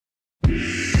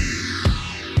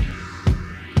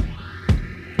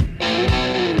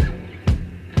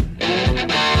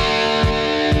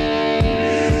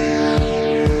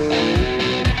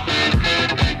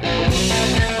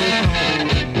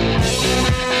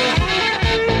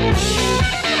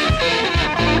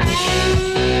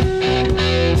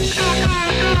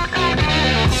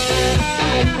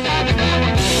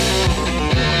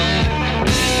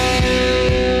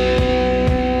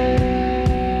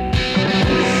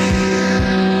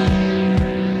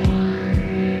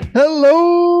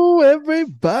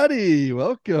everybody.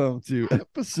 Welcome to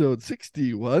episode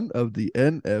 61 of the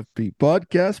NFP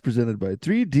podcast presented by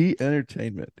 3D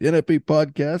Entertainment. The NFP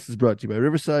podcast is brought to you by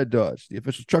Riverside Dodge, the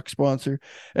official truck sponsor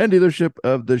and dealership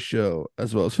of the show,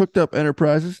 as well as Hooked Up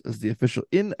Enterprises as the official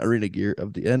in-arena gear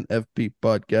of the NFP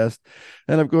podcast.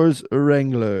 And of course,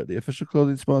 Wrangler, the official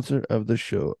clothing sponsor of the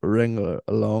show. Wrangler,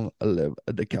 long live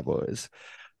the Cowboys.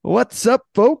 What's up,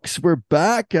 folks? We're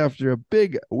back after a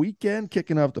big weekend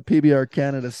kicking off the PBR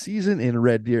Canada season in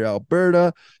Red Deer,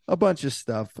 Alberta. A bunch of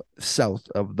stuff south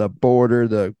of the border.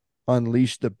 The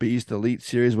Unleash the Beast Elite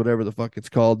Series, whatever the fuck it's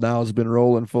called now, has been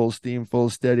rolling full steam,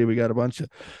 full steady. We got a bunch of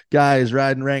guys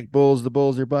riding ranked bulls. The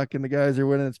bulls are bucking, the guys are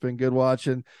winning. It's been good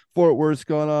watching. Fort Worth's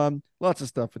going on. Lots of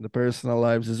stuff in the personal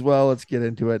lives as well. Let's get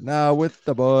into it now with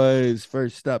the boys.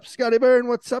 First up, Scotty Byrne.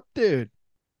 What's up, dude?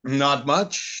 Not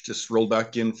much. Just rolled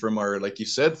back in from our, like you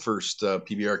said, first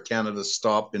PBR Canada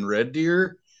stop in Red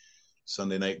Deer.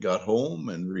 Sunday night got home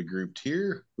and regrouped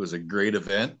here. It was a great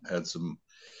event.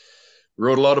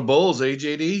 Rode a lot of bulls,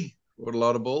 AJD. Rode a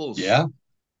lot of bulls. Yeah.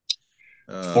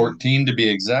 14 to be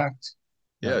exact.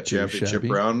 Yeah, championship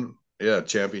round. Yeah,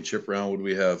 championship round. Would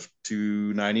we have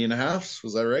 290 and a half?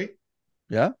 Was that right?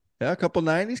 Yeah. Yeah, a couple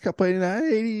 90s, couple 89,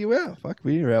 80. Well, fuck,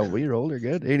 we rolled her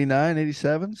good. 89,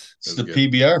 87s. It's the good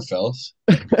PBR, fellas.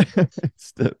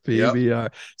 It's the PBR.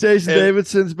 Yep. Jason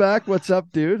Davidson's back. What's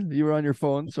up, dude? You were on your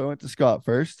phone, so I went to Scott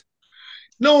first.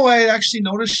 No, I actually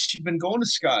noticed you've been going to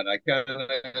Scott. I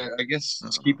guess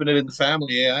it's keeping it in the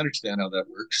family. Yeah, I understand how that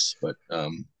works. But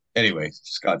anyway,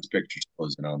 Scott's picture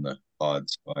wasn't on the pod,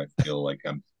 so I feel like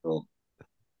I'm still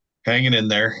hanging in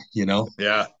there, you know?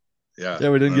 Yeah. Yeah,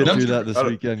 we didn't get through that this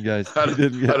weekend, guys. I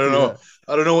don't know.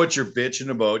 I don't know what you're bitching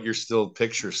about. Your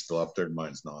picture's still up there, and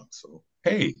mine's not. So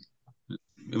hey,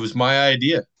 it was my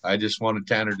idea. I just wanted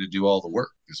Tanner to do all the work.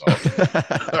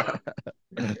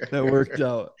 That worked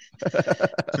out.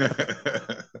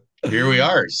 Here we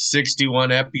are, 61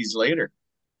 epis later.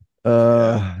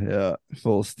 Yeah,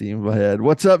 full steam ahead.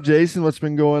 What's up, Jason? What's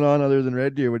been going on other than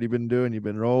Red Deer? What have you been doing? You've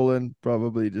been rolling,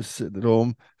 probably just sitting at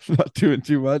home, not doing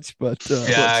too much. But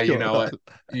yeah, you know what?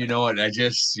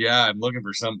 I'm looking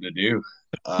for something to do.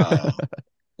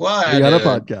 Well, we got a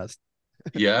podcast.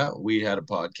 Yeah, we had a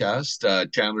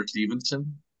podcast. Chandler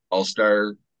Stevenson,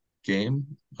 All-Star game.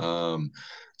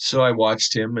 So I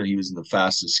watched him, and he was in the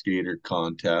fastest skater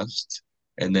contest.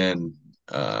 And then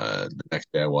the next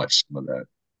day, I watched some of that.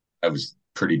 I was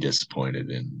pretty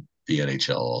disappointed in the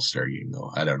NHL All-Star game,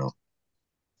 though. I don't know.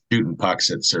 Shooting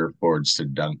pucks at surfboards to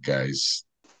dunk guys.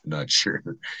 Not sure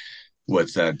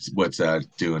what's that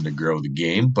doing to grow the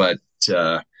game. But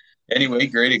anyway,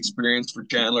 great experience for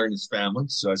Chandler and his family.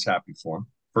 So I was happy for him.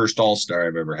 First All-Star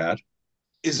I've ever had.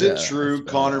 Is it true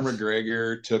Conor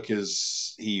McGregor took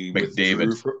his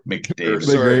McDavid?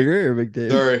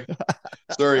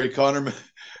 Sorry,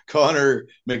 Connor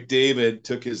McDavid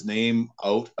took his name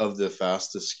out of the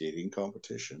fastest skating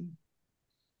competition.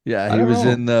 Yeah, he was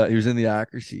in the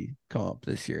accuracy comp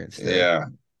this year instead.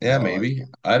 Yeah, maybe.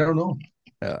 I don't know.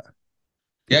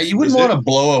 Yeah, you wouldn't want to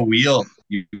blow a wheel.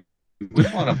 You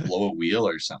wouldn't want to blow a wheel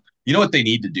or something. You know what they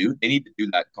need to do? They need to do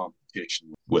that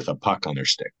competition with a puck on their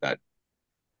stick. That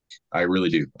I really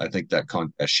do. I think that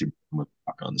contest should be with a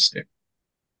puck on the stick.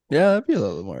 Yeah, that'd be a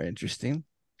little more interesting.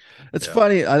 It's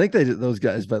funny. I think those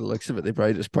guys, by the looks of it, they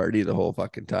probably just party the whole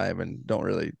fucking time and don't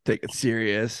really take it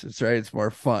serious. It's right. It's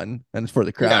more fun and it's for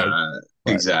the crowd.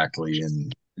 Yeah, exactly.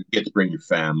 And you get to bring your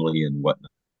family and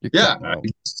whatnot.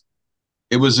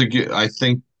 It was a good. I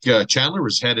think Chandler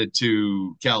was headed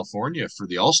to California for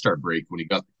the All-Star break when he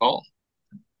got the call.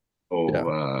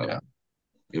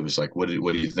 It was like, what do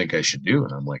you think I should do?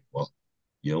 And I'm like, well,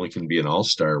 you only can be an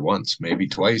All-Star once, maybe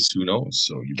twice. Who knows?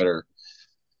 So you better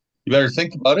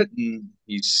think about it. And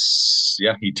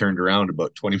he turned around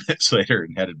about 20 minutes later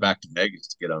and headed back to Vegas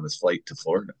to get on his flight to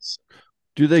Florida. So.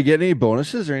 Do they get any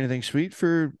bonuses or anything sweet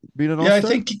for being an All-Star? Yeah,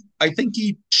 I think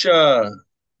each.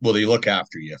 Well, they look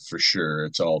after you for sure.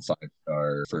 It's all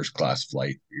 5-star first class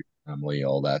flight for your family,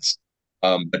 all that stuff.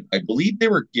 But I believe they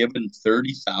were given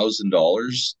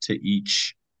 $30,000 to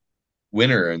each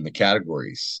winner in the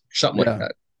categories, something like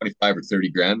that, 25 or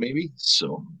 30 grand maybe.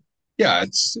 So yeah,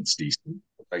 it's decent,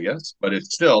 I guess, but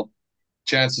it's still a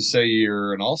chance to say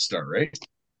you're an All-Star, right?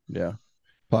 Yeah,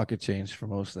 pocket change for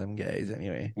most of them guys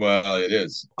anyway. Well, it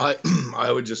is. I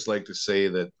would just like to say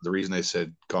that the reason I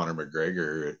said Conor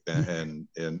McGregor and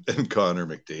Connor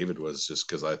McDavid was just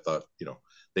because I thought,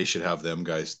 they should have them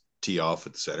guys tee off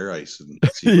at center ice and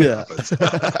see what happens.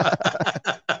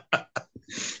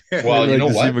 Well, you know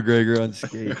what? See McGregor on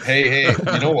skate. Hey,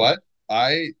 you know what?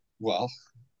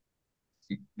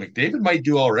 McDavid might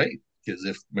do all right. because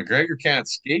if McGregor can't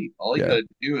skate, all you Yeah. got to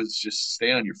do is just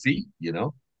stay on your feet.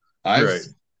 I've Right.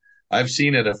 I've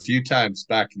seen it a few times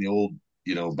back in the old,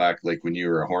 back like when you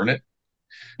were a Hornet.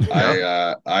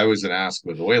 I was an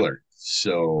Asquith Oiler,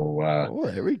 so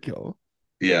Oh, there we go.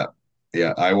 yeah,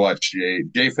 yeah. I watched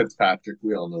Jay Fitzpatrick.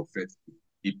 We all know Fitz.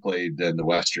 He played in the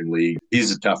Western League.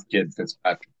 He's a tough kid,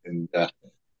 Fitzpatrick, and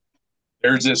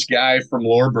there's this guy from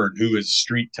Lorburn who is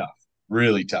street tough,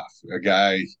 really tough. A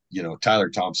guy, Tyler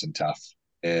Thompson tough.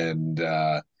 And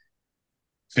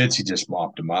Fitzy just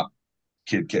mopped him up.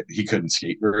 He couldn't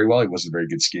skate very well. He wasn't a very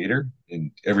good skater.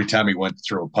 And every time he went to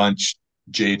throw a punch,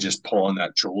 Jay just pull on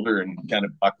that shoulder and kind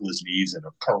of buckle his knees and a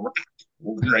crack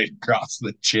right across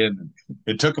the chin.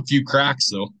 It took a few cracks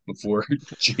though before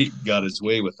Jay got his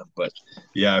way with him. But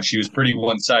yeah, she was pretty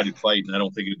one-sided fight, and I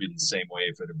don't think it'd been the same way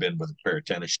if it had been with a pair of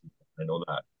tennis shoes. I know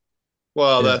that.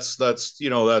 Well, Yeah.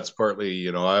 that's partly,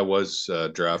 I was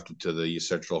drafted to the East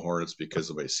Central Hornets because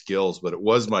of my skills, but it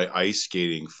was my ice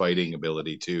skating fighting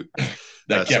ability too.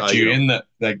 That kept you in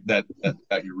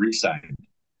that you re-signed.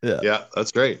 Yeah,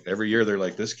 that's great. Every year they're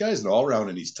like, this guy's an all-round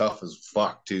and he's tough as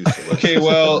fuck too. So Okay,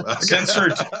 well, since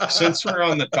we're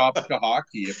on the topic of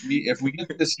hockey, if we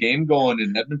get this game going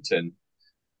in Edmonton,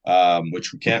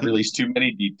 which we can't release too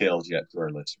many details yet to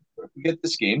our listeners, but if we get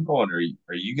this game going,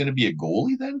 are you going to be a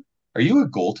goalie then? Are you a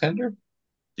goaltender?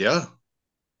 yeah.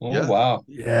 Oh Yeah. wow.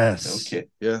 Yes. Okay.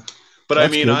 Yeah. But That's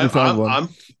I mean, good. We found one.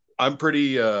 I'm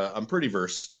pretty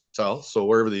versatile. So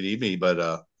wherever they need me,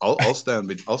 but I'll stand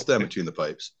between the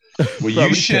pipes. Well,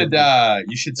 you should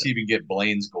see if you can get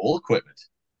Blaine's goal equipment.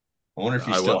 I wonder if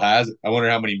he still has it. I wonder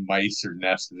how many mice are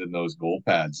nested in those goal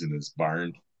pads in his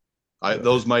barn.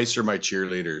 Those mice are my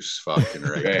cheerleaders. Fucking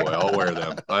right. Okay. Boy, I'll wear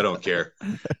them. I don't care.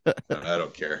 I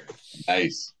don't care.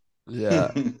 Nice.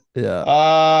 Yeah.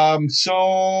 Yeah.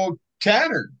 So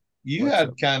Tanner, you What's had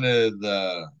up? kind of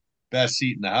the best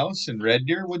seat in the house in Red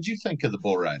Deer. What'd you think of the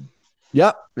bull ride?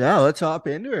 Yep. Yeah. Let's hop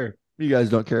into her. You guys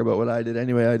don't care about what I did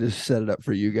anyway. I just set it up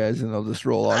for you guys, and they'll just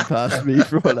roll on past me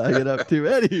for what I get up to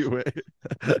anyway.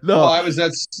 No,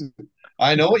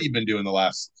 I know what you've been doing the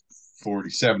last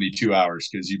 72 hours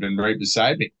because you've been right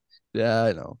beside me. yeah,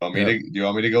 I know. Do you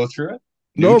want me to go through it?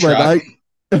 No, New but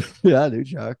truck? yeah, new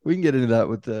Chuck. We can get into that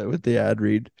with the ad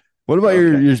read. What about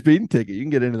your speeding ticket? You can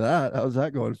get into that. How's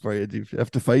that going for you? Do you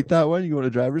have to fight that one? You go to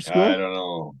driver's school? I don't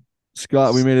know.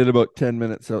 Scott, we made it about 10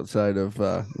 minutes outside of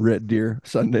Red Deer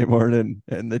Sunday morning,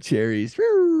 and the cherries.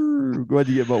 What did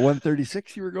you get? About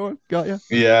 136 you were going? Got you?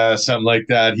 Yeah, something like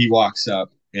that. He walks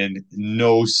up and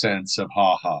no sense of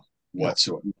ha-ha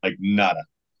whatsoever. Like nada.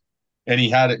 And he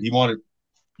had it. He wanted,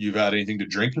 you've had anything to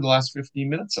drink in the last 15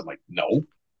 minutes? I'm like, no.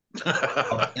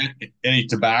 Any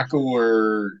tobacco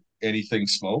or anything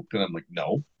smoked? And I'm like,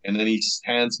 no. And then he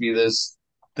hands me this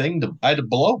thing I had to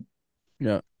blow.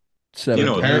 Yeah.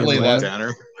 Apparently that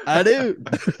Tanner. I do.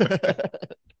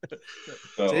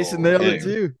 So, Jason nailed it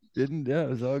too. Didn't? Yeah, it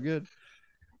was all good.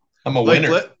 I'm a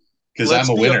winner because I'm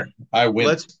a winner. I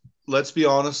win. Let's be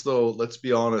honest though. Let's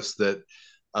be honest that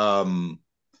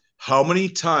how many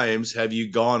times have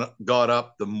you got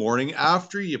up the morning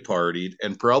after you partied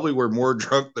and probably were more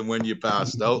drunk than when you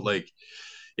passed out? Like,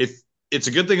 if it's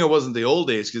a good thing it wasn't the old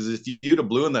days, because if you'd have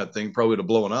blew in that thing, probably would have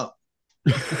blown up.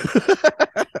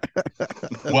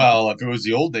 Well, if it was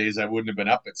the old days, I wouldn't have been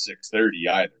up at 6:30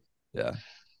 either. Yeah.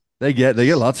 They get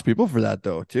lots of people for that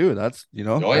though too. That's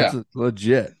that's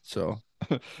legit. So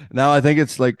now I think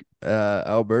it's like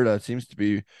Alberta. It seems to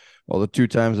be the 2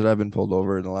 times that I've been pulled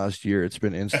over in the last year, it's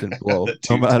been instant blow,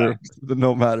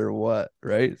 no matter what,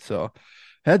 right? So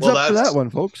heads up for that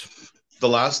one, folks. The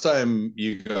last time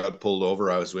you got pulled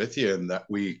over, I was with you, and that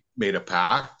we made a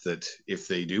pact that if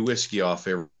they do whiskey off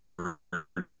ever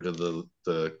to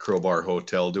the Crowbar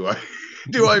Hotel, do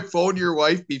I phone your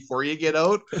wife before you get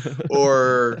out,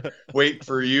 or wait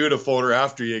for you to phone her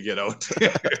after you get out?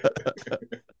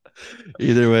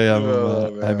 Either way,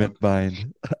 I'm in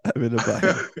bind. I'm in a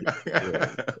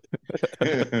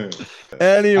bind.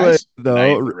 Anyway,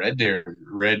 though, Red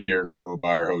Deer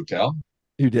Crowbar Hotel.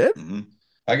 You did? Mm-hmm.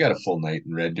 I got a full night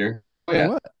in Red Deer. Oh, yeah.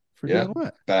 What?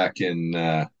 What? Back in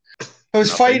I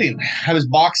was fighting. I was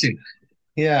boxing.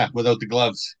 Yeah, without the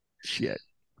gloves. Shit.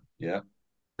 Yeah.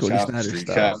 Cody Snyder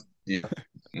style. Yeah.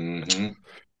 Mm-hmm.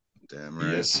 Damn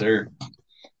right. Yes, sir.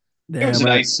 Damn it was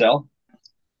right. a nice cell.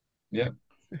 Yeah.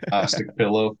 Plastic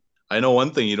pillow. I know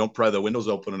one thing: you don't pry the windows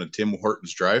open on a Tim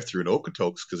Hortons drive-through in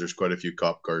Okotoks because there's quite a few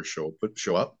cop cars show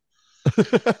up.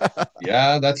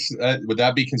 Yeah, that's would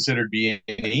that be considered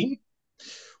B&E?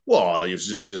 Well, I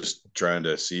was just trying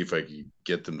to see if I could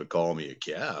get them to call me a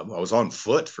cab. I was on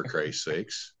foot, for Christ's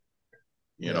sakes.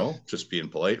 You know, just being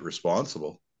polite,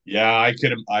 responsible. Yeah, I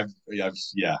could have.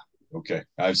 Yeah. Okay,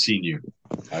 I've seen you.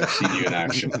 I've seen you in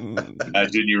action.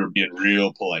 Imagine you were being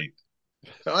real polite.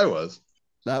 I was.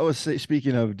 That was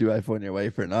speaking of, do I phone your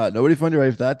wife or not? Nobody phoned your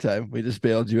wife that time. We just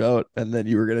bailed you out, and then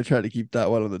you were gonna try to keep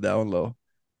that one on the down low,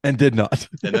 and did not.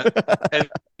 And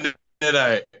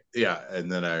that,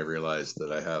 and then I realized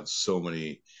that I have so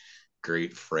many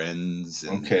great friends,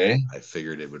 and Okay. I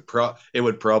figured it would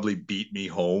probably beat me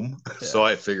home. Yeah. So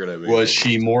I figured I would. Was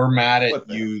she more mad at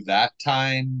you that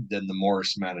time than the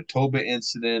Morris, Manitoba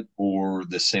incident, or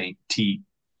the St. T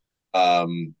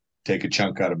take a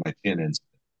chunk out of my chin incident?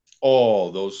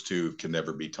 Oh, those two can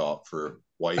never be topped for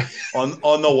wife.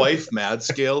 On the wife mad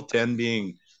scale, 10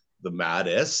 being the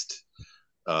maddest.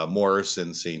 Morris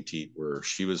and St. Tite, where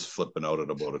she was flipping out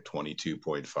at about a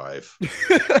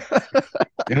 22.5.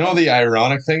 You know the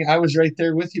ironic thing? I was right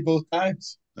there with you both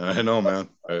times. I know, man.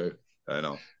 I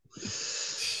know.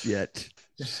 Shit.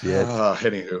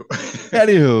 Anywho,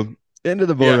 into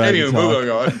the bull riding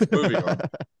talk. Moving on.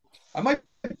 I might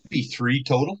be three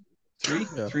total.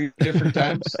 Yeah. Three different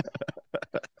times.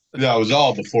 That was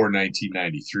all before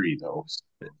 1993, though.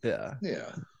 Yeah.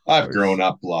 I've grown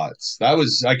up lots.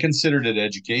 I considered it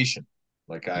education.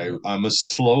 Like I'm a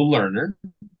slow learner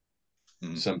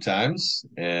sometimes,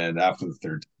 and after the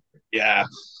third,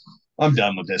 I'm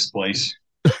done with this place.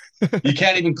 You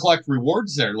can't even collect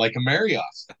rewards there like a Marriott.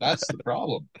 That's the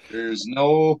problem. There's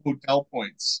no hotel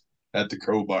points at the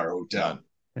Crowbar Hotel.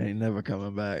 Ain't never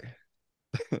coming back.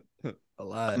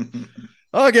 Alive.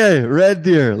 Okay, Red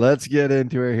Deer. Let's get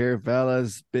into it here,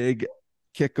 fellas. Big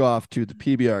kickoff to the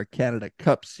PBR Canada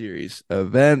Cup Series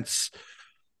events.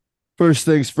 First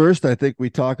things first, I think we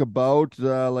talk about,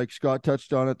 like Scott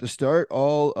touched on at the start,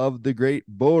 all of the great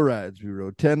bull rides. We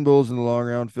rode 10 bulls in the long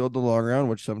round, filled the long round,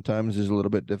 which sometimes is a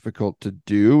little bit difficult to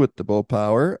do with the bull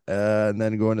power. And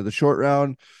then going to the short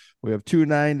round, we have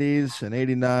 290s and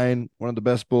 89, one of the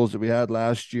best bulls that we had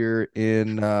last year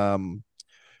in,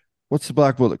 what's the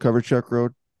black bull that Coverchuck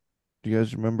rode? Do you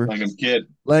guys remember?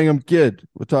 Langham Kid,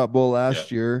 with top bull last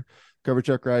year.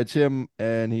 Coverchuck rides him,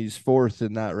 and he's fourth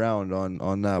in that round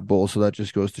on that bull. So that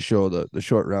just goes to show the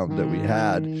short round that we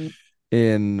had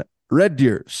in Red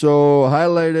Deer. So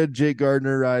highlighted, Jake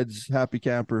Gardner rides Happy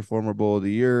Camper, former bull of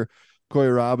the year. Coy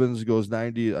Robbins goes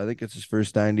 90. I think it's his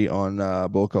first 90 on a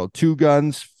bull called Two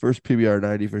Guns. First PBR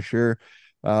 90 for sure.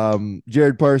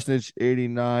 Jared Parsonage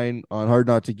 89 on Hard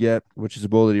Not to Get, which is a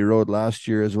bull that he rode last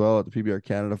year as well at the PBR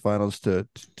Canada finals to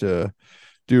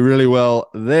do really well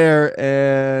there.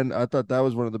 And I thought that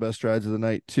was one of the best rides of the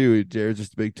night too. Jared's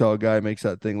just a big tall guy, makes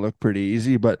that thing look pretty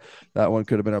easy, but that one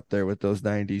could have been up there with those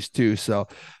 90s too. So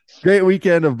great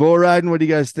weekend of bull riding. What do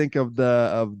you guys think of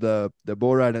the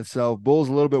bull ride itself? Bull's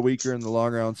a little bit weaker in the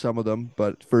long round, some of them,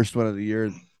 but first one of the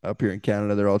year up here in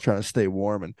Canada, they're all trying to stay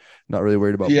warm and not really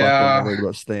worried about buckling, they're worried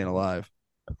about staying alive.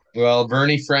 Well,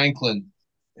 Bernie Franklin,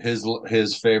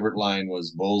 his favorite line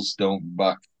was "Bulls don't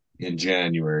buck in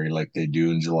January like they do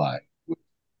in July."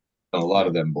 A lot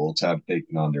of them bulls have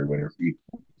taken on their winter feed.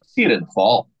 See it in the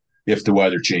fall if the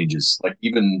weather changes. Like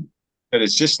even, but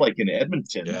it's just like in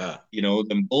Edmonton. Yeah, you know,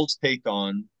 the bulls take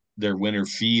on their winter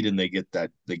feed and they get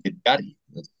gutty.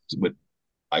 That's what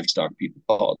livestock people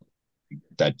call it,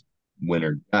 that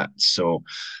winter gut. So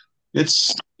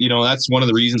it's, that's one of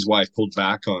the reasons why I pulled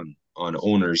back on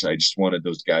owners. I just wanted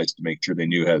those guys to make sure they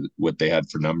knew what they had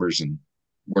for numbers and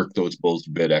work those bulls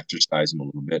a bit, exercise them a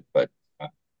little bit. But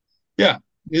it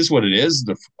is what it is.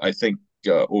 I think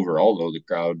overall, though, the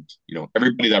crowd,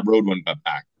 everybody that rode one got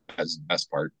back. That's the best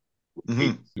part.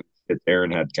 Aaron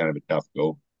had kind of a tough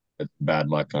go. Had bad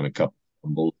luck on a couple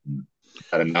of bulls and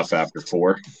had enough after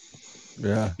 4.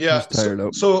 Yeah.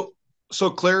 So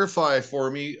clarify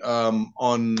for me,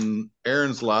 on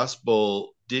Aaron's last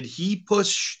bull, did he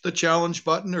push the challenge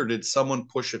button or did someone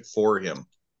push it for him?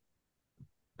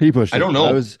 He pushed it. I don't know.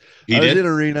 I was in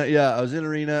arena. Yeah, I was in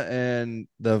arena, and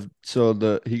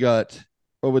he got,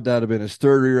 what would that have been? His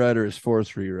third re-ride or his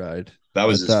fourth re-ride? That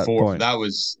was his fourth. That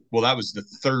was the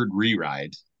third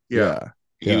re-ride. Yeah.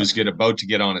 He was about to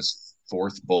get on his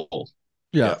fourth bull.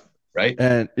 Yeah. Right.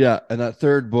 And that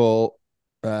third bull,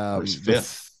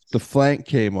 fifth. The flank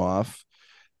came off,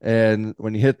 and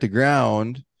when he hit the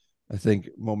ground, I think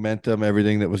momentum,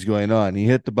 everything that was going on, he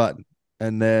hit the button,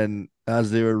 and then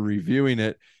as they were reviewing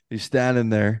it, he's standing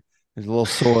there, he's a little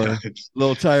sore, a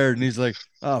little tired, and he's like,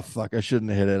 "Oh fuck, I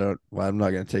shouldn't have hit it. I'm not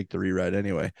going to take the re-ride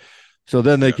anyway." So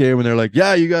then they came and they're like,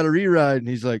 "Yeah, you got a re-ride," and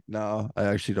he's like, "No, I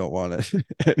actually don't want it."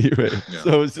 Anyway,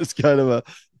 so it's just kind of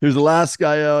here's the last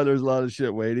guy out. There's a lot of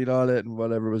shit waiting on it, and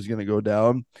whatever was going to go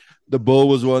down. The bull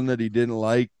was one that he didn't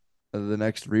like. The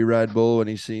next re-ride bull, and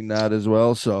he's seen that as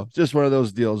well. So just one of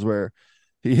those deals where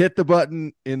he hit the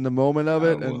button in the moment of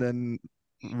it, Well, and then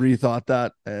rethought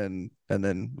that, and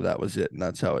then that was it, and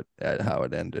that's how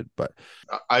it ended. But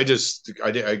I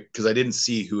because I didn't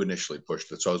see who initially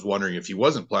pushed it, so I was wondering if he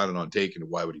wasn't planning on taking it,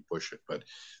 why would he push it? But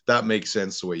that makes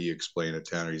sense the way you explain it,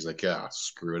 Tanner. He's like, yeah,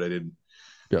 screw it, I didn't,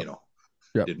 Yep. you know,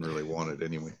 Yep. didn't really want it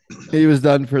anyway. he was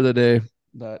done for the day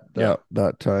that Yeah.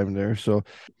 that time there. So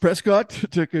Prescott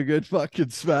took a good fucking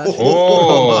smash.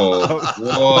 Oh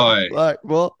boy. Like,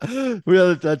 well, we had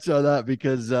to touch on that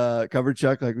because cover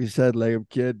check, like we said, lay him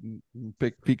kid,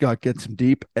 Peacock gets him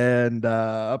deep, and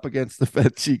up against the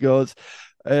fence he goes,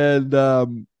 and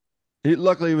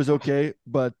luckily he was okay,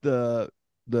 but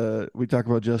we talk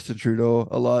about Justin Trudeau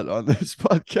a lot on this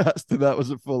podcast, and that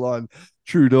was a full on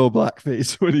Trudeau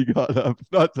blackface when he got up.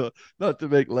 Not to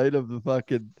make light of the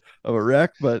fucking of a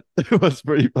wreck, but it was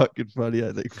pretty fucking funny,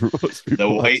 I think, for most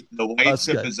people. The whites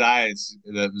of his eyes,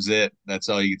 that was it. That's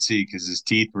all you could see because his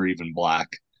teeth were even black.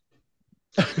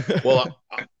 Well,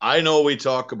 I know we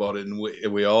talk about it, and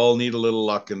we all need a little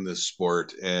luck in this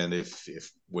sport. And if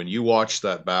when you watch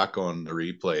that back on the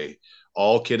replay,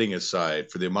 all kidding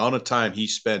aside, for the amount of time he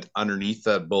spent underneath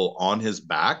that bull on his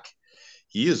back,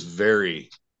 he is very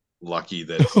lucky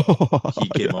that he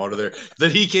came out of there.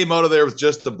 That he came out of there with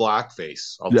just the black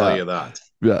face. I'll tell you that.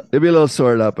 Yeah, it'd be a little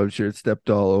sored up. I'm sure it stepped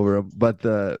all over him, but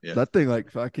that thing like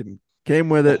fucking came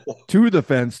with it to the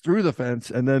fence, through the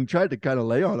fence, and then tried to kind of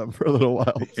lay on him for a little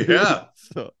while. Too. Yeah.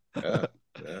 So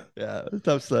yeah,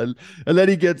 tough son. And then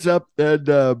he gets up, and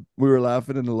we were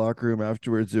laughing in the locker room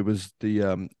afterwards. It was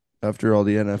the after all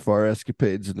the NFR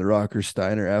escapades and the Rocker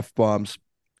Steiner F bombs,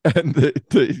 and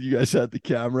you guys had the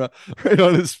camera right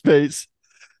on his face.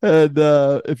 And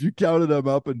if you counted them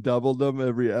up and doubled them,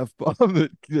 every F bomb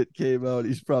that came out,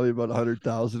 he's probably about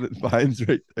 100,000 in fines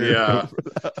right there.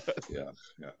 Yeah.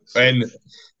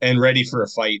 And ready for a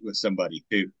fight with somebody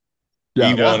too.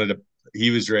 Yeah.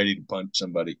 He was ready to punch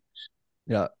somebody.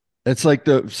 Yeah. It's like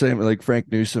the same, like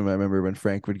Frank Newsom. I remember when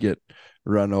Frank would get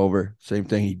run over, same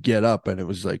thing. He'd get up and it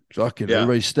was like, fucking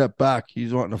everybody step back.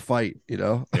 He's wanting to fight,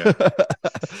 Yeah.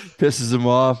 Pisses him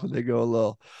off, and they go a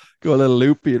little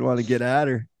loopy and want to get at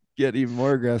her, get even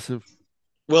more aggressive.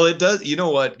 Well, it does. You know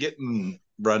what? Getting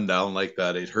run down like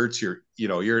that, it hurts your,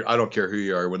 I don't care who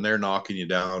you are, when they're knocking you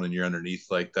down and you're underneath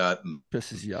like that, and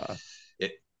pisses you off.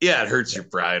 It hurts your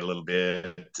pride a little bit.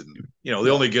 And,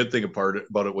 the only good thing about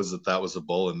it was that was a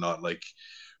bull and not like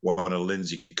one of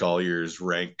Lindsay Collier's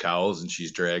rank cows and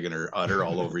she's dragging her udder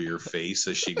all over your face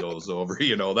as she goes over.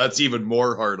 That's even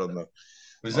more hard on the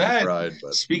pride.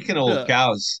 But speaking of old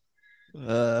cows, you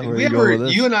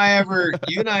and I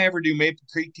ever do Maple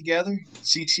Creek together,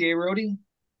 CCA roadie?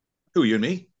 Who, you and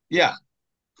me? Yeah.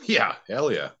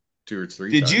 Hell yeah. 2 or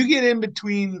 3 Did times. you get in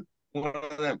between one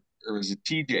of them, or was it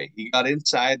TJ? He got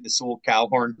inside this old cow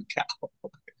horn cow.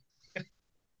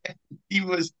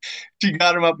 She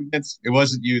got him up against, it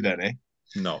wasn't you then, eh?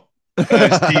 No. It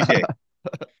was TJ.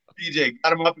 TJ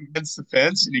got him up against the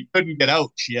fence and he couldn't get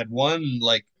out. She had one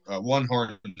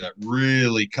horn that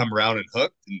really come around and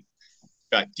hooked and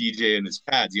got TJ in his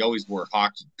pads. He always wore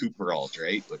hockey Cooperalls,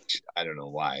 right? Which I don't know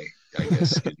why. I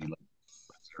guess because he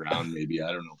around, maybe.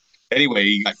 I don't know. Anyway,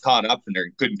 he got caught up in there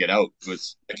and couldn't get out. It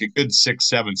was like a good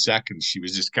 6-7 seconds. She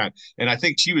was just and I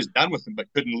think she was done with him, but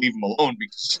couldn't leave him alone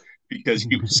because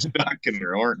he was stuck in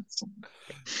her horns.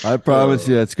 I promise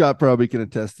you, Scott probably can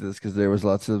attest to this because there was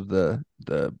lots of the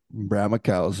Brahma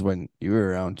cows when you were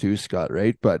around too, Scott,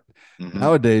 right? But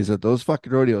nowadays at those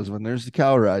fucking rodeos, when there's the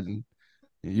cow riding,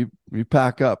 you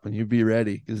pack up and you be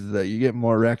ready because you get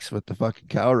more wrecks with the fucking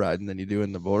cow riding than you do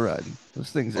in the bull riding.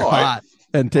 Those things are hot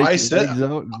and take things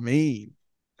out and mean.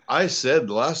 I said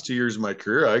the last 2 years of my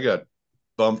career, I got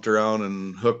bumped around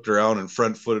and hooked around and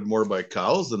front footed more by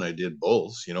cows than I did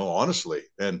bulls, honestly.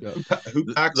 And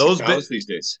who packs those cows these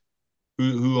days?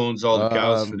 Who owns all the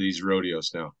cows for these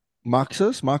rodeos now?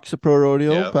 Moxa Pro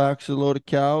Rodeo packs a load of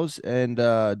cows, and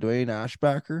Dwayne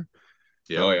Ashbacker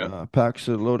packs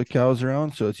a load of cows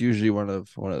around. So it's usually one of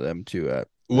them two.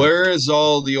 Where is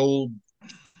all the old?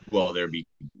 Well, there'd be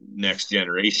next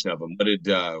generation of them. But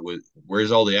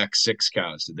where's all the X6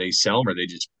 cows? Did they sell them,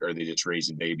 or are they just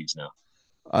raising babies now?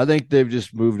 I think they've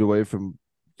just moved away from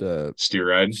the steer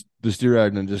riding,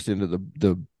 and just into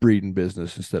the breeding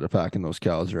business instead of packing those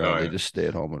cows around. They just stay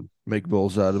at home and make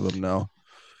bulls out of them now.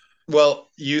 Well,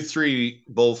 you 3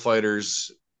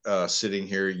 bullfighters sitting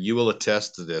here, you will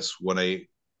attest to this. When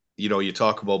you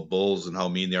talk about bulls and how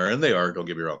mean they are, and they are, don't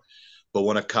get me wrong. But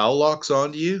when a cow locks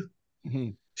onto you,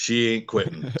 she ain't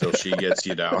quitting until she gets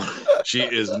you down. She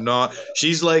is not.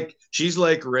 She's like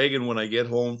Reagan when I get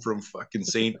home from fucking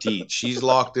St. Tite. She's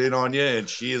locked in on you, and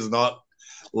she is not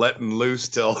letting loose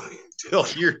till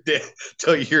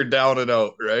till you're down and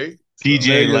out, right?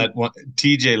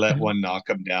 TJ let one knock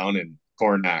him down, and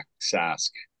Cornac's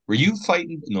ask, "Were you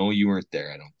fighting?" No, you weren't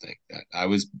there. I don't think that. I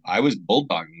was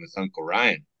bulldogging with Uncle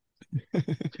Ryan,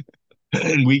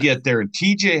 and we get there, and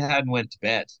TJ hadn't went to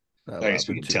bed. I guess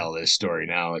we can tell this story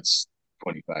now. It's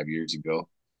 25 years ago.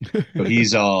 So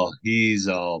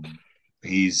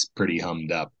he's pretty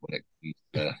hummed up when it comes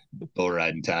to bull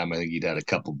riding time. I think he'd had a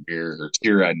couple beer or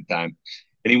steer riding time.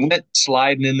 And he went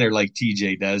sliding in there like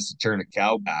TJ does to turn a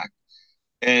cow back.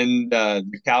 And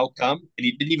the cow come, and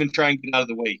he didn't even try and get out of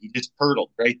the way. He just hurdled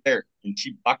right there. And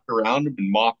she bucked around him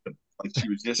and mopped him. Like she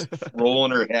was just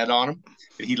rolling her head on him.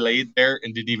 And he laid there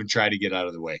and didn't even try to get out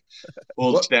of the way.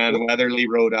 Old Stan Weatherly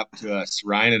rode up to us.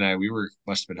 Ryan and I,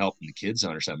 must have been helping the kids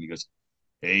on or something. He goes,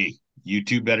 "Hey, you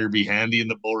two better be handy in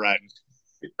the bull riding,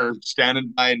 or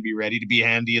standing by and be ready to be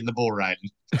handy in the bull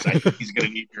riding. I think he's going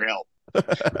to need your help."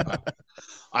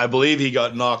 I believe he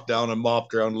got knocked down and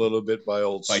mopped around a little bit by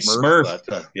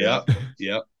Smurf. Yeah.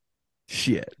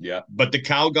 Shit. Yeah. But the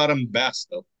cow got him best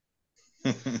though.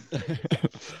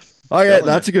 All right,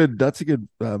 that's a good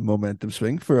momentum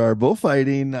swing for our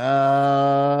bullfighting.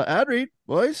 Ad read,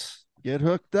 boys, get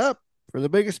hooked up for the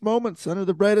biggest moments under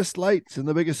the brightest lights in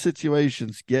the biggest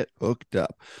situations. Get hooked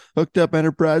up. Hooked Up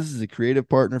Enterprises is a creative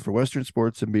partner for Western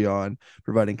sports and beyond,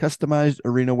 providing customized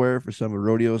arena wear for some of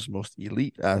rodeo's most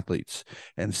elite athletes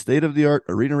and state-of-the-art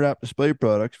arena wrap display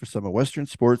products for some of Western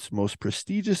sports' most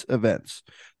prestigious events.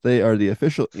 They are the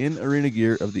official in-arena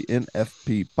gear of the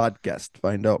NFP podcast.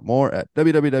 Find out more at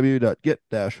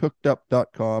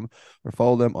www.get-hookedup.com or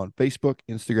follow them on Facebook,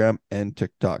 Instagram, and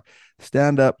TikTok.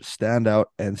 Stand up, stand out,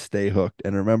 and stay hooked.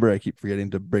 And remember, I keep forgetting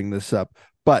to bring this up,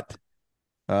 but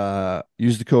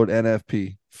use the code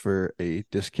NFP for a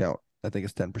discount. I think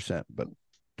it's 10%, but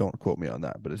don't quote me on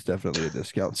that, but it's definitely a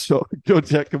discount. So go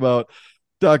check them out.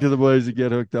 Talk to the boys and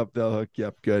get hooked up. They'll hook you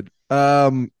up good.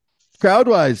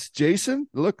 Crowd-wise, Jason,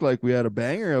 it looked like we had a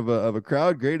banger of a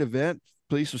crowd. Great event.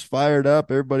 Police was fired up.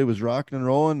 Everybody was rocking and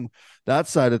rolling. That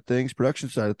side of things, production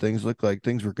side of things, looked like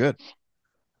things were good.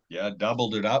 Yeah,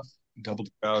 doubled it up. Doubled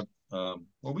the crowd. Well,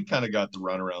 we kind of got the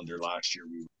run around there last year.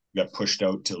 We got pushed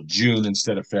out till June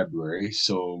instead of February,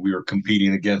 so we were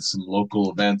competing against some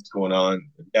local events going on.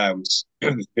 Yeah, it was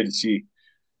good to see.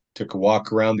 Took a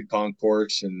walk around the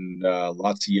concourse and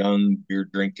lots of young beer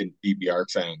drinking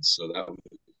PBR fans. So that was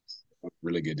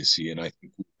really good to see. And I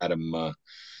think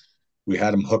we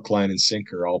had them hook, line, and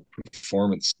sinker all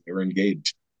performance. They were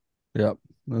engaged. Yep,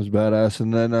 that was badass.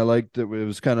 And then I liked that it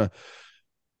was kind of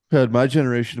had my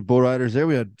generation of bull riders there.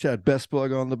 We had Chad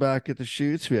Bestplug on the back at the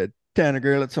shoots. We had Tanner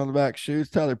Gerlitz on the back shoots.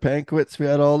 Tyler Pankowitz. We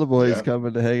had all the boys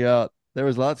coming to hang out. There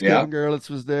was lots. Kevin Gerlitz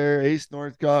was there. Ace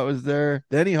Northcott was there.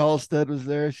 Denny Halstead was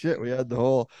there. Shit, we had the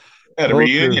whole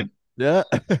reunion. Crew. Yeah.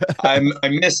 I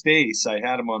missed Ace. I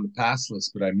had him on the pass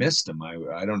list, but I missed him.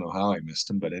 I don't know how I missed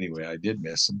him, but anyway, I did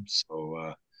miss him.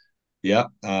 So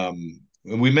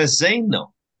we missed Zane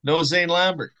though. No Zane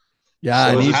Lambert.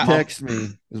 Yeah, so and he texted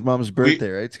me. His mom's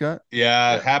birthday, right, Scott?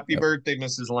 Yeah, happy birthday,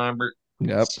 Mrs. Lambert.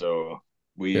 Yep. So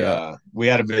we had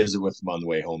a visit with him on the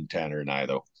way home, Tanner and I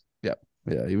though. Yep.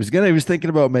 Yeah, he was thinking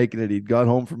about making it. He'd got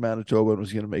home from Manitoba and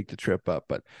was gonna make the trip up,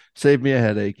 but saved me a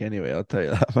headache anyway, I'll tell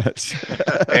you that much.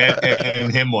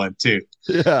 and him one too.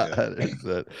 Yeah, that is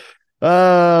it.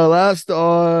 Last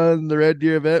on the Red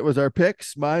Deer event was our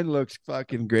picks. Mine looks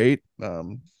fucking great.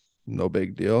 No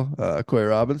big deal. Coy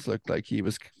Robbins looked like he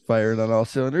was firing on all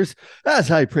cylinders,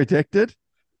 as I predicted.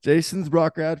 Jason's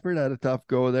Brock Radford had a tough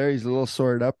go there. He's a little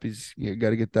sored up. He's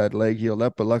got to get that leg healed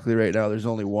up. But luckily right now there's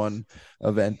only one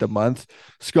event a month.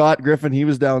 Scott Griffin, he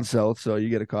was down south, so you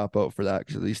get a cop out for that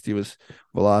because at least he was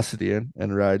velocity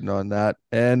and riding on that.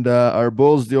 And our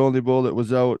bulls, the only bull that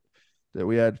was out that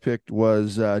we had picked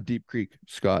was Deep Creek,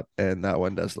 Scott. And that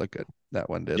one does look good. That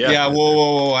one did. Yeah,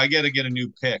 whoa. I got to get a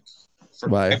new pick.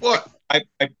 Why? I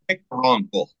picked the wrong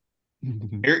bull.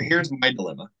 Here's my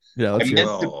dilemma. Yeah,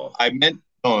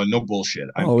 no bullshit.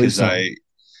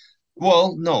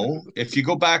 If you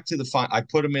go back to I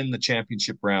put him in the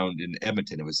championship round in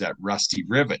Edmonton. It was that Rusty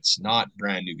Rivets, not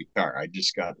Brand New Guitar. I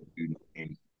just got the new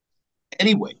name.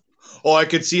 Anyway. Oh, I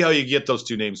could see how you get those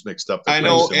two names mixed up. I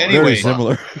know. Anyway,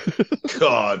 similar.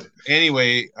 God.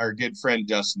 Anyway, our good friend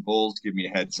Justin Bowles gave me a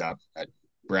heads up that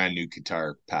Brand New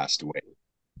Guitar passed away.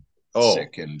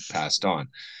 Sick and passed on.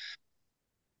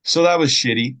 So that was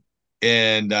shitty.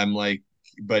 And I'm like,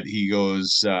 but he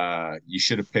goes, you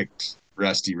should have picked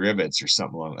Rusty Rivets or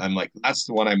something along. I'm like, that's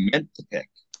the one I meant to pick.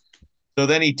 So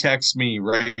then he texts me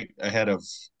right ahead of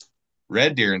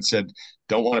Red Deer and said,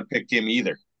 don't want to pick him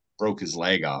either. Broke his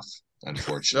leg off.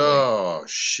 unfortunately. Oh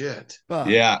shit! Fuck.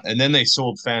 Yeah, and then they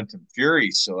sold Phantom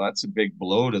Fury, so that's a big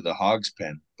blow to the Hogs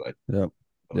Pen. But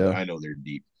Yeah. I know they're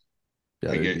deep.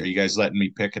 Yeah, Are you guys letting me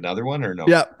pick another one or no?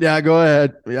 Yeah, go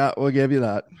ahead. Yeah, we'll give you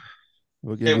that.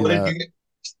 We'll give Hey, you that.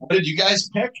 what did you guys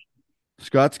pick?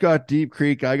 Scott's got Deep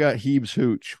Creek. I got Heeb's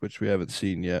Hooch, which we haven't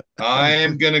seen yet. I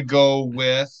am gonna go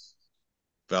with.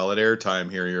 Valid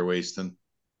airtime here you're wasting.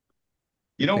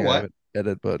 You know I what? have an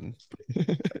edit button.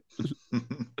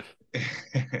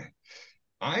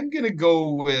 I'm gonna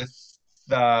go with.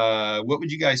 What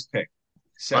would you guys pick?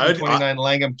 729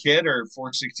 Langham Kid or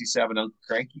 467 Uncle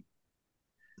Cranky?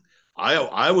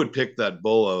 I would pick that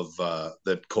bull of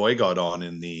that Coy got on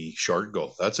in the short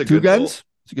go. That's a Two good guns. bull.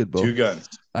 It's a good bull. Two guns.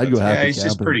 I'd go Happy Yeah, he's Camper.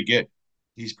 just pretty good.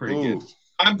 He's pretty Ooh. good.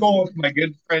 I'm going with my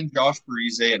good friend Josh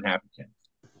Parise and Happy Camper.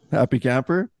 Happy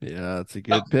Camper. Yeah, that's a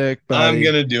good pick. Buddy. I'm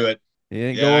gonna do it. He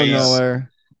ain't going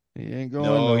nowhere. He ain't going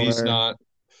nowhere. No, he's not.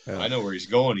 Yeah. I know where he's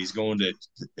going. He's going to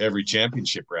every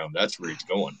championship round. That's where he's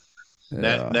going.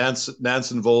 Yeah.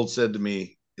 Nansen Vold said to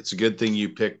me, "It's a good thing you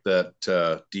picked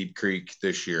that Deep Creek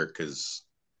this year because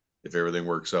if everything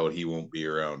works out, he won't be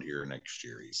around here next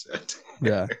year." He said.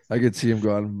 Yeah, I could see him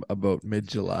going about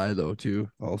mid-July though too.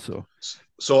 Also,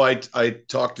 so I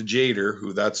talked to Jader,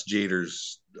 who that's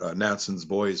Jader's Nansen's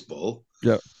boys bull.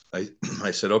 Yeah.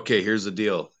 I said, okay, here's the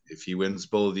deal. If he wins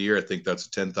bull of the year, I think that's a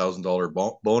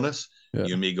 $10,000 bonus. Yeah.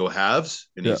 You and me go halves.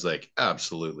 And he's like,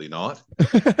 absolutely not.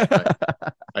 okay.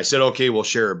 I said, okay, we'll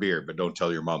share a beer, but don't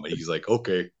tell your mama. He's like,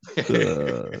 okay.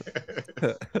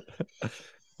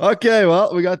 Okay,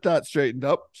 well, we got that straightened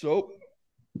up. So,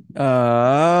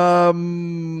 I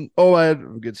had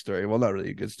a good story. Well, not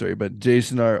really a good story, but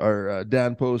Jason, our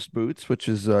Dan Post Boots, which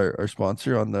is our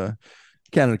sponsor on the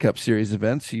Canada Cup Series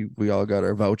events. We all got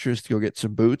our vouchers to go get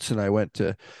some boots, and I went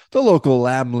to the local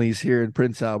Lamleys here in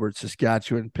Prince Albert,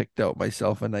 Saskatchewan, picked out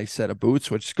myself a nice set of boots,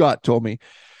 which Scott told me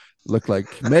looked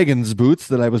like Megan's boots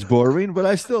that I was borrowing, but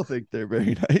I still think they're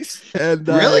very nice. And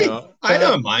really, I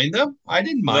don't mind them. I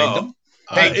didn't mind them.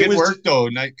 Hey, good work though.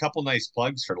 Couple nice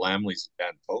plugs for Lamley's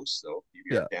and Post though.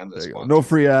 Yeah, no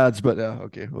free ads, but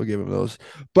okay, we'll give him those.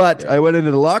 But I went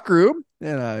into the locker room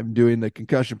and I'm doing the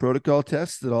concussion protocol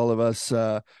test that all of us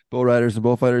bull riders and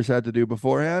bullfighters had to do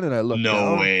beforehand. And I looked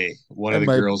down. No way. One of the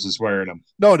girls is wearing them.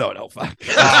 No, fuck.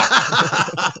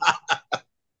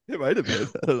 It might have been.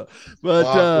 I don't know.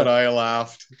 But I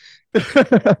laughed.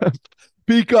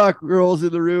 Peacock rolls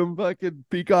in the room, fucking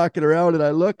peacocking around, and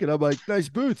I look and I'm like, nice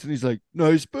boots. And he's like,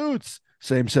 nice boots.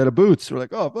 Same set of boots. We're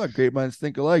like, oh fuck, great minds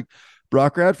think alike.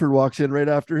 Brock Radford walks in right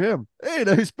after him. Hey,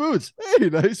 nice boots. Hey,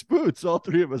 nice boots. All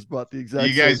three of us bought the exact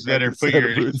You guys same better put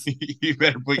your you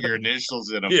better put your initials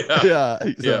in them. Yeah,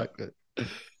 exactly. Yeah.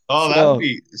 Oh, that'd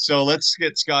be so. Let's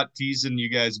get Scott teasing you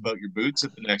guys about your boots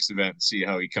at the next event and see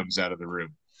how he comes out of the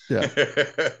room. Yeah.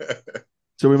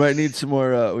 So we might need some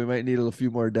more. We might need a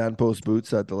few more Dan Post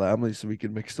boots at the Lamley, so we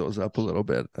can mix those up a little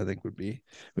bit. I think would be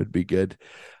good.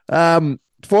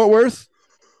 Fort Worth,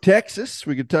 Texas.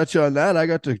 We could touch on that. I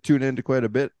got to tune into quite a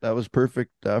bit. That was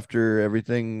perfect. After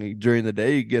everything during the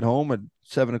day, you get home at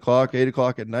 7 o'clock, 8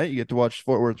 o'clock at night. You get to watch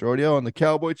Fort Worth Rodeo on the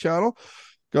Cowboy Channel.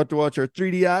 Got to watch our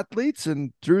 3D athletes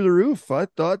and through the roof. I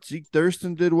thought Zeke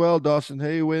Thurston did well. Dawson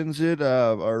Hay wins it.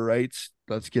 Our rights.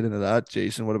 Let's get into that.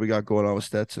 Jason, what do we got going on with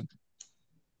Stetson?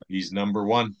 He's number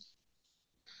one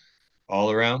all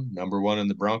around, number one in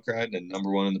the bronc riding and number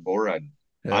one in the bull riding.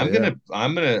 I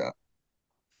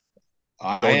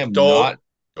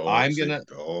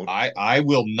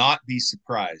will not be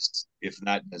surprised if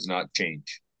that does not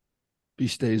change. He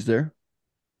stays there.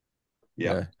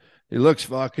 Yeah. He looks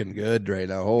fucking good right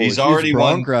now. Holy, he's already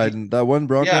bronc riding. That one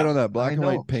bronc ride on that black and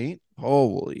white paint.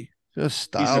 Holy, just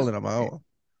styling him out.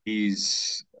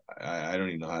 I don't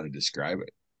even know how to describe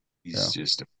it. He's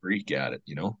just a freak at it,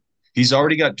 you know. He's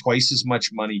already got twice as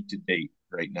much money to date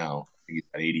right now. He's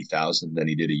got 80,000 than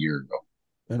he did a year ago.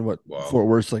 And what? Wow. Fort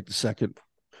Worth's like the second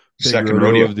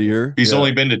rodeo of the year. He's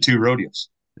only been to 2 rodeos.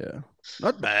 Yeah,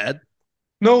 not bad.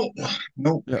 No.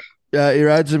 Yeah, he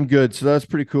rides him good, so that's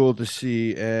pretty cool to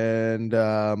see. And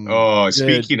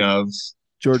speaking of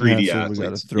Jordan 3D Hansen, athletes, we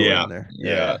got to throw in there.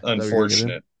 Yeah,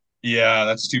 unfortunate. Yeah,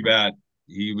 that's too bad.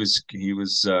 He was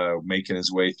making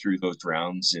his way through those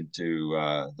rounds into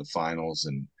the finals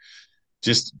and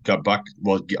just got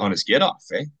on his get off.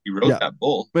 He rode that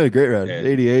bull. We had a great ride.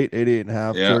 88 and a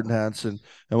half. Jordan Hansen.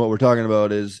 And what we're talking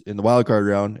about is in the wild card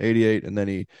round, 88, and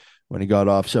then when he got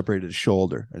off, separated his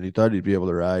shoulder, and he thought he'd be able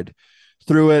to ride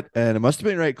through it, and it must have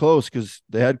been right close because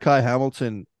they had Kai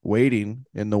Hamilton waiting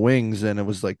in the wings, and it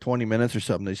was like 20 minutes or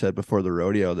something they said before the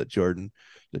rodeo that Jordan,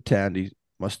 the Tandy,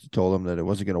 must have told him that it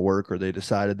wasn't going to work, or they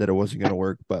decided that it wasn't going to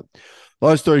work. But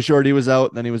long story short, he was out,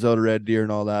 and then he was out of Red Deer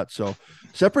and all that. So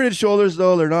separated shoulders,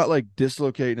 though, they're not like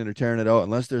dislocating or tearing it out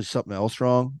unless there's something else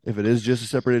wrong. If it is just a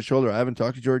separated shoulder, I haven't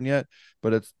talked to Jordan yet,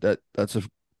 but that's a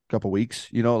couple weeks,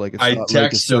 like it's I not like a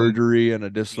texted him. surgery and a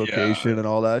dislocation and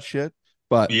all that shit.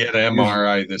 But He had an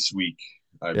MRI this week,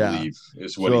 I Yeah. believe,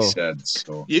 is what he So- said.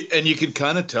 So And you could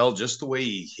kind of tell just the way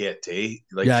he hit, eh?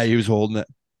 Like, yeah, he was holding it.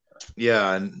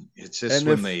 yeah, and it's just And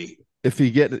when they If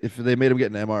they made him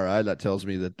get an MRI, that tells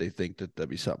me that they think that that'd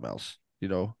be something else.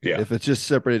 Yeah. If it's just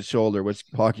separated shoulder, which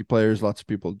hockey players, lots of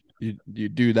people, you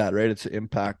do that, right? It's an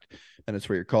impact, and it's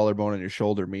where your collarbone and your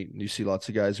shoulder meet, and you see lots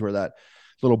of guys where that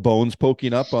little bone's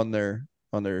poking up on their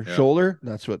shoulder.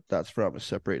 That's what that's from, is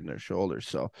separating their shoulders.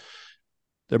 So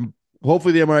they're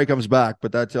hopefully the MRI comes back,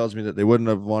 but that tells me that they wouldn't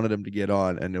have wanted him to get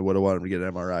on, and they would have wanted him to get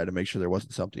an MRI to make sure there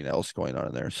wasn't something else going on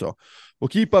in there. So we'll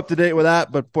keep up to date with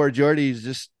that. But poor Jordy,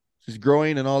 he's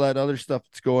growing and all that other stuff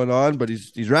that's going on, but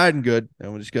he's riding good,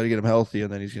 and we just got to get him healthy,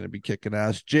 and then he's going to be kicking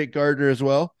ass. Jake Gardner as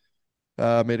well,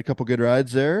 made a couple good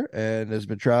rides there, and has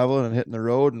been traveling and hitting the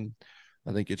road, and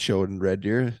I think it showed in Red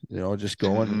Deer, just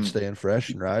going and staying fresh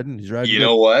and riding. He's riding. You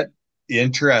know what?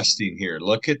 Interesting here.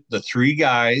 Look at the three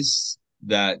guys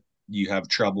that you have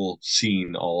trouble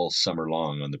seeing all summer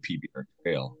long on the PBR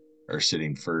trail are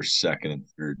sitting first, second, and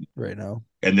third right now.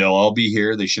 And they'll all be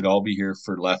here. They should all be here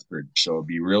for Lethbridge. So it'd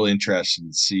be real interesting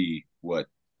to see what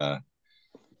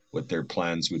their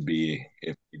plans would be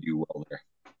if they do well there.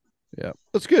 Yeah,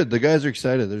 that's good. The guys are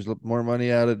excited. There's more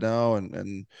money added now,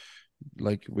 and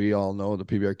like we all know, the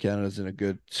PBR Canada is in a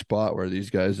good spot where these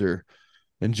guys are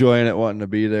enjoying it, wanting to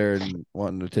be there and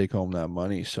wanting to take home that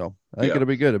money. So I think it'll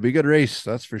be good. It'll be a good race,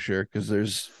 that's for sure. Because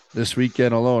there's this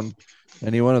weekend alone,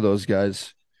 any one of those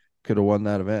guys could have won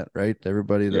that event, right?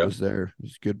 Everybody that was there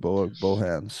was good bow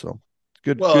hands. So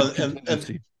good. Well,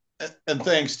 good and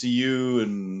thanks to you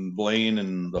and Blaine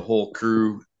and the whole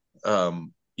crew,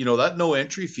 that no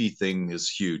entry fee thing is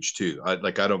huge too. I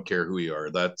don't care who you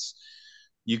are.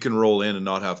 You can roll in and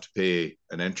not have to pay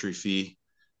an entry fee.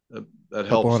 That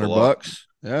helps a lot.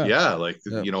 $100. Yeah.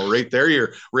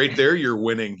 Right there, you're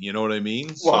winning. You know what I mean?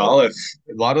 Well, if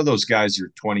a lot of those guys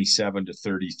are 27 to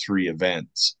 33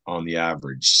 events on the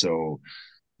average. So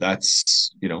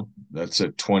that's a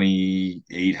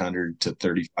 $2,800 to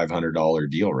 $3,500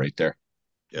 deal right there.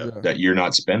 Yeah. That you're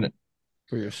not spending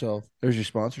for yourself. There's your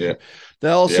sponsorship. Yeah.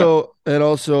 That also, and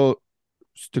also,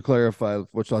 to clarify,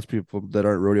 which lots of people that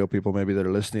aren't rodeo people maybe that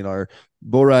are listening are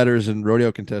bull riders and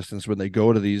rodeo contestants. When they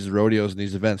go to these rodeos and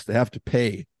these events, they have to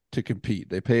pay to compete.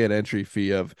 They pay an entry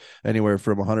fee of anywhere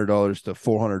from $100 to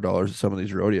 $400 at some of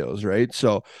these rodeos, right?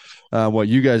 So what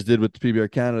you guys did with the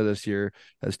PBR Canada this year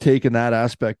has taken that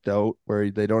aspect out where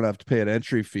they don't have to pay an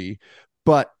entry fee,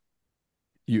 but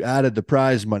you added the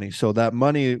prize money. So that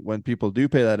money, when people do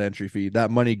pay that entry fee,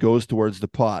 that money goes towards the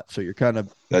pot. So you're kind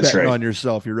of betting on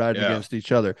yourself. You're riding against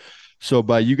each other. So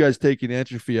by you guys taking the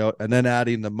entry fee out and then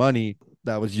adding the money,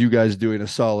 that was you guys doing a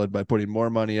solid by putting more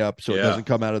money up. So it doesn't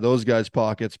come out of those guys'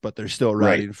 pockets, but they're still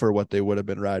riding for what they would have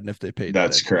been riding if they paid.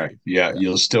 That's correct. Yeah.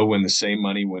 You'll still win the same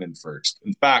money winning first.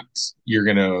 In fact,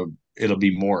 it'll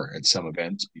be more at some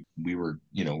events. We were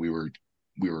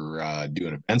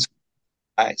doing events.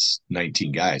 Guys,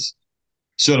 19 guys.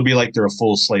 So it'll be like they're a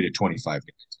full slate of 25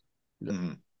 guys.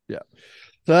 Mm-hmm. Yeah.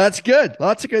 So that's good.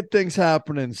 Lots of good things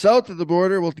happening south of the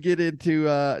border. We'll get into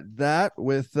that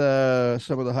with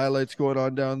some of the highlights going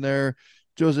on down there.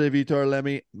 Jose Vitor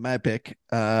Lemi, my pick,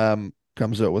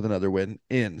 comes out with another win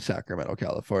in Sacramento,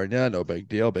 California. No big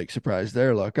deal. Big surprise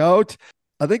there. Look out.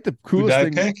 I think the coolest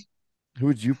thing. Pick? Who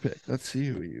would you pick? Let's see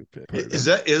who you pick.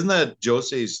 Isn't that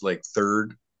Jose's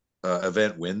third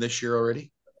event win this year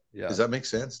already? Yeah. Does that make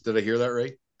sense? Did I hear that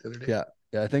right the other day?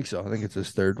 Yeah, I think so. I think it's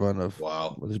his third one of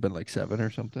there's been 7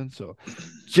 or something. So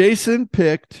Jason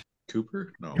picked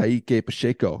Cooper? No. Kaique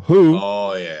Pacheco, who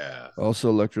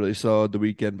also looked really solid the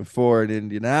weekend before in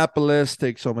Indianapolis.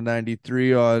 Takes home a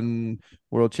 93 on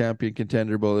world champion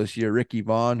contender bowl this year. Ricky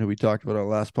Vaughn, who we talked about on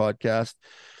the last podcast.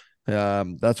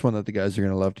 That's one that the guys are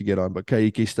going to love to get on, but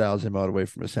Kaique styles him out away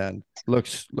from his hand.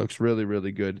 Looks really,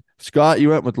 really good. Scott, you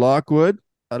went with Lockwood.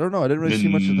 I don't know. I didn't really see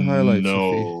much of the highlights.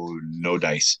 No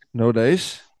dice. No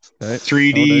dice. Right.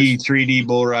 3D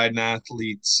bull riding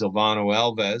athlete Silvano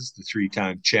Alves, the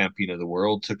 3-time champion of the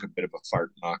world, took a bit of a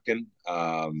fart knocking.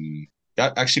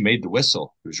 That actually made the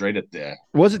whistle. It was right at the.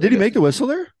 Was it? Did he make the whistle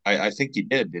there? I think he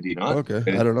did. Did he not?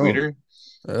 Okay. I don't know.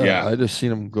 Yeah. I just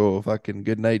seen him go fucking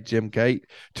good night, Jim Kite.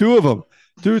 2 of them.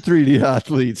 2 3D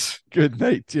athletes. Good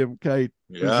night, Jim Kite.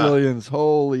 Yeah. Brazilians.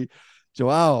 Holy.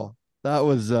 Wow. That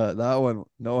was that one.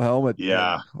 No helmet.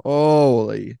 Yeah.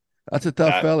 Holy. That's a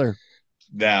tough feller.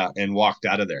 And walked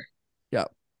out of there. Yeah.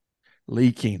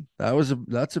 Leaking.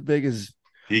 That's a big as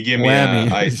he gave whammy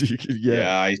me as you could get.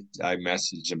 I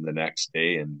messaged him the next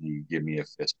day and he gave me a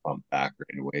fist pump back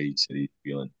right away. He said he's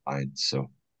feeling fine. So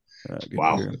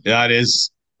wow,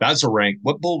 that's a rank.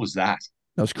 What bull was that?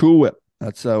 That was Cool Whip.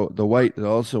 That's the white,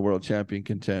 also world champion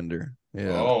contender.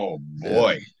 Yeah. Oh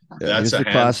boy. Yeah. That's a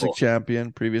classic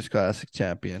champion, previous classic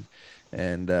champion,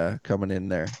 and coming in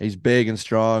there. He's big and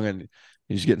strong, and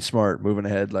he's getting smart, moving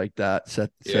ahead like that.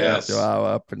 Set wow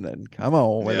up, and then come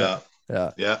on with it.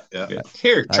 Yeah.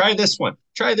 Here, try this one.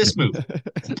 Try this move.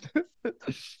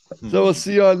 So we'll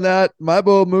see you on that. My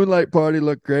bull Moonlight Party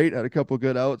looked great. Had a couple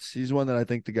good outs. He's one that I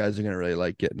think the guys are going to really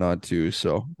like getting on to.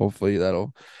 So hopefully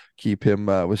that'll keep him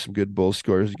with some good bull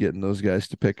scores, getting those guys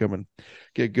to pick him and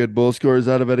get good bull scores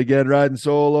out of it. Again, riding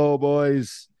solo,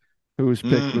 boys. Whose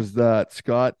pick was that?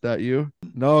 Scott, that you?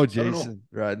 No, Jason.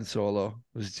 Riding solo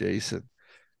was Jason.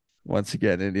 Once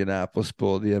again, Indianapolis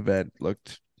bull. The event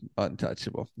looked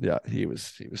untouchable. Yeah, he was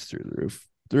through the roof.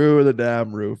 Through the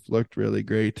damn roof. Looked really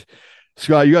great.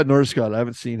 Scott, you got North Scott. I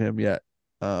haven't seen him yet.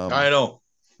 I know.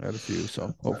 I had a few,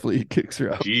 so hopefully he kicks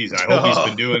her out. Jeez, I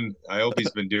hope he's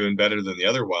been doing better than the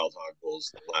other Wild Hog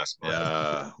bulls the last month.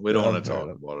 Yeah, we don't want to talk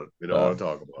about it. We don't want to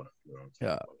talk about it.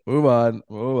 Yeah, move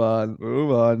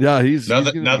on. Yeah, he's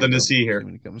nothing to see here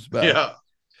when he comes back. Yeah.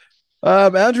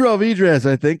 Andrew Alvidrez,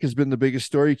 I think, has been the biggest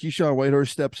story. Keyshawn Whitehorse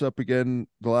steps up again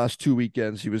the last 2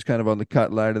 weekends. He was kind of on the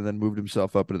cut line and then moved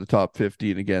himself up into the top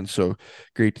 15 again. So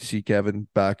great to see Kevin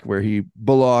back where he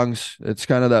belongs. It's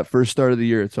kind of that first start of the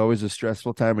year. It's always a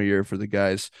stressful time of year for the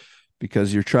guys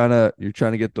because you're trying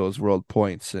to get those world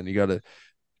points, and you got to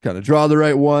kind of draw the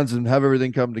right ones and have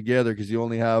everything come together because you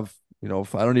only have, I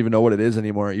don't even know what it is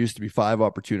anymore. It used to be 5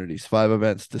 opportunities, 5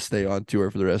 events to stay on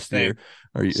tour for the rest of the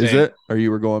year. Or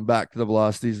you were going back to the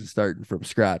velocities and starting from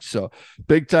scratch? So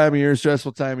big time of year,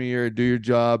 stressful time of year. Do your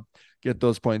job, get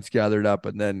those points gathered up,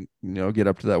 and then get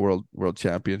up to that world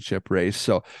championship race.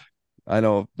 So I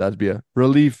know that'd be a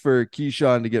relief for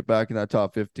Keyshawn to get back in that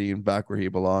top 15, back where he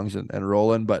belongs and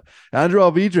rolling. But Andrew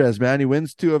Alvidrez, man, he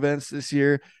wins 2 events this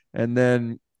year, and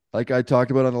then, like I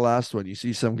talked about on the last one, you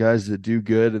see some guys that do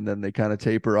good and then they kind of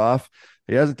taper off.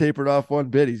 He hasn't tapered off one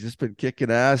bit. He's just been kicking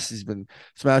ass. He's been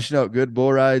smashing out good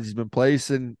bull rides. He's been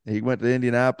placing. He went to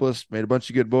Indianapolis, made a bunch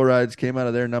of good bull rides, came out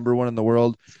of there number 1 in the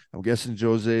world. I'm guessing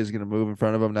Jose is going to move in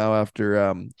front of him now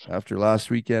after last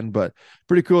weekend. But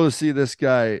pretty cool to see this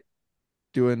guy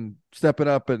stepping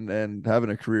up and having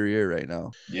a career year right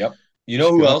now. Yep. You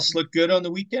know who else looked good on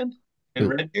the weekend in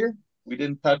Red Deer? We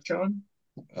didn't touch on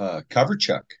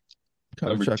Coverchuck.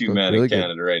 Number 2 man really in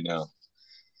Canada good right now.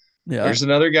 Yeah, there's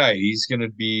another guy. He's gonna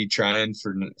be trying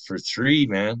for 3,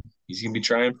 man. He's gonna be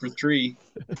trying for 3.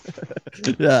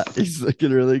 Yeah, he's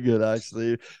looking really good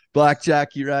actually. Blackjack,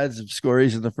 he rides some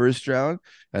scories in the first round,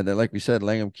 and then like we said,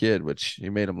 Langham Kid, which he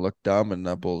made him look dumb, and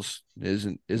Knuckles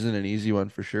isn't an easy one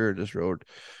for sure. Just rode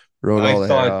all the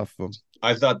hair off him.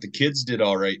 I thought the kids did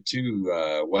all right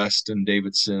too. Weston,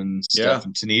 Davidson,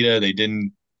 Stefan Tanita. They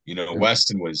didn't.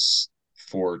 Weston was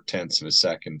 0.4 of a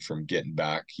second from getting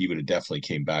back. He would have definitely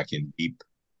came back in deep.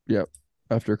 Yep.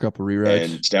 After a couple rewrites.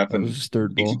 And Stefan, his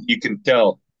third bull. You can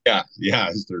tell. Yeah,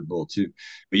 his third bull too.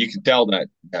 But you can tell that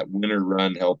winter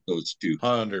run helped those 2.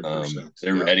 100%.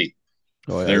 They're ready.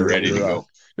 Oh, yeah, they're ready to go.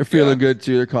 They're feeling good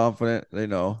too. They're confident. They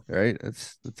know, right?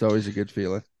 It's always a good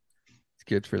feeling. It's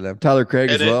good for them. Tyler Craig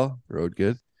as well. Rode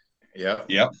good. Yeah.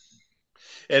 Yep.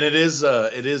 And it is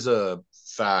a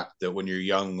fact that when you're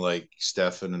young, like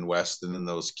Stefan and Weston and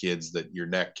those kids, that your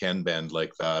neck can bend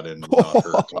like that and not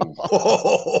hurt.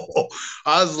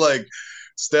 I was like,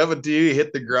 Stefan T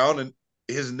hit the ground and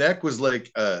his neck was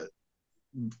like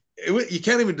you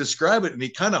can't even describe it, and he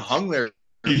kind of hung there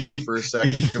for a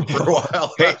second for a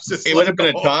while. It would have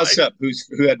been a toss up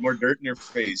who had more dirt in their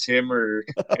face, him or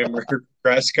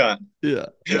Prescott. Yeah.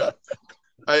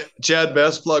 Chad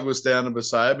Bestplug was standing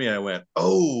beside me. I went,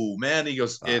 "Oh man!" He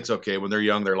goes, "It's okay. When they're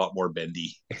young, they're a lot more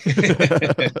bendy."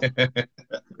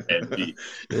 Bendy.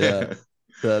 Yeah,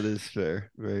 that is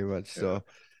fair. Very much so.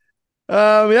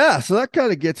 So that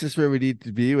kind of gets us where we need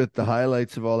to be with the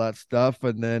highlights of all that stuff,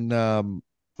 and then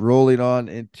rolling on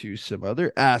into some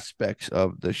other aspects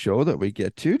of the show that we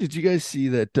get to. Did you guys see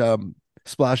that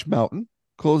Splash Mountain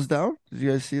closed down? Did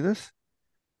you guys see this?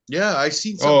 Yeah, I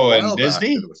seen some. Oh, and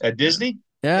Disney? At Disney?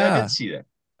 Yeah, I did see that.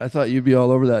 I thought you'd be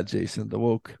all over that, Jason. The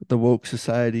woke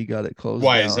society got it closed.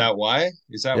 Why down. Is that why?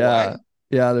 Is that why?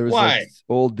 Yeah, there was like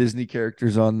old Disney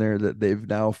characters on there that they've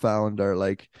now found are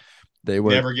like they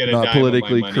were not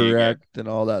politically correct and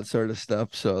all that sort of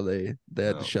stuff. So they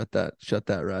had to shut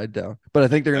that ride down. But I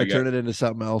think they're gonna turn it into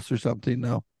something else or something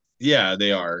now. Yeah,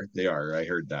 they are. They are. I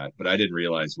heard that, but I didn't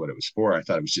realize what it was for. I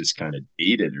thought it was just kind of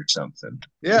dated or something.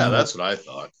 Yeah, No, that's what I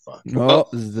thought. Fuck. no, Well,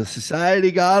 the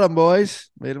society got them, boys.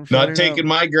 Made them shut not her down. taking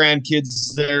my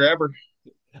grandkids there ever.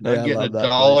 Hey, Not I getting a love that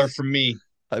dollar place. from me.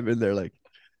 I've been there like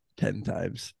 10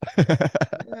 times.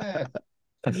 Yeah.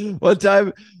 One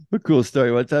time, a cool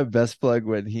story. One time, Best Plug,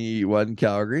 when he won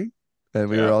Calgary and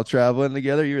we were Yeah. all traveling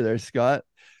together. You were there, Scott.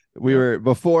 We Yeah. were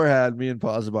beforehand, me and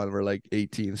Posabon were like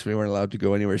 18, so we weren't allowed to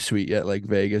go anywhere sweet yet, like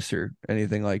Vegas or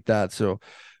anything like that. So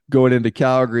going into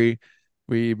Calgary,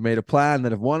 we made a plan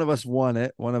that if one of us won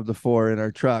it, one of the four in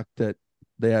our truck, that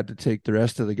they had to take the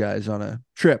rest of the guys on a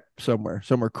trip somewhere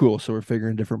cool. So we're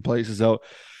figuring different places out.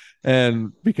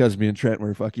 And because me and Trent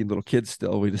were fucking little kids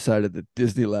still, we decided that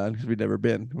Disneyland, because we'd never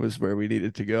been, was where we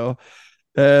needed to go.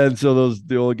 And so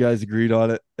the old guys agreed on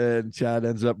it, and Chad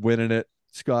ends up winning it.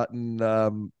 Scott and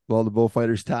the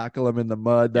bullfighters tackle him in the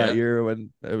mud that Yeah. year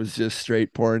when it was just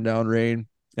straight pouring down rain.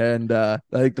 And I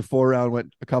think the 4 round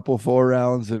went a couple 4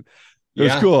 rounds, and it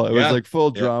was Yeah. cool. It was Yeah. like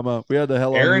full Yeah. drama. We had the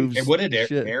hell on Aaron, moves. what did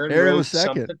Shit. Aaron Aaron rode was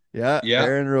second. something? Yeah. Yeah.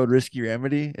 Aaron rode Risky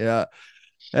Remedy. Yeah.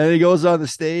 And he goes on the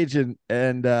stage and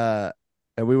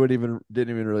we didn't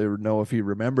even really know if he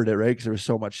remembered it, right? Because there was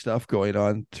so much stuff going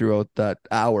on throughout that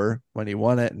hour when he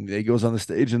won it. And he goes on the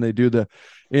stage and they do the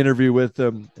interview with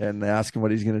him and they ask him what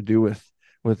he's going to do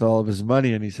with all of his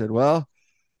money. And he said, well,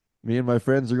 me and my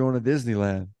friends are going to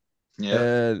Disneyland. Yeah.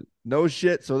 And no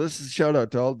shit. So this is a shout out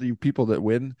to all the people that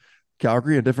win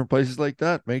Calgary and different places like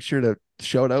that. Make sure to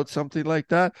shout out something like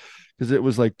that, because it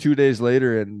was like 2 days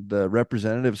later and the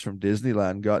representatives from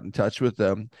Disneyland got in touch with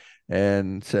them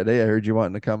and said, hey, I heard you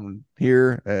wanting to come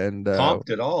here, and Comped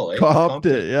it all, eh? comped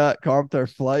it. Yeah, comped our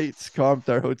flights, comped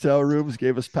our hotel rooms,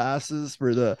 gave us passes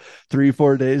for the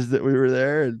 3-4 days that we were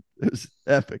there, and it was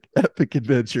epic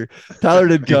adventure. Tyler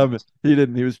didn't come.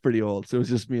 He was pretty old, so it was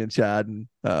just me and Chad and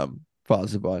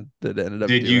Fozabon that ended up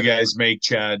Did you doing it. guys make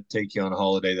Chad take you on a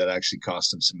holiday that actually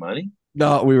cost him some money?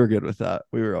 No, we were good with that.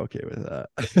 We were okay with that.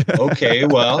 Okay,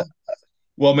 well,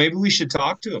 maybe we should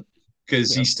talk to him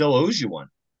because Yeah. he still owes you one.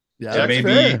 Yeah, Yeah, that's maybe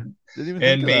fair. Didn't even think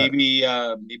and of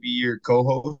that. maybe your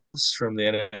co-host from the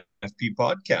NFP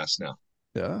podcast now.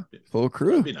 Yeah, full That'd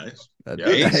crew. be nice. That'd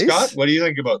Yeah. be Hey, nice. Scott, what do you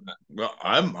think about that? Well,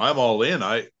 I'm all in.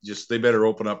 They better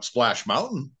open up Splash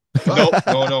Mountain. No,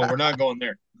 we're not going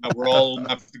there. We're all old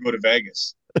enough to go to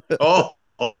Vegas. Oh,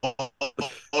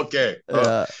 okay.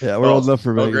 Yeah, we're old enough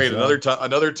for Vegas. Great. now.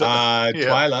 Another time. Yeah.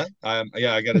 Twyla,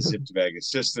 yeah, I got to zip to Vegas.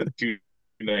 Just a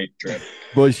 2-night trip.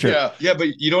 Boys trip. Yeah. Yeah, but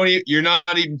you're not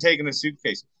even taking a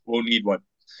suitcase. We'll need one.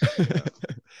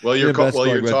 Well, Me and Best Plug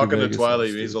you're went to talking to Vegas Twilight. once,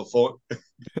 You may too. as well phone.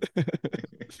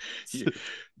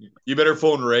 You better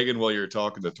phone Reagan while you're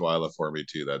talking to Twyla for me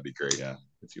too. That'd be great. Yeah.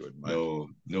 If you wouldn't mind.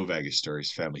 No Vegas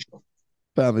stories. Family show.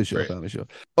 Family show, Right. family show.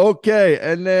 Okay,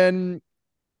 and then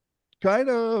kind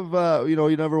of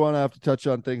you never want to have to touch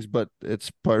on things, but it's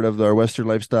part of our Western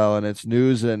lifestyle and it's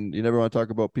news, and you never want to talk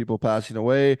about people passing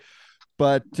away.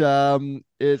 But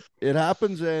it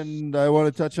happens, and I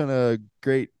want to touch on a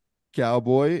great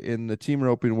cowboy in the team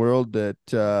roping world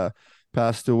that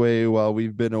passed away while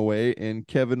we've been away, in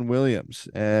Kevin Williams.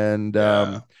 And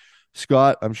Yeah.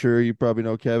 Scott, I'm sure you probably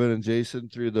know Kevin and Jason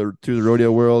through the rodeo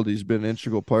world. He's been an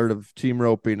integral part of team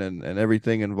roping and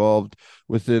everything involved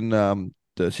within the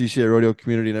CCA rodeo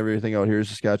community and everything out here in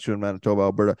Saskatchewan, Manitoba,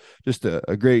 Alberta. Just a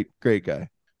great guy.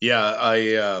 Yeah,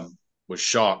 I was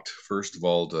shocked first of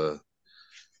all to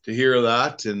hear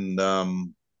that, and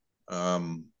I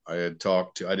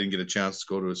didn't get a chance to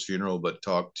go to his funeral, but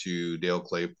talked to Dale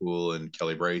Claypool and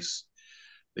Kelly Bryce.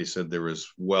 They said there was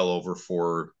well over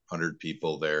 400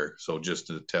 people there, so just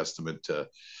a testament to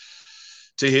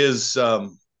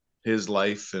his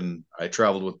life. And I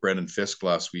traveled with Brendan Fisk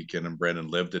last weekend, and Brendan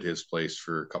lived at his place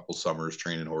for a couple summers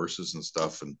training horses and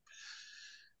stuff, and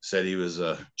said he was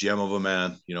a gem of a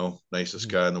man, nicest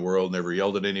guy in the world, never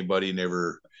yelled at anybody,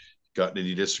 never got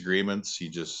any disagreements. He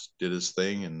just did his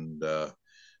thing. And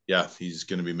yeah, he's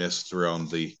going to be missed around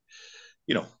the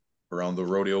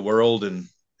rodeo world, and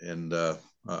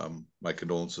my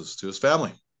condolences to his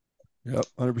family. Yep,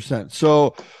 100%.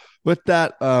 So with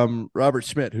that, Robert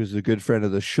Smith, who's a good friend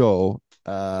of the show,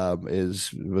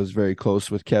 was very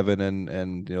close with Kevin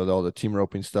and all the team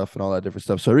roping stuff and all that different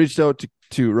stuff. So I reached out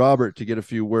to Robert to get a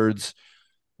few words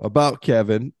about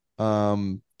Kevin,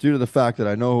 due to the fact that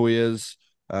I know who he is,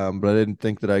 but I didn't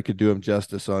think that I could do him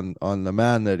justice on the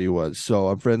man that he was. So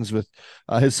I'm friends with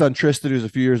his son Tristan, who's a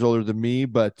few years older than me,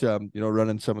 but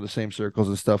running some of the same circles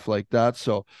and stuff like that.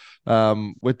 So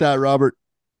with that, Robert,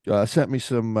 sent me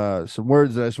some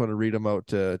words that I just want to read them out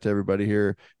to everybody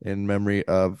here in memory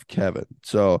of Kevin.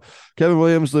 So Kevin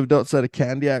Williams lived outside of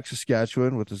Candiac,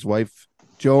 Saskatchewan with his wife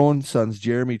Joan, sons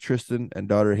Jeremy, Tristan, and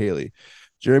daughter Haley.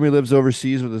 Jeremy lives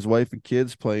overseas with his wife and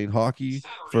kids playing hockey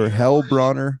for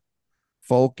Hellbronner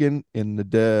Falcon in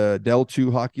the Del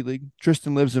 2 Hockey League.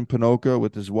 Tristan lives in Ponoka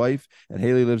with his wife, and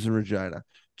Haley lives in Regina.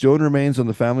 Joan remains on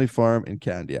the family farm in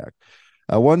Candiac.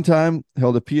 At one time,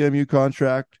 held a PMU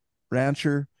contract,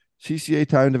 rancher, CCA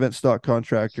timed event stock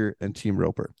contractor, and team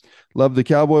roper. Loved the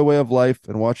cowboy way of life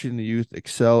and watching the youth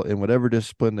excel in whatever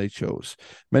discipline they chose.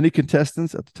 Many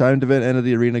contestants at the timed event end of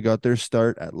the arena got their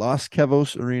start at Los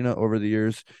Cavos Arena over the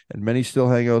years, and many still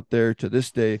hang out there to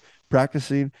this day,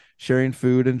 practicing, sharing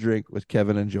food and drink with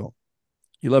Kevin and Joel.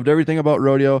 He loved everything about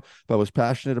rodeo, but was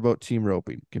passionate about team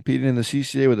roping. Competing in the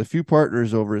CCA with a few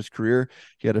partners over his career,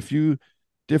 he had a few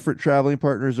different traveling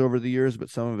partners over the years, but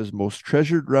some of his most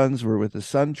treasured runs were with his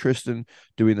son Tristan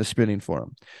doing the spinning for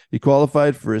him. He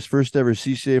qualified for his first ever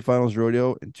CCA Finals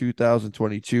rodeo in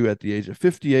 2022 at the age of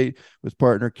 58 with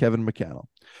partner Kevin McCannell.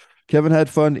 Kevin had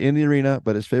fun in the arena,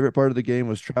 but his favorite part of the game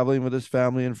was traveling with his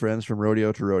family and friends from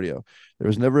rodeo to rodeo. There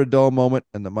was never a dull moment,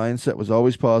 and the mindset was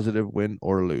always positive, win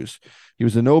or lose. He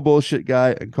was a no bullshit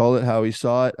guy and called it how he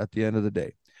saw it at the end of the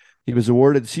day. He was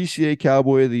awarded CCA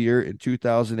Cowboy of the Year in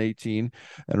 2018,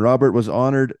 and Robert was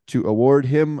honored to award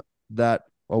him that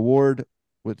award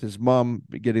with his mom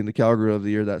getting the Cowgirl of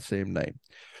the Year that same night.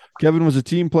 Kevin was a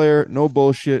team player, no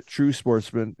bullshit, true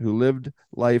sportsman who lived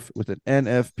life with an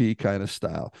NFP kind of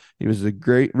style. He was a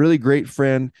really great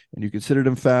friend, and you considered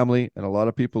him family, and a lot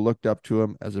of people looked up to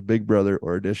him as a big brother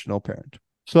or additional parent.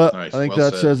 So Nice. I think Well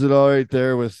that said. says it all right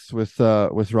there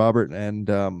with Robert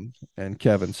and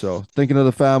Kevin. So thinking of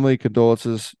the family,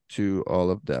 condolences to all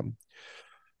of them.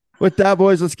 With that,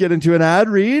 boys, let's get into an ad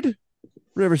read.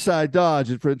 Riverside Dodge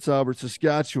in Prince Albert,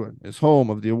 Saskatchewan is home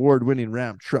of the award-winning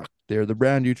Ram truck. They are the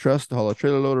brand you trust to haul a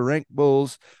trailer load of rank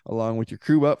bulls along with your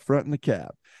crew up front in the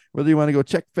cab. Whether you want to go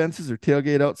check fences or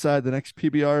tailgate outside the next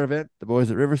PBR event, the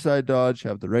boys at Riverside Dodge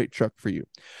have the right truck for you.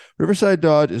 Riverside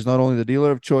Dodge is not only the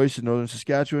dealer of choice in northern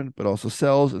Saskatchewan, but also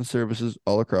sells and services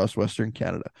all across Western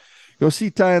Canada. Go see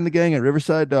Ty and the gang at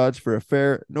Riverside Dodge for a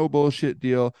fair, no bullshit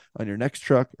deal on your next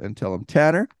truck and tell them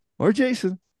Tanner or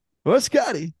Jason or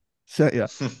Scotty sent you.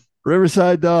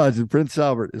 Riverside Dodge in Prince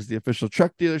Albert is the official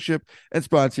truck dealership and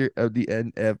sponsor of the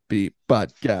NFB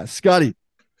podcast. Scotty,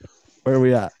 where are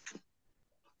we at?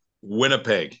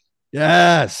 Winnipeg.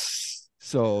 Yes.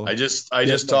 So I just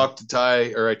talked to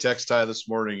Ty, or I text Ty this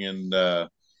morning, and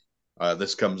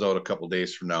this comes out a couple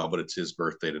days from now, but it's his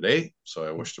birthday today, so I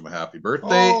wished him a happy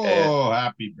birthday.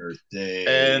 Happy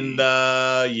birthday! And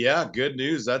yeah, good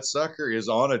news. That sucker is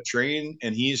on a train,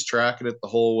 and he's tracking it the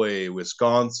whole way.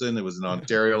 Wisconsin. It was in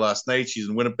Ontario last night. She's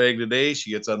in Winnipeg today. She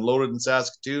gets unloaded in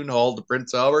Saskatoon, hauled to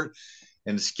Prince Albert,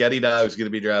 and Sketty Dog is going to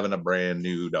be driving a brand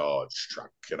new Dodge truck,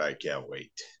 and I can't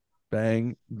wait.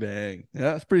 Bang, bang.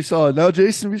 Yeah, it's pretty solid. Now,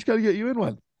 Jason, we just got to get you in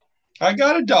one. I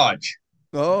got a Dodge.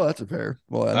 Oh, that's a pair.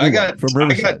 Well, I got from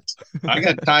Riverside. I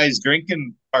got Ty's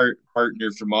drinking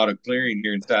partner from Auto Clearing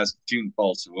here in Saskatoon,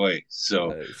 Paul Savoy.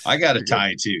 So Nice. I got a You're Ty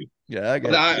good. too. Yeah,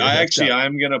 But I actually I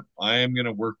am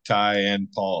gonna work Ty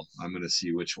and Paul. I'm gonna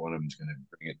see which one I'm gonna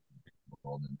bring it.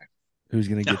 Who's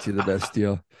going to get you the best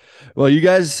deal? Well, you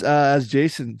guys, as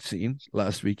Jason seen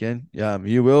last weekend,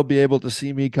 you will be able to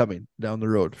see me coming down the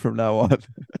road from now on.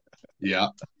 Yeah.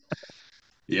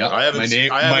 Yeah.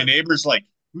 My neighbor's like,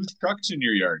 whose truck's in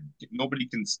your yard? Nobody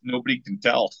can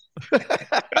tell.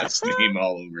 That's the name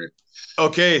all over it.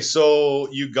 Okay, so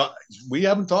we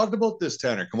haven't talked about this,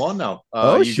 Tanner. Come on now.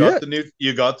 Shit.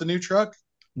 You got the new truck?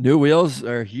 New wheels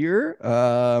are here.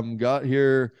 Got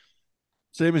here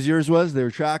same as yours was. They were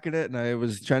tracking it, and I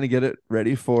was trying to get it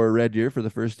ready for Red Deer for the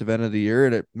first event of the year,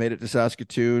 and it made it to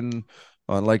Saskatoon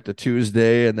on like the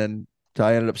Tuesday, and then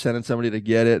Ty ended up sending somebody to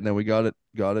get it, and then we got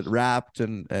it wrapped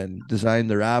and designed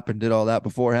the wrap and did all that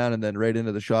beforehand, and then right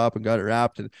into the shop and got it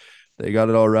wrapped, and they got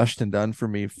it all rushed and done for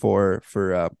me for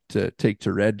to take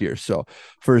to Red Deer. So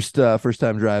first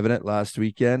time driving it last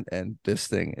weekend, and this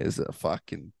thing is a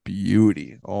fucking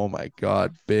beauty. Oh my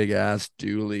god, big ass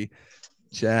dually,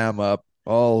 jam up,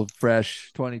 all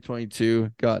fresh 2022.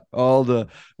 Got all the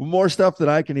more stuff that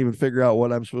I can even figure out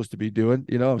what I'm supposed to be doing.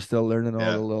 I'm still learning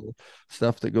all the little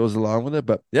stuff that goes along with it.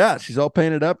 But yeah, she's all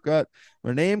painted up, got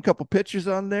my name, couple pictures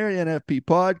on there, NFP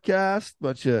podcast,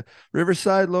 bunch of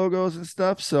Riverside logos and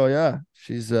stuff. So yeah,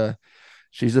 she's a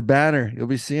banner. You'll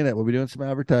be seeing it. We'll be doing some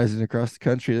advertising across the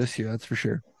country this year, that's for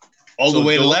sure. All the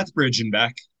way to Lethbridge and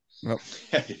back. Yep.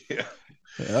 Yeah.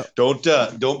 Yeah.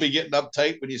 Don't be getting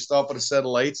uptight when you stop at a set of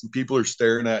lights and people are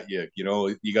staring at you. You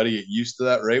know, you got to get used to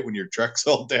that, right? When your truck's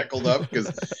all deckled up,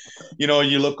 because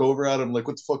you look over at them like,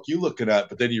 what the fuck you looking at?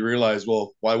 But then you realize,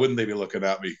 well, why wouldn't they be looking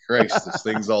at me? Christ, this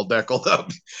thing's all deckled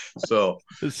up. So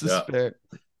This is yeah, fair.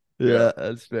 yeah. Yeah,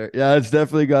 that's fair. Yeah, it's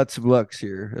definitely got some looks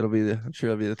here. I'm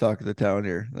sure it'll be the talk of the town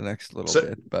here the next little Se-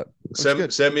 bit, but looks send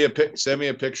good. send me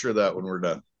a picture of that when we're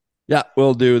done. Yeah,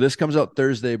 we'll do. This comes out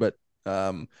Thursday, but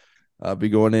um, I'll be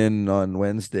going in on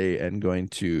Wednesday and going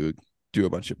to do a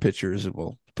bunch of pictures and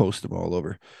we'll post them all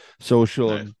over social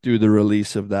Nice. and do the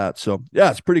release of that. So yeah,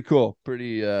 it's pretty cool.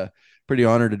 Pretty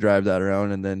honored to drive that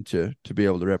around and then to be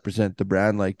able to represent the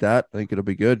brand like that. I think it'll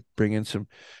be good. Bring in some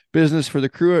business for the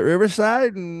crew at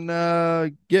Riverside and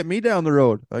get me down the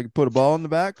road. I can put a ball in the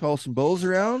back, call some bulls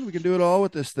around. We can do it all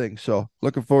with this thing. So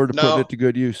looking forward to putting it Now, to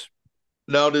good use.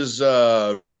 now does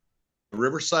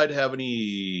Riverside have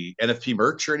any NFP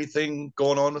merch or anything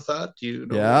going on with that? Do you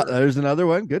know? Yeah, there's another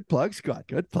one. Good plug, Scott.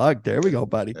 Good plug. There we go,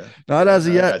 buddy. Yeah, Not yeah, as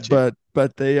of I yet, got you.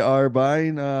 but they are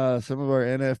buying some of our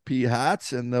NFP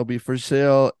hats and they'll be for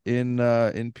sale in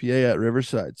PA at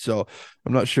Riverside. So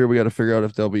I'm not sure. We got to figure out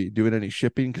if they'll be doing any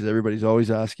shipping because everybody's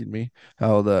always asking me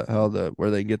how the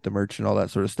where they can get the merch and all that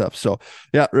sort of stuff. So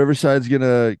yeah, Riverside's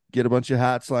gonna get a bunch of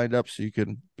hats lined up so you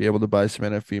can be able to buy some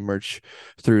NFP merch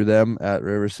through them at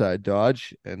Riverside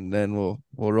Dodge, and then we'll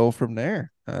roll from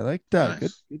there. I like that.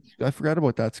 Good, Nice. good. I forgot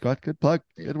about that, Scott. Good plug.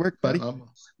 Good work, Yeah, buddy.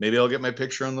 maybe I'll get my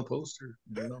picture on the poster.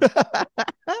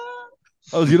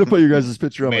 I was gonna put your guys'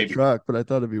 picture on my Maybe. truck, but I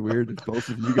thought it'd be weird if both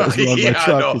of you guys were on my Yeah,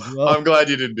 truck no, as well. I'm glad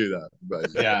you didn't do that.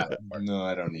 Yeah. No,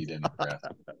 I don't need any breath.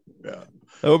 Yeah.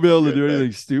 I won't be able to Good, do man.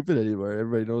 anything stupid anymore.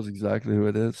 Everybody knows exactly who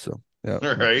it is. So yeah,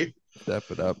 All right. step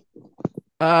it up.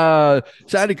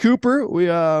 Sandy Cooper, we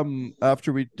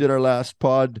after we did our last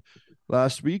pod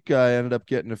last week, I ended up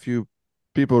getting a few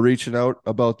people reaching out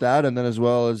about that, and then as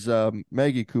well as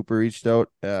Maggie Cooper reached out,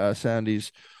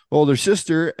 Sandy's older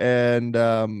sister, and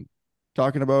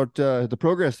talking about the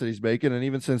progress that he's making, and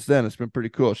even since then, it's been pretty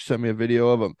cool. She sent me a video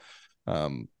of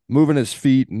him moving his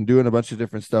feet and doing a bunch of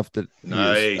different stuff that he is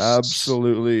Nice.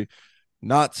 absolutely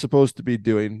not supposed to be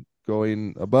doing,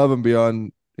 going above and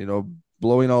beyond,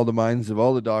 blowing all the minds of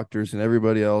all the doctors and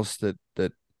everybody else that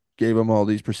gave him all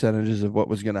these percentages of what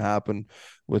was going to happen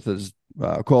with his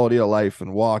quality of life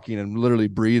and walking and literally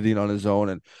breathing on his own.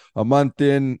 And a month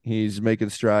in, he's making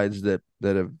strides that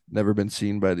have never been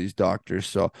seen by these doctors.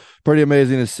 So pretty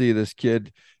amazing to see this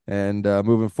kid and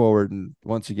moving forward. And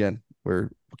once again, we'll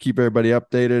keep everybody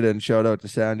updated, and shout out to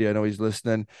Sandy. I know he's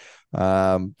listening.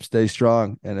 Stay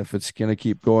strong. And if it's going to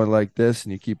keep going like this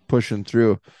and you keep pushing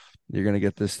through, you're going to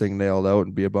get this thing nailed out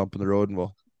and be a bump in the road. And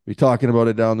we'll be talking about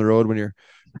it down the road when you're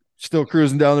still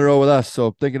cruising down the road with us.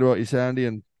 So thinking about you, Sandy,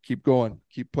 and keep going,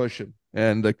 keep pushing.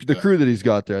 And the crew that he's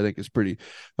got there, I think, is pretty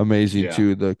amazing Yeah.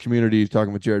 too. The community,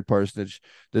 talking with Jared Parsonage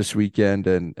this weekend,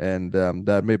 and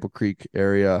that Maple Creek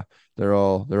area, they're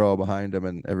all behind him,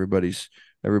 and everybody's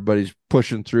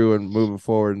pushing through and moving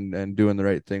forward and doing the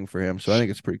right thing for him. So I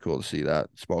think it's pretty cool to see that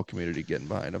small community getting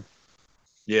behind him.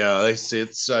 Yeah, I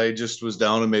just was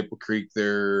down in Maple Creek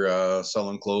there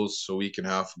selling clothes a week and a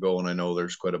half ago, and I know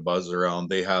there's quite a buzz around.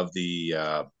 They have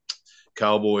the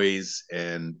Cowboys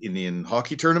and Indian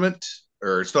hockey tournament,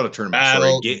 or it's not a tournament,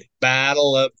 sorry.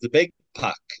 Battle of the Big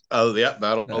Puck. Oh, yeah,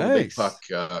 Battle of the Big Nice.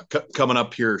 Puck coming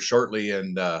up here shortly,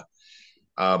 and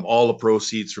all the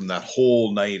proceeds from that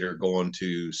whole night are going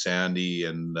to Sandy,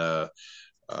 and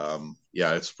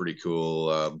yeah, it's pretty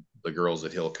cool. The girls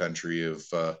at Hill Country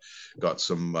have got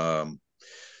some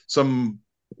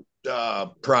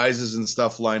prizes and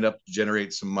stuff lined up to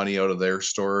generate some money out of their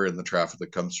store and the traffic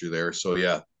that comes through there. So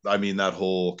yeah, I mean that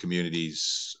whole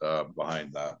community's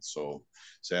behind that. So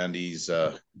Sandy's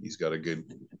he's got a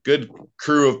good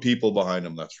crew of people behind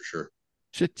him, that's for sure.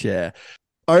 Shit, yeah.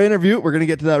 Our interview, we're going to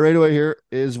get to that right away here,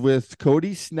 is with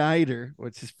Cody Snyder,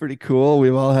 which is pretty cool.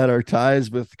 We've all had our ties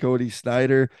with Cody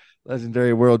Snyder,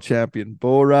 legendary world champion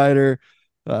bull rider.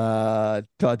 Taught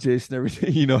Jason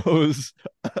everything he knows.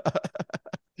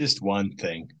 Just one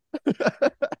thing.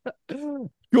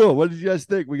 Cool. What did you guys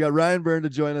think? We got Ryan Byrne to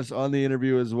join us on the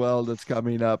interview as well. That's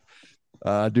coming up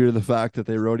due to the fact that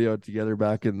they rodeoed together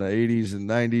back in the 80s and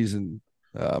 90s,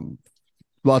 and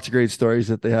lots of great stories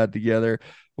that they had together.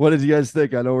 What did you guys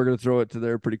think? I know we're going to throw it to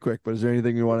there pretty quick, but is there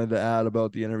anything you wanted to add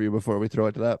about the interview before we throw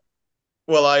it to that?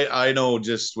 Well, I know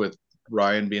just with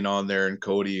Ryan being on there and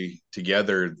Cody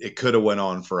together, it could have went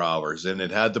on for hours, and it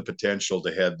had the potential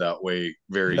to head that way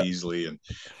very Yeah. easily. And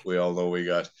we all know we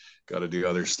got to do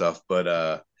other stuff,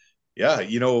 but yeah,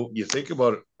 you think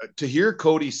about it. To hear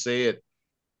Cody say it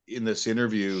in this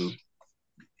interview,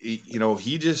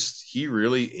 he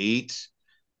really ate,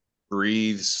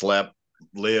 breathed, slept,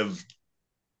 lived,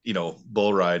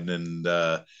 bull riding, and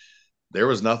there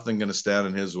was nothing going to stand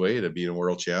in his way to being a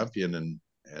world champion.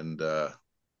 And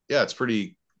yeah, it's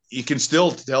pretty. You can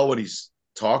still tell what he's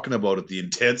talking about at the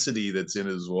intensity that's in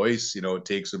his voice. It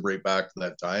takes him right back to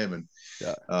that time. And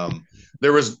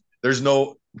there's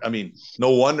no. I mean, no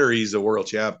wonder he's a world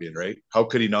champion, right? How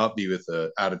could he not be with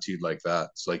an attitude like that?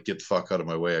 It's like, get the fuck out of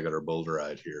my way. I got our bull to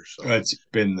ride here. So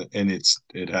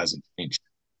it hasn't changed.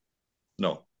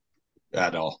 No.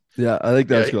 At all. Yeah, I think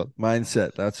that's cool.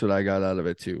 Mindset. That's what I got out of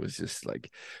it too. Was just like,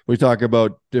 we talk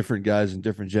about different guys and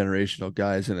different generational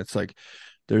guys, and it's like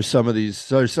there's some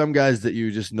guys that you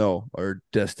just know are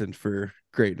destined for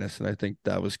greatness, and I think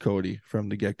that was Cody from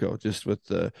the get-go, just with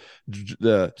the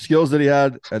skills that he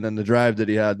had, and then the drive that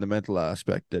he had, and the mental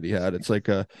aspect that he had. It's like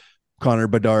a Connor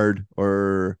Bedard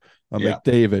or a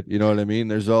McDavid. You know what I mean?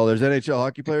 There's NHL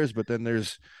hockey players, but then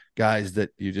there's guys that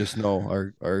you just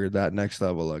know are that next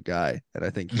level of guy. And I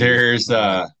think there's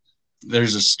a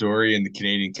story in the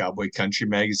Canadian Cowboy Country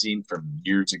magazine from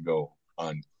years ago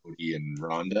on Cody and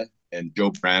Rhonda, and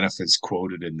Joe Braniff is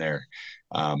quoted in there.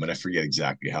 And I forget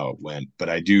exactly how it went, but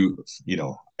I do,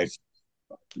 I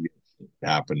forget it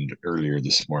happened earlier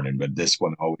this morning, but this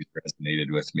one always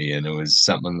resonated with me. And it was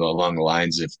something along the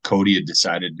lines of Cody had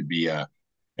decided to be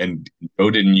and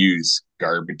Joe didn't use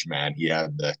garbage man. He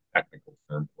had the technical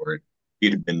term for it.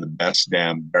 He'd have been the best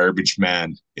damn garbage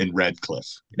man in Redcliffe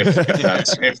if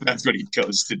that's what he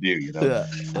chose to do. Yeah.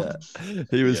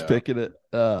 He was picking it.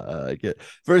 I like it.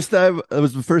 It was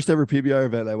the first ever PBR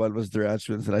event I won was the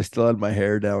Ranchmans, and I still had my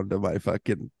hair down to my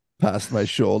fucking past my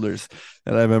shoulders.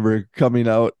 And I remember coming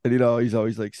out, and he's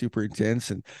always like super intense,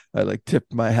 and I like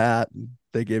tipped my hat, and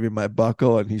they gave me my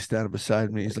buckle, and he's standing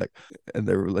beside me. He's like, and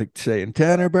they were like saying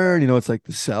Tanner Burn, it's like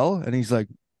the sell. And he's like,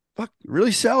 fuck,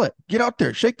 really sell it. Get out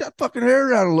there, shake that fucking hair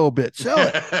around a little bit, sell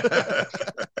it.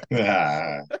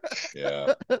 Yeah.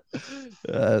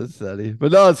 That's funny.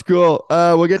 But no, it's cool.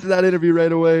 We'll get to that interview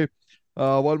right away.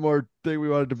 One more thing we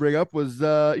wanted to bring up was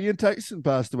Ian Tyson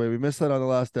passed away. We missed that on the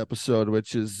last episode,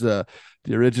 which is the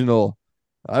original,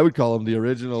 I would call him the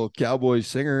original cowboy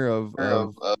singer of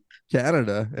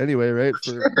Canada anyway, right?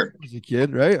 As a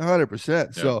kid, right? 100%.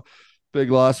 Yeah. So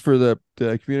big loss for the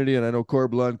community. And I know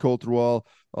Corblund, Coulterwall,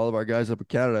 all of our guys up in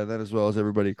Canada, and then as well as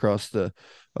everybody across the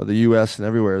U.S. and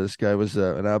everywhere. This guy was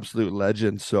an absolute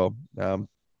legend. So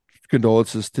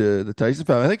condolences to the Tyson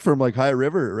family. I think from like High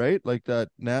River, right? Like that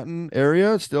Nanton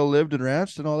area, still lived and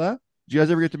ranched and all that. Did you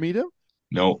guys ever get to meet him?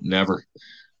 No, never.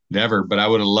 But I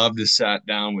would have loved to sat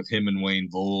down with him and Wayne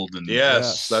Vold and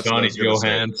Johnny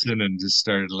Johansson and just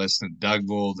started listening to Doug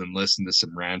Vold and listen to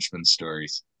some ranchman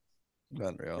stories.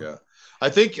 Unreal. Yeah. I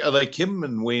think like him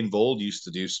and Wayne Vold used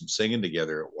to do some singing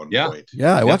together at one point.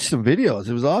 Yeah, I watched some videos.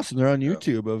 It was awesome. They're on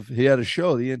YouTube. He had a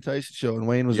show, the Ian Tyson show, and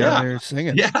Wayne was on there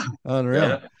singing. Yeah. Unreal.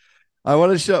 Yeah. I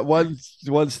want to show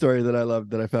one story that I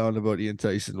loved that I found about Ian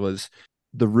Tyson was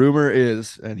the rumor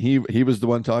is, and he was the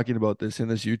one talking about this in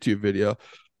this YouTube video,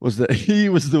 was that he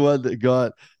was the one that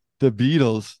got the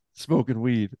Beatles smoking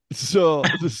weed. So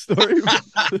the story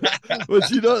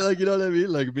was, you know what I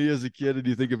mean? Like me as a kid, and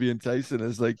you think of Ian Tyson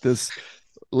as like this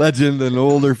legend and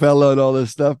older fella and all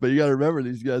this stuff, but you got to remember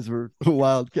these guys were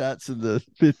wildcats in the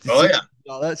 50s. Oh yeah,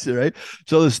 all that shit, right?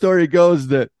 So the story goes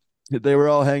that they were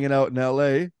all hanging out in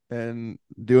LA and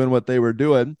doing what they were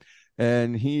doing,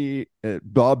 and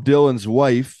Bob Dylan's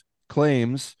wife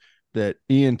claims that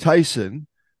Ian Tyson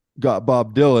got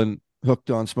Bob Dylan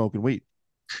hooked on smoking weed.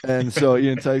 And so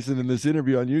Ian Tyson in this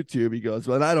interview on YouTube, he goes,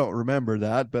 well, I don't remember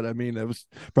that, but I mean, it was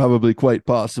probably quite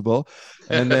possible.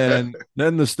 And then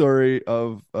the story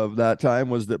of that time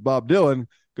was that Bob Dylan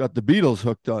got the Beatles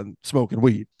hooked on smoking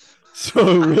weed.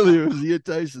 So really it was Ian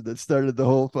Tyson that started the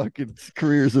whole fucking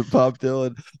careers of Bob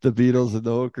Dylan, the Beatles, and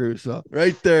the whole crew. So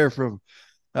right there from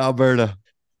Alberta,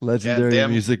 legendary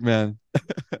music man.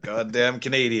 Goddamn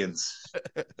Canadians.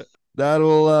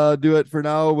 That'll do it for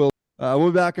now.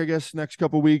 We'll be back, I guess, next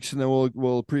couple of weeks, and then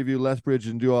we'll preview Lethbridge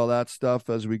and do all that stuff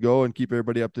as we go and keep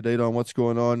everybody up to date on what's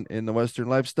going on in the Western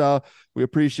lifestyle. We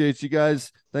appreciate you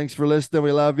guys. Thanks for listening.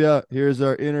 We love you. Here's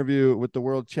our interview with the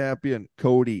world champion,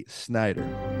 Cody Snyder.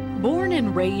 Born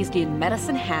and raised in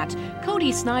Medicine Hat,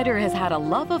 Cody Snyder has had a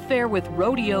love affair with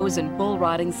rodeos and bull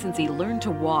riding since he learned to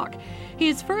walk.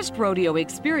 His first rodeo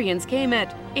experience came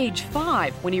at age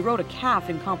 5 when he rode a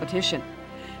calf in competition.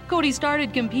 Cody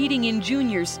started competing in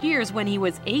junior steers when he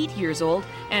was 8 years old,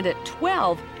 and at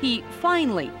 12, he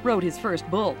finally rode his first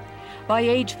bull. By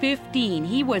age 15,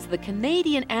 he was the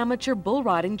Canadian amateur bull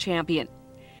riding champion.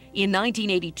 In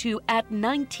 1982, at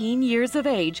 19 years of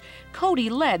age, Cody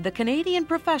led the Canadian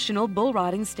professional bull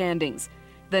riding standings.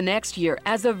 The next year,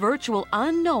 as a virtual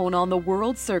unknown on the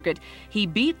world circuit, he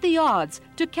beat the odds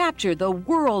to capture the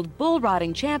World Bull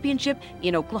Riding Championship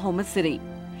in Oklahoma City.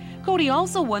 Cody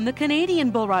also won the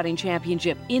Canadian Bull Riding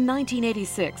Championship in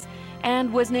 1986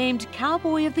 and was named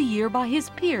Cowboy of the Year by his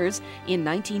peers in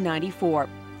 1994.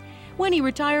 When he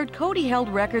retired, Cody held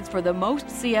records for the most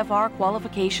CFR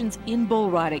qualifications in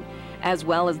bull riding, as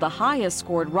well as the highest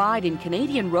scored ride in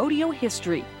Canadian rodeo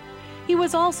history. He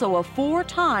was also a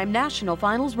 4-time National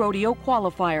Finals Rodeo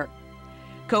qualifier.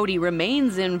 Cody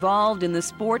remains involved in the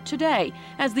sport today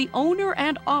as the owner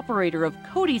and operator of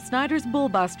Cody Snyder's Bull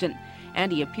Bustin', and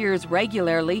he appears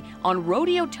regularly on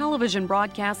rodeo television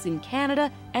broadcasts in Canada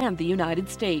and the United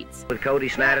States. With Cody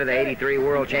Snyder, the '83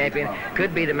 world champion,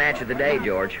 could be the match of the day,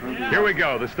 George. Here we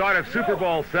go, the start of Super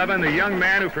Bowl VII. The young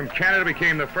man who from Canada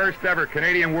became the first ever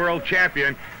Canadian world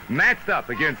champion matched up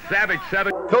against Savage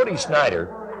 7. Cody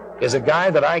Snyder is a guy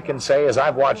that I can say, as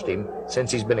I've watched him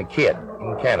since he's been a kid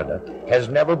in Canada, has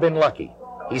never been lucky.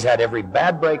 He's had every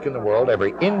bad break in the world,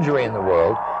 every injury in the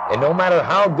world, and no matter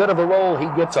how good of a roll he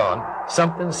gets on,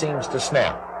 something seems to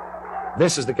snap.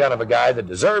 This is the kind of a guy that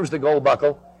deserves the gold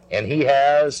buckle, and he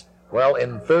has, well,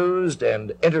 enthused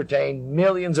and entertained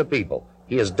millions of people.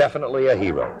 He is definitely a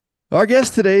hero. Our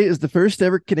guest today is the first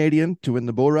ever Canadian to win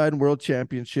the Bull Riding World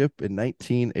Championship in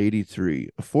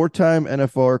 1983, a 4-time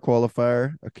NFR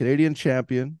qualifier, a Canadian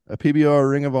champion, a PBR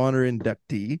Ring of Honor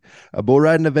inductee, a bull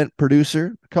riding event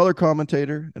producer, a color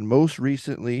commentator, and most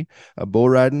recently, a Bull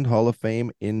Riding Hall of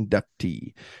Fame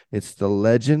inductee. It's the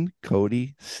legend,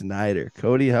 Cody Snyder.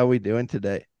 Cody, how we doing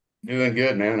today? Doing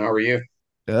good, man. How are you?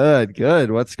 Good,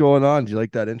 good. What's going on? Do you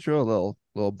like that intro? A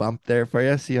little bump there for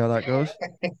you? See how that goes?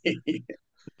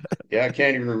 Yeah, I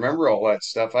can't even remember all that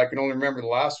stuff. I can only remember the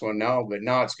last one now, but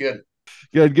no, it's good.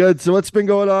 Good. So what's been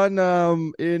going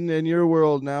on in your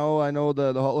world now? I know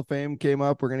the Hall of Fame came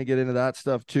up. We're going to get into that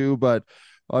stuff too, but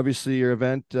obviously your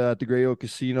event at the Gray Oak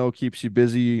Casino keeps you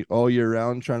busy all year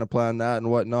round trying to plan that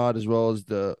and whatnot, as well as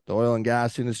the oil and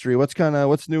gas industry. What's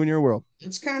new in your world?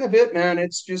 It's kind of it, man.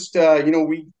 It's just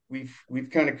we've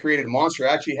kind of created a monster.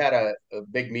 I actually had a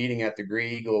big meeting at the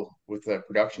Gray Eagle with the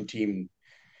production team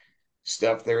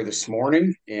stuff there this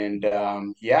morning, and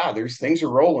there's things are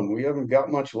rolling. We haven't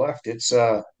got much left. It's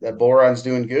that bull ride's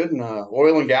doing good, and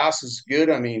oil and gas is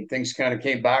good. I mean, things kind of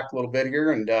came back a little bit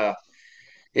here, and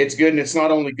it's good. And it's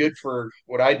not only good for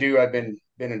what I do. I've been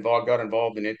got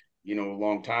involved in it, a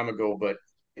long time ago, but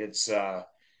it's a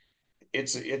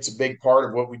big part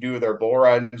of what we do with our bull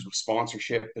rides with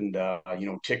sponsorship and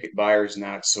ticket buyers and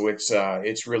that. So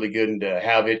it's really good, and to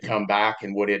have it come back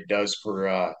and what it does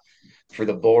for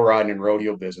the bull riding and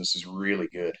rodeo business is really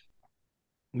good.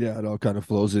 Yeah, it all kind of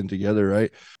flows in together,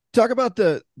 right? Talk about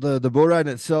the bull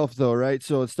riding itself, though, right?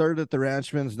 So it started at the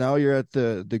Ranchmans. Now you're at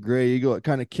the Gray Eagle. It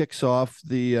kind of kicks off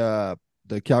the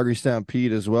Calgary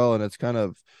Stampede as well, and it's kind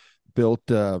of built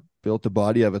a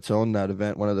body of its own. That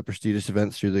event, one of the prestigious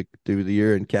events through the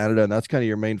year in Canada, and that's kind of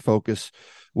your main focus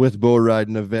with bull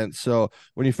riding events. So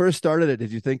when you first started it,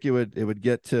 did you think it would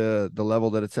get to the level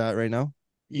that it's at right now?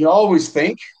 You always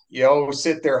think, you always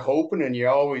sit there hoping, and you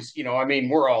always, we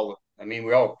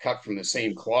all cut from the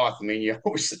same cloth. I mean, you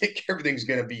always think everything's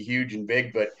going to be huge and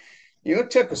big, but, it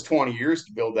took us 20 years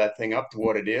to build that thing up to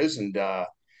what it is. And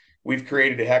we've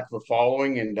created a heck of a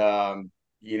following. And,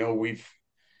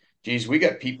 we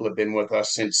got people that have been with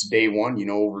us since day one,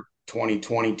 over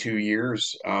 22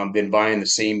 years, been buying the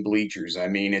same bleachers. I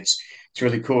mean, it's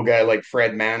really cool. Guy like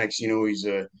Fred Mannix, he's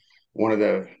one of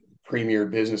the premier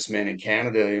businessmen in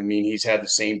Canada. I mean, he's had the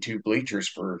same 2 bleachers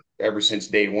for ever since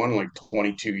day one, like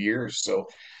 22 years. So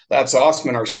that's awesome.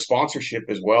 And our sponsorship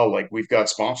as well. Like, we've got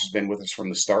sponsors been with us from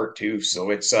the start too.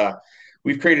 So it's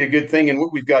we've created a good thing. And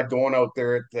what we've got going out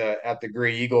there at the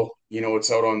Gray Eagle,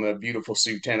 it's out on the beautiful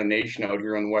Sioux-Tanana Nation out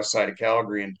here on the west side of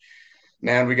Calgary. And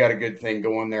man, we got a good thing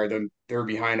going there. They're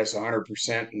behind us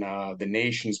 100%, and the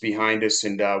nation's behind us.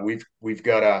 And we've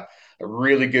got a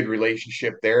really good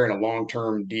relationship there and a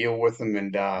long-term deal with them.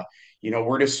 And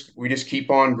we just keep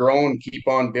on growing, keep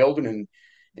on building,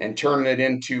 and turning it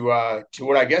into to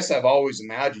what I guess I've always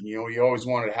imagined. You always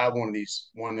wanted to have one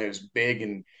that was big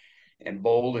and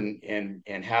bold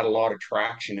and had a lot of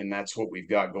traction, and that's what we've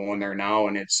got going there now.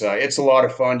 And it's a lot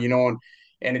of fun,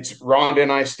 and it's Rhonda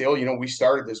and I still, we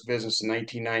started this business in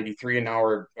 1993, and now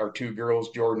our 2 girls,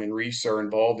 Jordan and Reese, are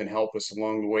involved and help us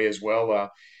along the way as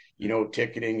well.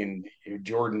 Ticketing, and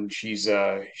Jordan, she's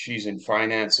in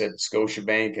finance at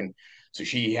Scotiabank, and so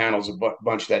she handles a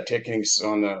bunch of that ticketing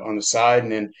on the side.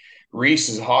 And then Reese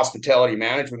is a hospitality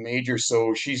management major,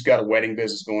 so she's got a wedding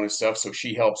business going and stuff. So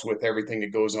she helps with everything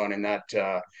that goes on in that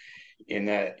in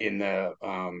the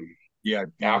Yeah.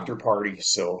 after party.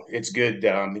 So it's good.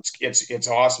 It's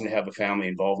awesome to have a family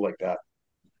involved like that.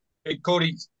 Hey,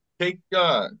 Cody, take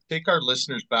our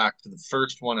listeners back to the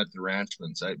first one at the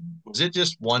Ranchmans. Was it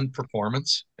just one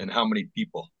performance, and how many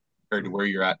people compared to where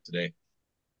you're at today?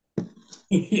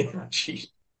 Yeah, geez.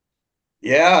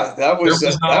 Yeah, that There was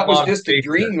was not a that was lot of just a space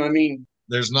there. dream. I mean,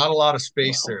 There's not a lot of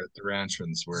space there at the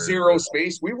Ranchmans. zero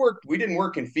space. We didn't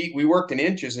work in feet. We worked in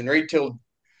inches, and right till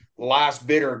the last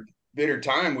bitter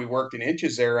time, we worked in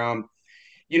inches there.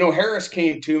 Harris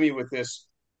came to me with this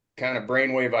kind of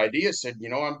brainwave idea. Said,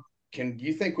 can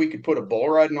you think we could put a bull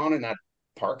riding on in that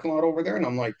parking lot over there? And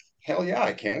I'm like, hell yeah,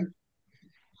 I can.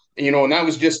 And that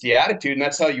was just the attitude, and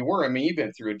that's how you were. I mean, you've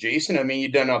been through it, Jason. I mean,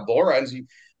 you've done bull rides.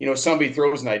 Somebody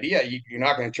throws an idea, you're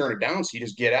not going to turn it down, so you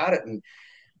just get at it. And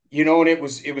and it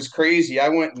was crazy. I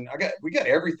went and we got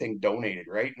everything donated,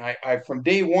 right? And I from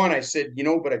day one, I said,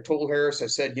 but I told Harris, I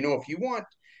said, if you want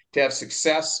to have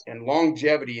success and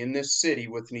longevity in this city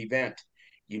with an event,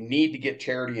 you need to get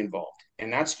charity involved.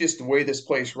 And that's just the way this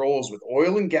place rolls with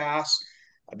oil and gas.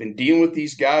 I've been dealing with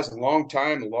these guys a long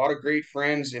time, a lot of great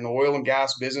friends in the oil and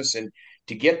gas business. And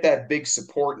to get that big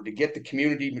support and to get that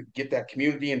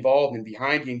community involved and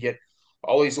behind you and get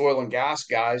all these oil and gas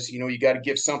guys, you got to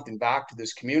give something back to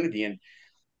this community. And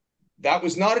that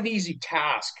was not an easy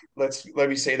task. Let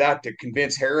me say that, to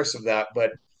convince Harris of that.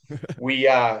 But we,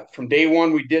 from day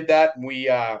one, we did that. And we,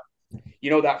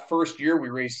 that first year we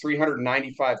raised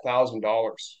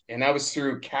 $395,000, and that was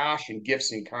through cash and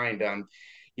gifts in kind.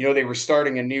 They were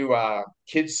starting a new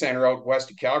kids center out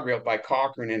west of Calgary, out by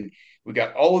Cochrane, and we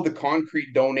got all of the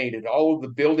concrete donated, all of the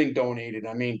building donated.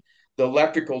 I mean, the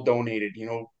electrical donated.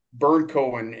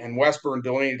 Burnco and Westburn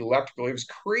donated electrical. It was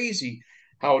crazy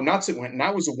how nuts it went. And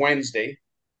that was a Wednesday.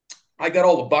 I got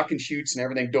all the buck and shoots and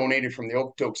everything donated from the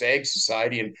Okotoks Ag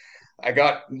Society, and I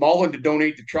got Mullen to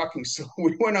donate the trucking. So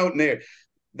we went out in there.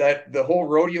 That the whole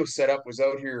rodeo setup was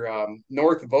out here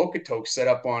north of Okotoks, set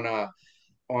up on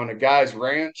a guy's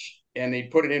ranch, and they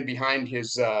put it in behind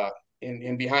his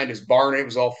in behind his barn. It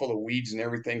was all full of weeds and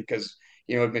everything because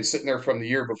it'd been sitting there from the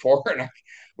year before. And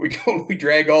we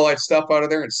drag all that stuff out of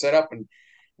there and set up, and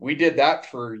we did that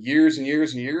for years and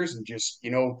years and years. And just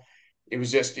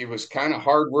it was kind of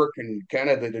hard work and kind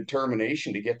of the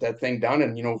determination to get that thing done.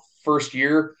 And first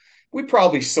year we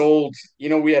probably sold,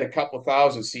 we had a couple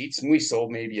thousand seats, and we sold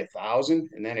maybe 1,000,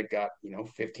 and then it got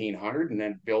 1,500, and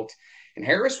then built. And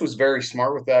Harris was very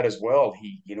smart with that as well.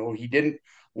 He didn't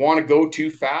want to go too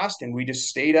fast, and we just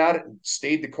stayed at it and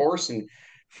stayed the course. And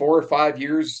 4 or 5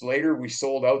 years later, we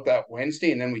sold out that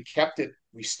Wednesday, and then we kept it.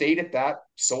 We stayed at that,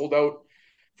 sold out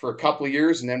for a couple of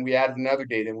years, and then we added another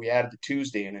day. Then we added the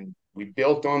Tuesday, and then we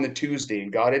built on the Tuesday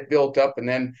and got it built up. And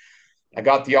then I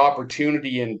got the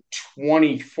opportunity in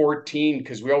 2014,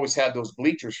 because we always had those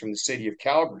bleachers from the city of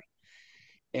Calgary,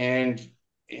 and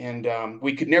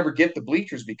we could never get the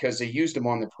bleachers because they used them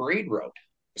on the parade route.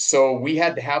 So we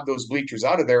had to have those bleachers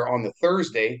out of there on the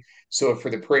Thursday, so for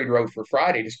the parade route for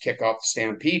Friday, just kick off the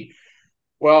Stampede.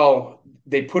 Well,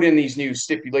 they put in these new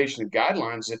stipulations and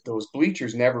guidelines that those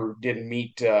bleachers never didn't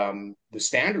meet the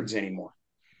standards anymore.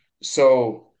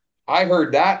 So I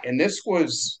heard that, and this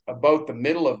was about the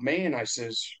middle of May, and I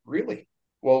says, really?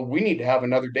 Well, we need to have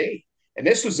another day. And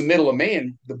this was the middle of May,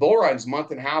 and the bull ride's a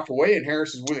month and a half away, and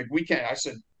Harris says, we can't. I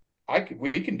said,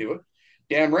 we can do it.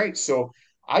 Damn right. So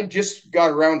I just got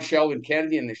around Sheldon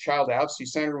Kennedy, and the Child Advocacy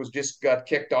Center got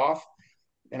kicked off.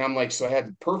 And I'm like, so I had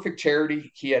the perfect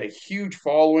charity. He had a huge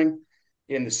following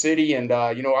in the city. And,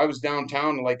 I was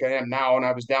downtown like I am now, and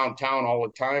I was downtown all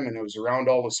the time, and I was around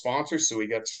all the sponsors. So we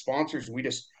got sponsors, and we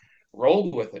just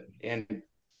rolled with it. And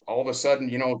all of a sudden,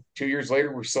 2 years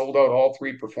later, we sold out all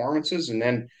 3 performances. And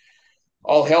then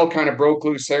all hell kind of broke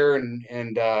loose there,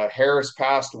 and Harris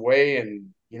passed away, and,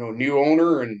 new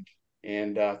owner, and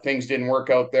things didn't work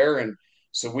out there. And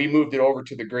so we moved it over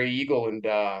to the Gray Eagle. And,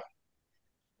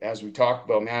 as we talked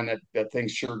about, man, that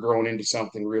thing's sure grown into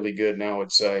something really good now.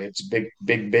 It's a big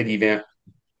event.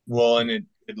 Well, and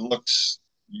it looks,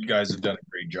 you guys have done a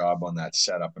great job on that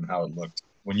setup and how it looked.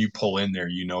 When you pull in there,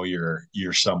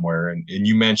 you're somewhere. And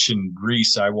you mentioned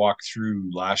Reese. I walked through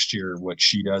last year what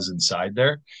she does inside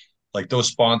there. Like, those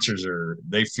sponsors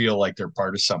they feel like they're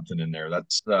part of something in there.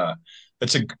 That's a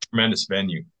tremendous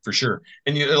venue for sure.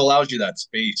 And it allows you that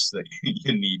space that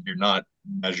you need. You're not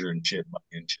measuring shit by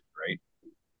inches, right?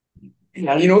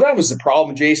 Yeah, that was the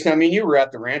problem, Jason. I mean, you were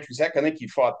at the Ranchers. Heck, I think you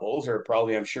fought bulls there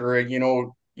probably, I'm sure. I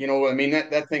mean,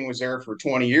 that thing was there for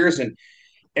 20 years, and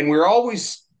we're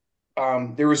always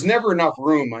there was never enough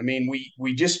room. I mean,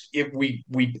 we just if we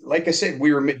like I said,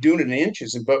 we were doing it in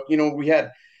inches, and but we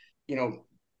had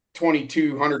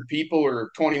 2,200 people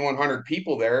or 2,100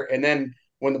 people there, and then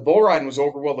when the bull riding was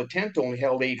over, well, the tent only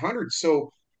held 800.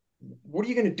 So what are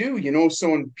you going to do? So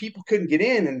when people couldn't get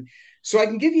in, and so I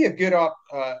can give you a good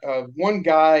one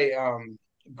guy,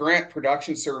 Grant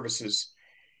Production Services,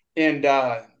 and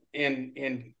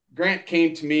Grant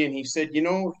came to me and he said,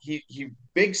 he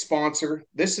big sponsor.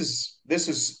 This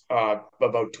is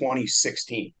about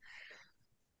 2016.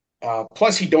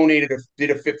 Plus, he did a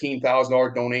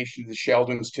 $15,000 donation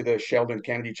to the Sheldon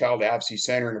Kennedy Child Advocacy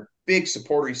Center, and a big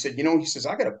supporter. He said, he says,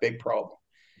 I got a big problem.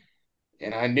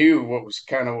 And I knew what was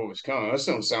coming. This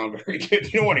don't sound very good.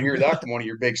 You don't want to hear that from one of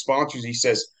your big sponsors. He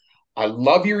says, I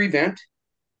love your event.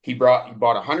 He bought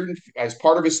 100 as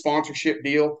part of his sponsorship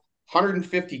deal,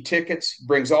 150 tickets,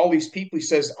 brings all these people. He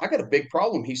says, I got a big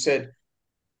problem. He said,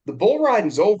 the bull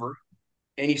riding's over.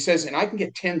 And he says, and I can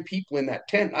get 10 people in that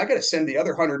tent. I got to send the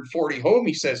other 140 home.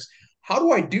 He says, how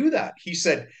do I do that? He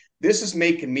said, this is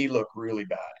making me look really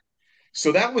bad.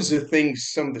 So that was the thing,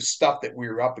 some of the stuff that we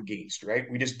were up against, right?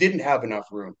 We just didn't have enough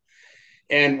room.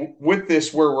 And with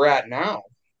this, where we're at now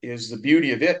is the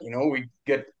beauty of it. We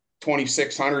get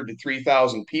 2,600 to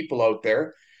 3,000 people out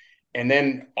there. And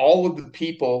then all of the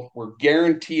people, we're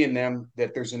guaranteeing them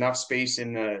that there's enough space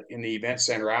in the event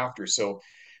center after. So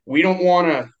we don't want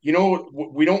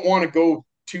to go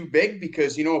too big,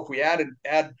 because if we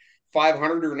add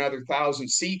 500 or another 1,000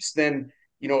 seats, then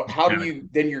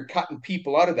then you're cutting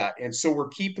people out of that. And so we're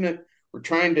keeping it. We're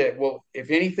trying to, well, if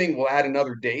anything, we'll add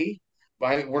another day,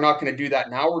 but we're not going to do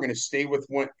that now. We're going to stay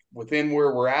within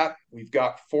where we're at. We've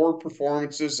got 4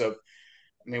 performances of.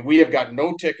 I mean, we have got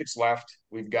no tickets left.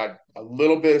 We've got a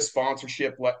little bit of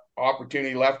sponsorship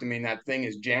opportunity left. I mean, that thing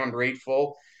is jammed right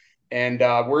full. And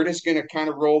we're just going to kind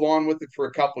of roll on with it for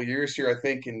a couple of years here, I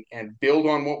think, and build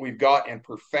on what we've got and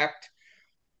perfect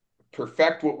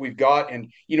what we've got.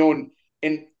 And,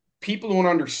 and people don't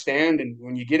understand. And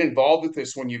when you get involved with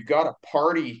this, when you've got a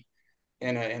party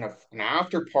and an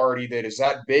after party that is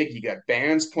that big, you got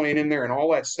bands playing in there and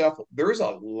all that stuff, there's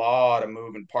a lot of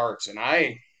moving parts. And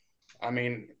I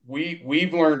mean,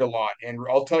 we've learned a lot, and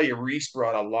I'll tell you, Reese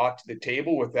brought a lot to the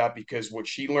table with that, because what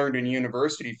she learned in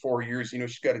university 4 years,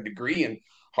 she's got a degree in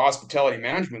hospitality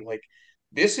management. Like,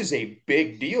 this is a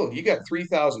big deal. You got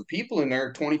 3,000 people in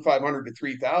there, 2,500 to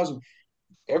 3,000.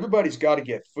 Everybody's got to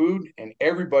get food, and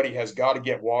everybody has got to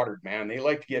get watered, man. They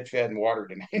like to get fed and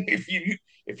watered, and if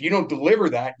you don't deliver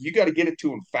that, you got to get it to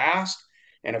them fast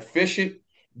and efficient.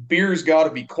 Beer's got to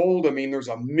be cold. I mean, there's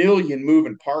a million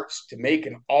moving parts to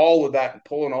making all of that and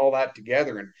pulling all that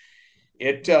together. And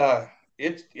it's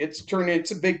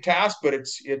a big task, but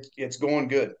it's going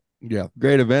good. Yeah,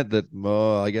 great event that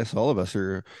I guess all of us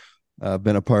are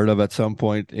been a part of at some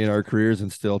point in our careers,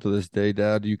 and still to this day.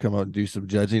 Dad, you come out and do some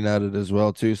judging at it as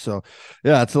well too. So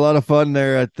yeah, it's a lot of fun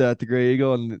there at the Grey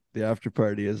Eagle, and the after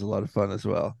party is a lot of fun as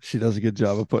well. She does a good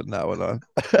job of putting that one on.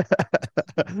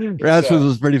 Rasmus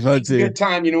was pretty fun too. A good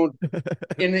time,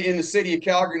 in the city of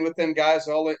Calgary, and with them guys.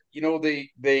 All that,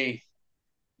 they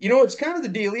it's kind of the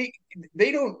deal.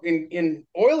 They don't in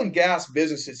oil and gas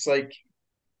business. It's like,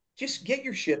 just get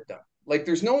your shit done. Like,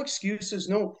 there's no excuses.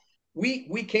 No,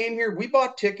 we came here, we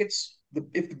bought tickets.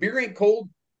 If the beer ain't cold,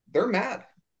 they're mad.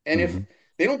 And if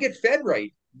they don't get fed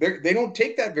right, they don't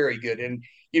take that very good. And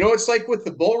it's like with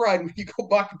the bull ride, when you go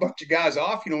buck a bunch of guys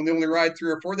off, and they only ride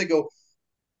 3 or 4, they go,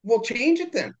 well, change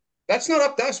it then. That's not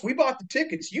up to us. We bought the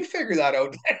tickets. You figure that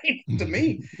out. That ain't to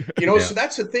me. Yeah. So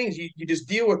that's the things, you just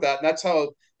deal with that. And that's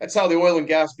how the oil and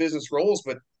gas business rolls.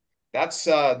 But that's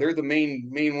they're the main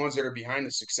ones that are behind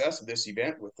the success of this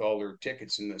event, with all their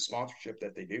tickets and the sponsorship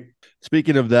that they do.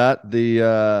 Speaking of that,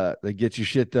 the get your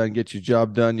shit done, get your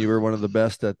job done. You were one of the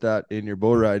best at that in your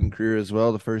bull riding career as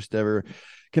well. The first ever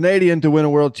Canadian to win a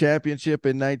world championship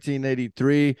in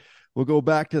 1983. We'll go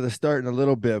back to the start in a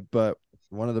little bit, but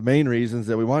one of the main reasons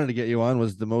that we wanted to get you on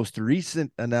was the most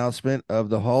recent announcement of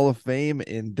the Hall of Fame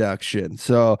induction.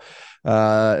 So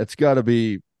it's got to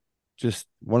be just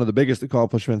one of the biggest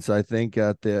accomplishments, I think,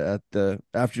 at the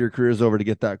after your career is over, to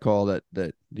get that call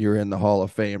that you're in the Hall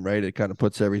of Fame, right? It kind of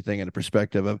puts everything into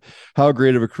perspective of how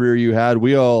great of a career you had.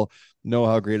 We all know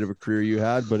how great of a career you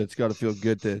had, but it's got to feel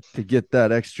good to get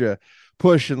that extra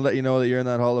push and let you know that you're in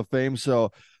that Hall of Fame.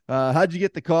 So how'd you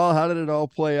get the call? How did it all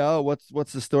play out?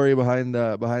 What's the story behind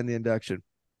the induction?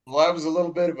 Well, that was a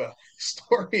little bit of a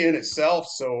story in itself.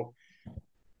 So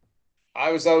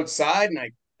I was outside, and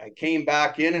I came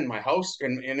back in my house,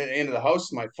 and into the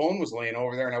house. My phone was laying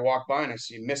over there, and I walked by and I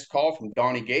see a missed call from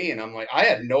Donnie Gay, and I'm like, I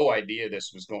had no idea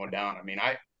this was going down. I mean,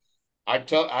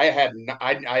 I had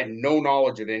no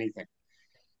knowledge of anything.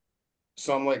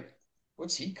 So I'm like,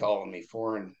 what's he calling me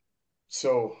for? And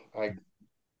so I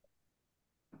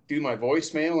do my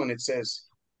voicemail and it says,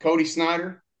 Cody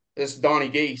Snyder, this is Donnie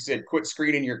Gay. He said, quit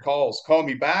screening your calls. Call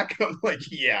me back. I'm like,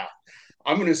 yeah,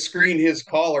 I'm going to screen his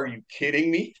call. Are you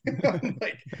kidding me? I'm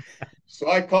like, so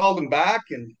I called him back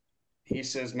and he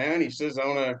says, man, he says, I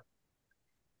want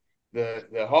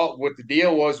to, what the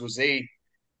deal was they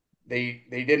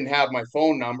didn't have my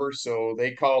phone number. So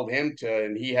they called him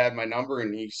and he had my number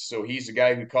and he's the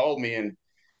guy who called me. And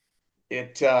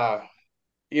it, Kevin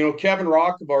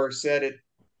Rockabar said it,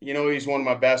 he's one of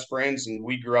my best friends and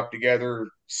we grew up together,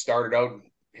 started out,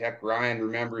 heck, Ryan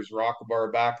remembers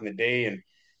Rockabar back in the day. And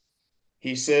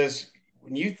he says,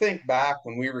 when you think back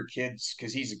when we were kids,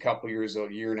 because he's a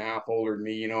year and a half older than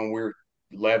me, and we're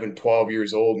 11, 12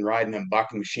 years old and riding them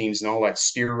bucking machines and all that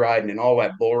steer riding and all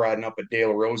that bull riding up at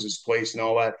Dale Rose's place and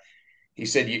all that. He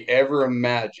said, you ever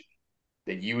imagine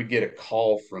that you would get a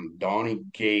call from Donnie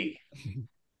Gay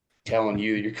telling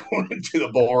you you're going into the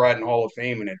Bull Riding Hall of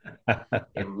Fame? And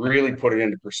it really put it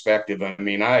into perspective. I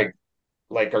mean, are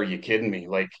you kidding me?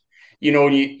 Like,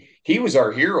 he was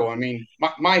our hero. I mean,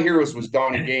 my heroes was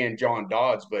Donnie Gay and John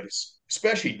Dodds, but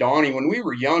especially Donnie when we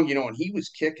were young, and he was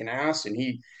kicking ass and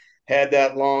he had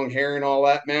that long hair and all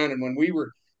that, man. And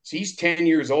so he's 10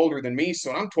 years older than me.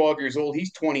 So I'm 12 years old.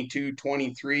 He's 22,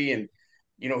 23. And,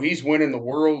 he's winning the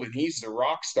world and he's the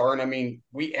rock star. And I mean,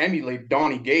 we emulate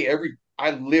Donnie Gay. I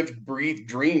lived, breathed,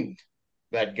 dreamed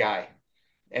that guy.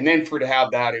 And then to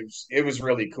have that, it was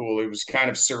really cool. It was kind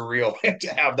of surreal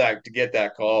to get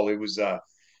that call. It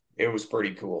was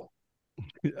pretty cool.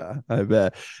 Yeah, I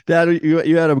bet. Dad,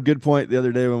 you had a good point the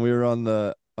other day when we were on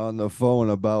the phone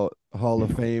about Hall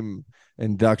of Fame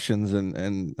inductions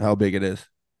and how big it is.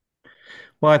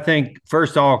 Well, I think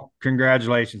first of all,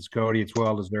 congratulations, Cody. It's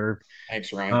well deserved.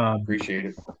 Thanks, Ryan. Appreciate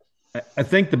it. I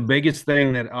think the biggest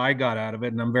thing that I got out of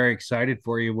it, and I'm very excited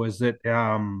for you, was that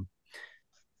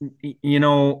in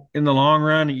the long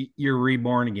run, you're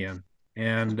reborn again,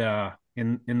 and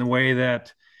in the way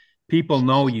that people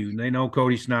know you. They know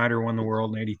Cody Snyder won the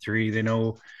world in '83. They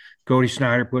know Cody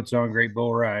Snyder puts on great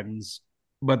bull ridings,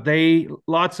 but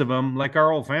lots of them, like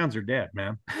our old fans, are dead,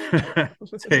 man. But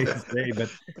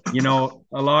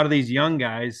a lot of these young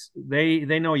guys,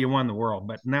 they know you won the world,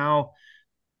 but now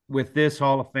with this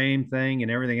Hall of Fame thing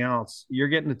and everything else, you're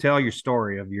getting to tell your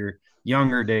story of your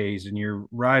younger days and you're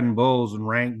riding bulls and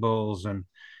rank bulls, and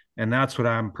that's what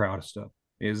I'm proudest of.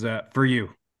 Is that for you?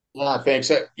 Yeah,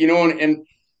 thanks. And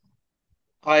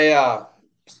I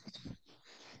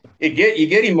you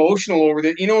get emotional over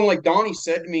it. Like Donnie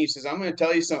said to me, he says, I'm going to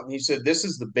tell you something. He said, this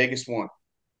is the biggest one.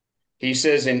 He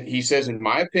says, in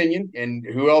my opinion, and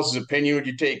who else's opinion would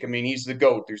you take? I mean, he's the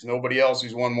GOAT. There's nobody else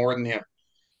who's won more than him.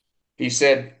 He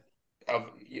said, of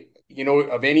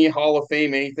any Hall of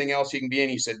Fame, anything else you can be in,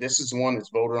 he said, this is the one that's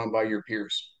voted on by your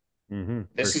peers. Mm-hmm,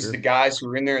 this is the guys who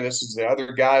are in there. This is the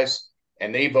other guys.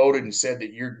 And they voted and said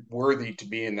that you're worthy to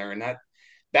be in there. And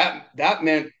that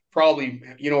meant probably,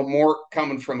 more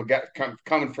coming from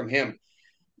coming from him,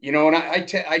 and I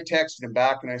texted him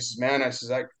back and I says, man,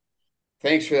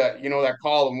 thanks for that, that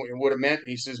call and what it meant. And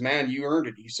he says, man, you earned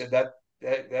it. He said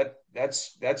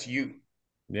that's you,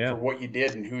 yeah, for what you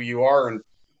did and who you are. And,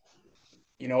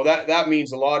 that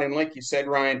means a lot. And like you said,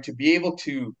 Ryan, to be able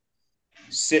to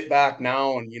sit back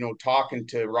now and, talking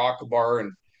to Rockabar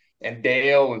and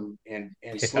Dale and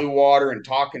Slew Water and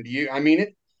talking to you, I mean,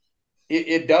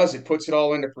 it does. It puts it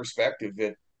all into perspective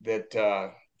that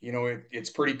it's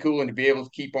pretty cool. And to be able to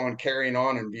keep on carrying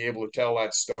on and be able to tell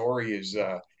that story is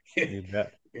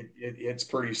it's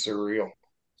pretty surreal.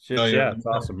 Yeah, it's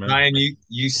awesome, man. Ryan,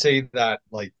 you say that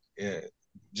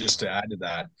just to add to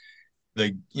that,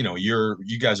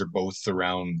 you guys are both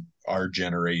around our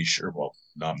generation, or well,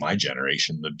 not my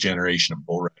generation, the generation of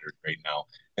bull riders right now,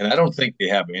 and I don't think they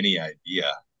have any idea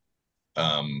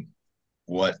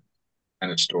what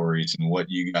kind of stories and what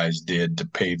you guys did to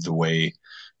pave the way.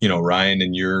 Ryan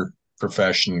in your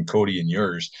profession, Cody in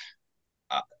yours.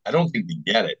 I don't think they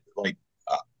get it. Like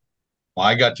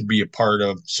I got to be a part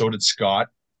of. So did Scott.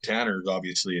 Tanner's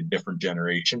obviously a different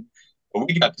generation. But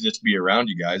we got to just be around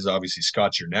you guys. Obviously,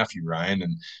 Scott's your nephew,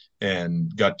 Ryan,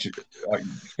 and Scott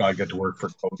got to work for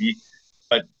Cody.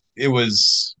 But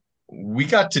we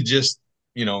got to just,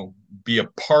 be a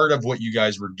part of what you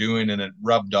guys were doing, and it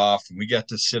rubbed off. And we got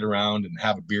to sit around and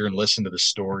have a beer and listen to the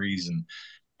stories. And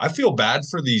I feel bad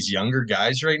for these younger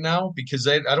guys right now because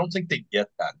I don't think they get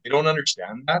that. They don't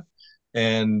understand that.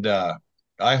 And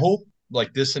I hope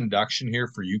like this induction here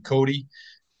for you, Cody.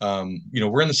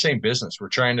 We're in the same business. We're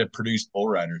trying to produce bull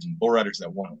riders and bull riders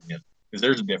that want to win. because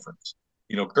there's a difference.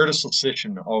 Curtis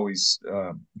Lesician always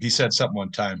he said something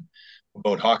one time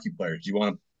about hockey players. You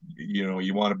want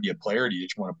to be a player, or do you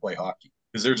just want to play hockey?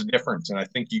 Because there's a difference, and I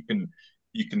think you can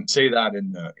say that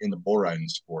in the bull riding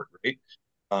sport, right?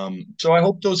 So I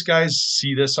hope those guys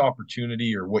see this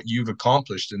opportunity or what you've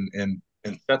accomplished and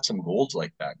set some goals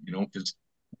like that, because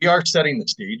we are setting the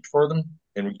stage for them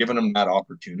and we're giving them that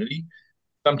opportunity.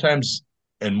 Sometimes,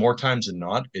 and more times than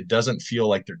not, it doesn't feel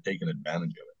like they're taking advantage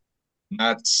of it. And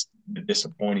that's the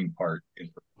disappointing part in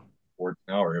sports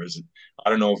now, or I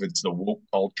don't know if it's the woke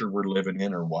culture we're living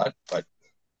in or what, but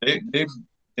they've,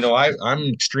 I'm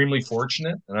extremely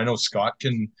fortunate, and I know Scott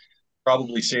can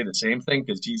probably say the same thing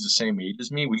because he's the same age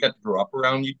as me. We got to grow up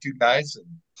around you two guys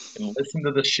and listen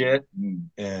to the shit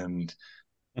and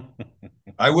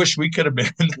I wish we could have been.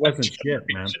 It wasn't shit,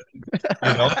 man.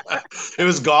 It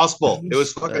was gospel. It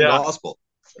was fucking gospel.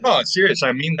 No, serious.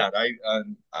 I mean that.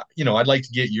 I'd like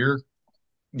to get your,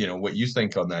 what you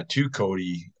think on that too,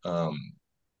 Cody.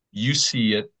 You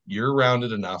see it. You're around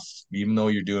it enough. Even though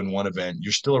you're doing one event,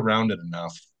 you're still around it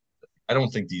enough. I don't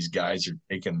think these guys are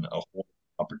taking a whole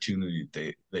opportunity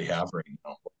that they have right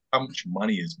now. How much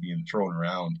money is being thrown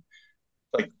around?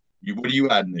 Like, what are you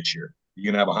adding this year?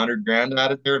 You're gonna have $100,000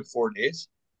 added there in 4 days,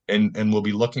 and we'll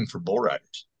be looking for bull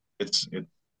riders. It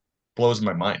blows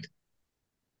my mind.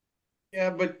 Yeah,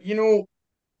 but when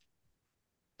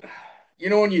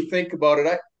you think about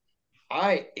it,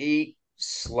 I ate,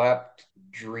 slept,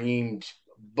 dreamed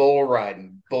bull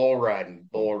riding.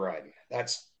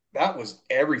 That was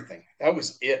everything. That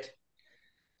was it.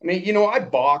 I mean, I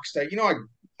boxed. I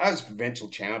was provincial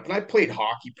champ, and I played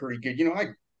hockey pretty good. I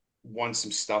won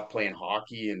some stuff playing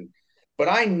hockey, but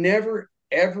I never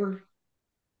ever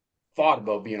thought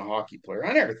about being a hockey player.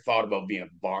 I never thought about being a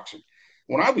boxer.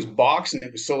 When I was boxing,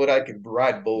 it was so that I could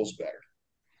ride bulls better.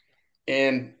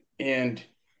 And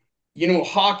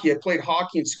hockey. I played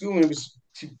hockey in school, and it was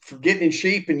for getting in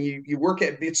shape, and you work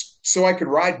at it's so I could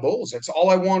ride bulls. That's all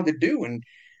I wanted to do. And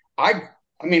I'd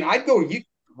go.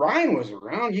 Ryan was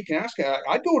around. You can ask.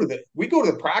 We go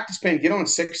to the practice pen, get on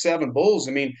 6, 7 bulls.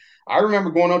 I mean, I remember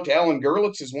going out to Ellen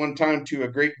Gerlitz's one time to a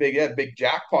big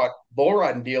jackpot bull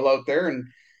riding deal out there, and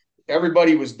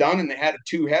everybody was done, and they had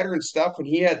a 2-header and stuff, and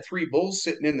he had 3 bulls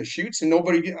sitting in the chutes, and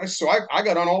nobody. So I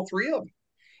got on all 3 of them,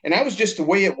 and that was just the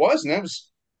way it was, and that was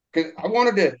because I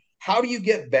wanted to. How do you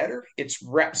get better? It's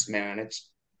reps, man. It's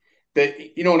at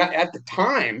the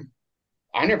time,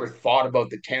 I never thought about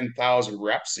the 10,000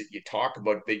 reps that you talk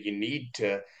about that you need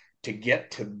to get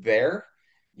to there,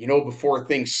 before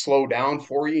things slow down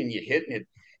for you and you hit and it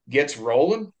gets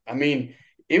rolling. I mean,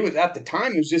 it was at the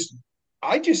time, it was just,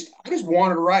 I just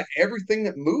wanted to ride everything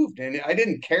that moved, and I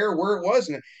didn't care where it was.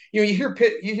 And, you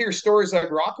hear stories like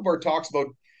Rockabar talks about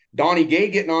Donnie Gay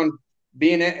getting on,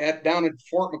 being down at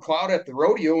Fort McLeod at the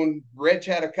rodeo, and Reg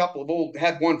had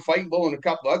had one fighting bull and a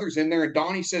couple others in there, and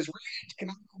Donnie says, "Reg, can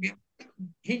I go get?"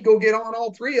 He'd go get on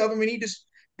all 3 of them, and he just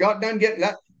got done getting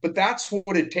that. But that's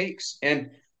what it takes,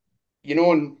 and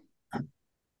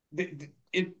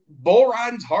bull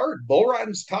riding's hard. Bull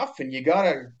riding's tough, and you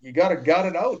gotta gut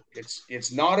it out.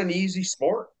 It's not an easy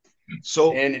sport,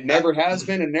 and it never has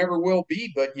been and never will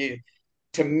be. But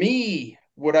to me,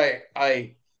 what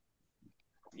I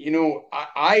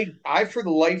for the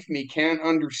life of me can't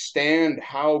understand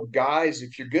how guys,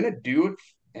 if you're gonna do it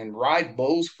and ride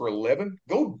bulls for a living,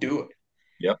 go do it.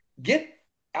 Yep.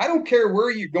 I don't care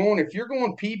where you're going. If you're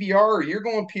going PBR or you're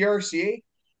going PRCA,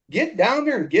 get down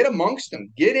there and get amongst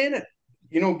them. Get in it.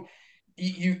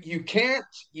 You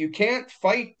can't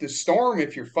fight the storm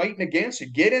if you're fighting against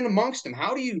it. Get in amongst them.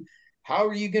 How are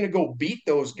you going to go beat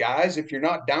those guys if you're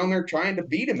not down there trying to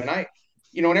beat them? And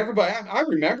and everybody, I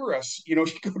remember us, you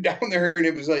go down there, and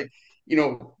it was like,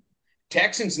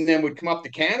 Texans and then would come up to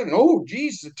Canada, and oh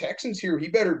geez, the Texans here, he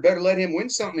better let him win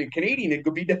something. And Canadian, it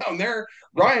could be down there.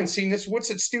 Ryan seen this. What's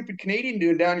that stupid Canadian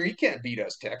doing down here? He can't beat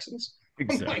us Texans.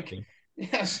 Exactly.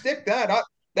 Like, yeah, stick that up.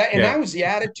 That was the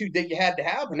attitude that you had to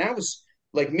have, and that was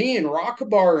like me and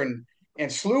Rockabar and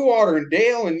Slewwater and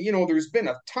Dale, and there's been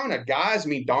a ton of guys. I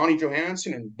mean, Donnie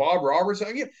Johansson and Bob Roberts.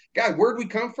 Guys, where'd we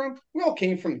come from? We all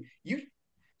came from you.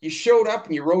 You showed up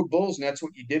and you rode bulls, and that's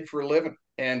what you did for a living.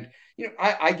 And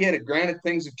I get it. Granted,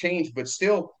 things have changed, but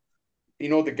still,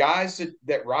 the guys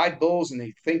that ride bulls and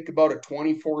they think about it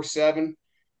 24/7,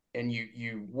 and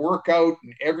you work out,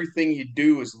 and everything you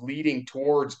do is leading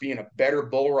towards being a better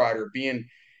bull rider, being,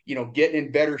 getting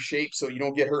in better shape so you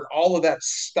don't get hurt. All of that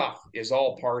stuff is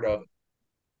all part of it.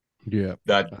 Yeah.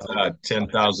 That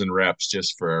 10,000 reps,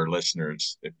 just for our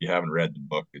listeners, if you haven't read the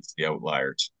book, it's The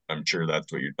Outliers. I'm sure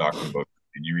that's what you're talking about.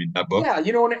 Did you read that book? Yeah,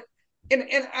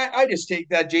 and I just take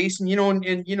that, Jason,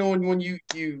 and when you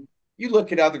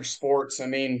look at other sports, I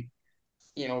mean,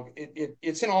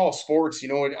 it's in all sports,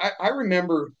 I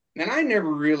remember, and I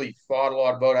never really thought a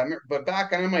lot about it, but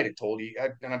back, I might have told you,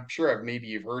 and I'm sure maybe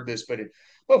you've heard this, but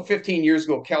about 15 years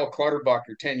ago, Cal Clutterbuck,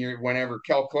 or 10 years, whenever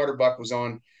Cal Clutterbuck was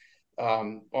on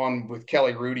with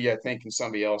Kelly Rudy, I think, and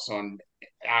somebody else on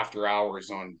After Hours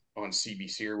on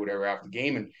CBC or whatever after the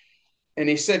game, and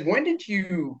he said, when did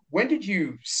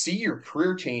you see your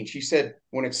career change? He said,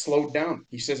 when it slowed down.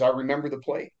 He says, I remember the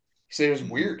play. He said, it was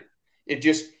weird. It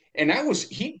just, and that was,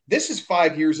 this is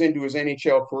 5 years into his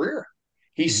NHL career.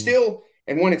 He's still,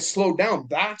 and when it slowed down,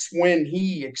 that's when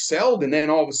he excelled. And then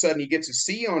all of a sudden he gets a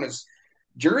C on his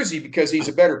jersey because he's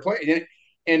a better player.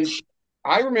 And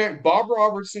I remember Bob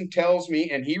Robertson tells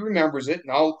me, and he remembers it.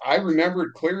 And I remember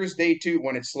it clear as day too,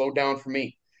 when it slowed down for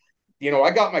me.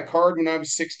 I got my card when I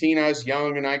was 16. I was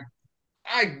young, and I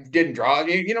didn't draw.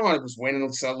 I was winning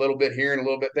a little bit here and a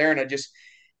little bit there, and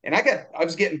I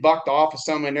was getting bucked off of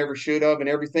some I never should have and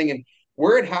everything. And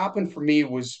where it happened for me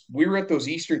was we were at those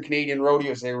Eastern Canadian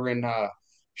rodeos. They were in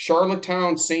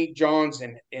Charlottetown, St. John's,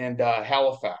 and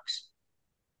Halifax,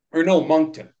 or no,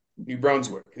 Moncton, New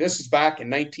Brunswick. This is back in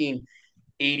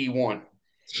 1981.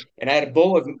 And I had a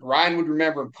bull, Ryan would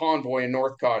remember him, Convoy in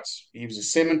Northcott's. He was a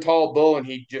Simmental bull, and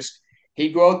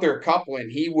he'd go out there a couple,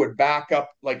 and he would back up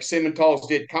like Simmentals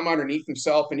did, come underneath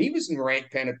himself, and he was in the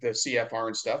rank pen at the CFR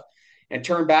and stuff, and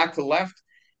turn back to the left.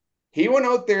 He went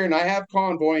out there, and I have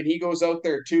Convoy, and he goes out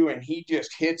there too, and he just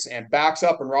hits and backs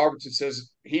up, and Robertson says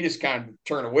he just kind of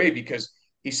turned away because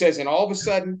he says, and all of a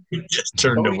sudden, he just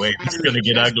turned away. It's going to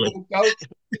get ugly. Out,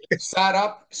 sat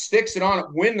up, sticks it on it,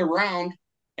 win the round,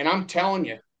 and I'm telling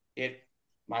you,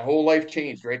 my whole life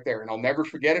changed right there, and I'll never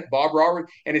forget it. Bob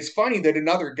Roberts, and it's funny that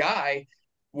another guy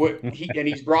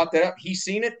he's brought that up. He's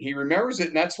seen it, he remembers it,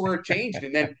 and that's where it changed.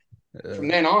 And then from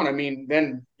then on, I mean,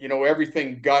 then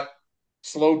everything got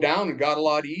slowed down and got a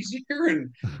lot easier.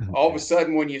 And all of a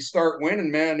sudden, when you start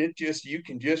winning, man, you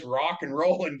can just rock and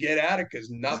roll and get at it because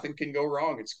nothing can go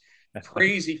wrong. It's a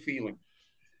crazy feeling.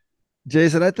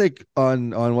 Jason, I think on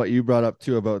what you brought up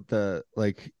too about the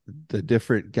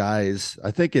different guys, I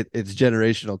think it's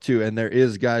generational too. And there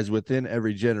is guys within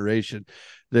every generation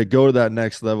that go to that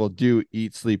next level, do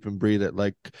eat, sleep, and breathe it,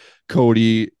 like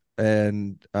Cody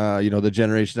and the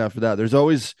generation after that. There's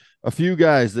always a few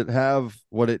guys that have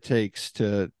what it takes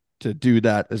to do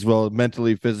that as well,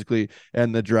 mentally, physically,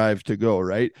 and the drive to go,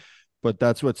 right? But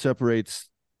that's what separates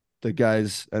the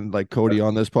guys, and like Cody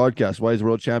on this podcast, why he's a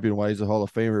world champion, why he's a Hall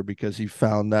of Famer, because he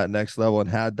found that next level and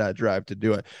had that drive to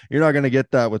do it. You're not going to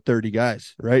get that with 30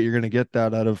 guys, right? You're going to get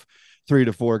that out of 3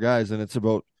 to 4 guys. And it's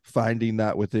about finding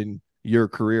that within your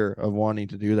career of wanting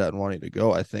to do that and wanting to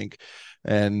go, I think.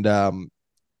 And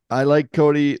I like,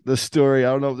 Cody, the story.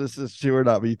 I don't know if this is true or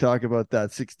not, but you talk about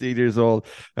that 16 years old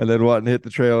and then wanting to hit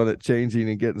the trail and it changing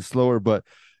and getting slower. But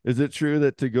is it true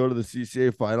that to go to the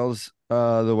CCA finals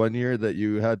the one year that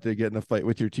you had to get in a fight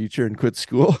with your teacher and quit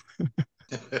school?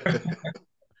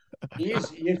 Yeah.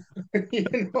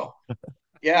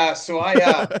 So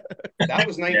that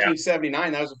was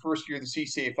 1979. That was the first year of the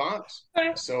CCA finals.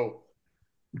 So,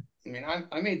 I mean,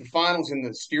 I made the finals in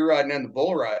the steer riding and the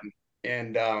bull riding.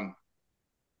 And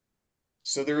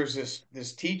so there was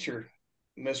this teacher,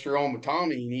 Mr.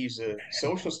 Omatami, and he's a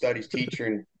social studies teacher.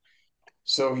 And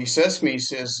so he says to me, he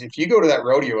says, if you go to that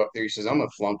rodeo up there, he says, I'm going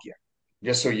to flunk you,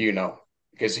 just so you know,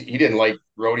 because he didn't like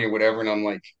rodeo, whatever. And I'm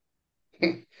like,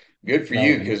 good for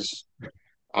you, because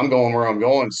I'm going where I'm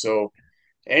going. So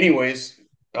anyways,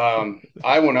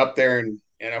 I went up there and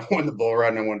I won the bull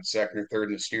ride, and I won second or third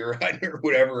in the steer ride or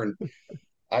whatever. And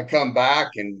I come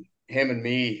back, and him and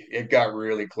me, it got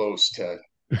really close to,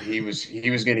 he was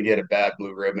going to get a bad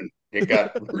blue ribbon. It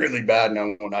got really bad. And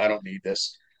I'm going, I don't need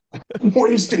this. I'm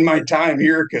wasting my time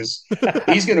here because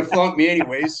he's going to flunk me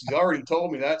anyways. He's already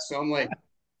told me that. So I'm like,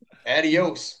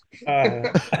 adios.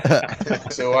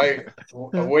 So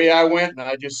away I went, and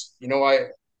I just,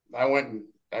 I went and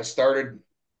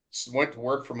went to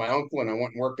work for my uncle, and I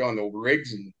went and worked on the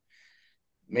rigs and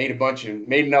made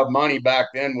enough money back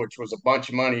then, which was a bunch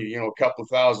of money, a couple of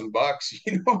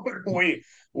 $1,000,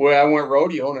 way I went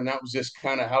rodeoing, and that was just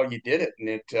kind of how you did it. And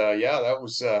it, that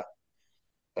was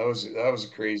a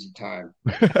crazy time.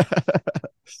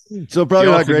 So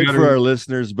probably not great for our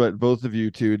listeners, but both of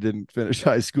you two didn't finish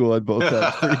high school and both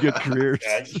had pretty good careers.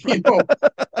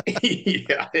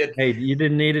 Yeah. Hey, you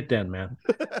didn't need it then, man.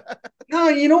 No,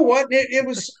 you know what? It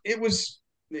was,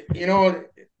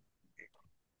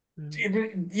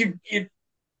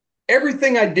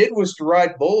 everything I did was to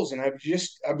ride bulls, and I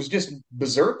was just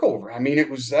berserk over. I mean,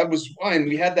 that was fine.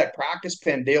 We had that practice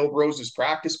pen, Dale Rose's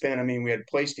practice pen. I mean, we had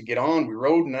a place to get on. We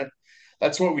rode, and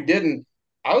that's what we did. And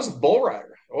I was a bull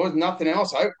rider. I was nothing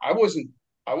else. I wasn't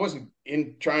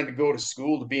in trying to go to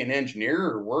school to be an engineer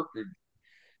or work or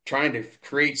trying to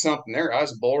create something there. I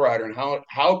was a bull rider, and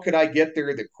how could I get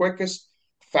there the quickest,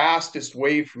 fastest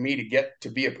way for me to get to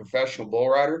be a professional bull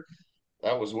rider?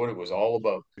 That was what it was all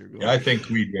about. Yeah, I think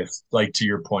we just, like, to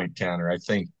your point, Tanner, I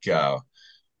think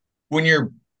when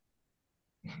you're,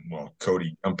 well,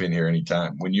 Cody, jump in here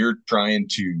anytime. When you're trying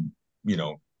to,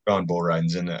 go on bull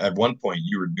ridings, and at one point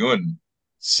you were doing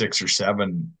 6 or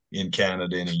 7 in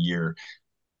Canada in a year.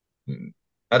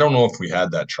 I don't know if we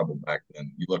had that trouble back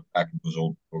then. You look back at those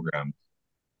old programs,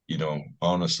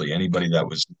 honestly, anybody that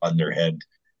was on their head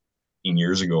 15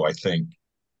 years ago, I think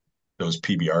those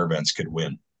PBR events could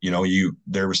win.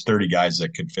 There was 30 guys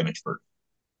that could finish first.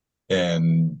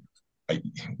 And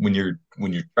when you're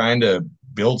trying to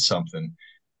build something,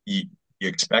 you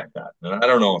expect that. And I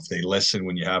don't know if they listen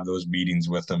when you have those meetings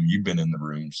with them. You've been in the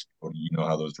rooms, you know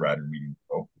how those rider meetings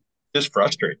go. Just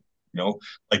frustrating,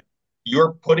 like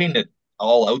you're putting it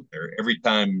all out there every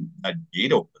time that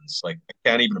gate opens. Like, I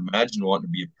can't even imagine wanting to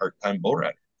be a part-time bull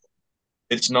rider.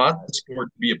 It's not the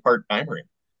sport to be a part-timer in.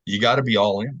 You got to be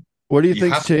all in. What do you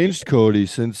think's changed, Cody,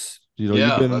 since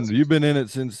you've been in it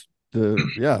since the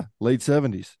late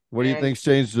 70s? What do you think's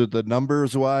changed with the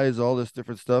numbers wise, all this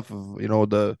different stuff of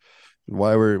the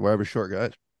why we're short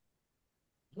guys?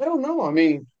 I don't know. I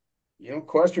mean,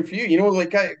 question for you.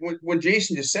 Like when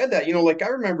Jason just said that, like I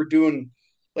remember doing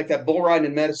like that bull riding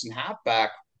in Medicine Hat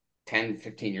back 10,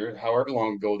 15 years, however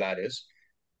long ago that is.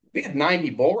 We had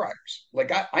 90 bull riders.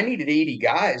 Like I needed 80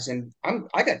 guys, and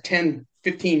I got 10,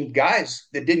 15 guys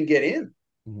that didn't get in.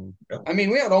 Mm-hmm. I mean,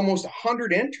 we had almost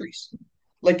 100 entries.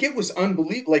 Like, it was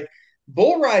unbelievable. Like,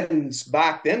 bull ridings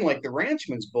back then, like the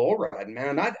Ranchman's bull riding,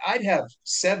 man, I'd have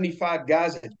 75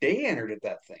 guys a day entered at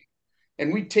that thing,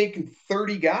 and we'd taken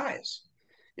 30 guys.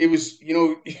 It was,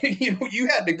 you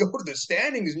had to go to the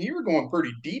standings, and you were going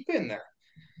pretty deep in there.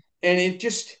 And it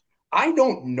just, I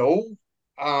don't know.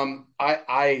 I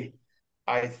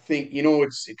think,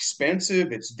 it's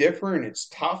expensive, it's different, it's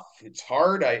tough, it's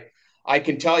hard. I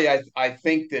can tell you, I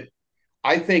think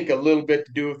a little bit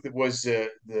to do with it was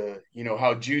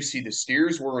how juicy the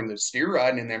steers were in the steer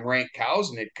riding and them rank cows,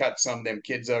 and they'd cut some of them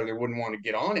kids out, they wouldn't want to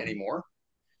get on anymore.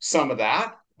 Some of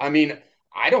that. I mean,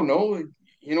 I don't know.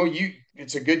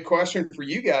 It's a good question for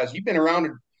you guys. You've been around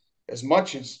as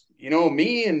much as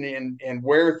me and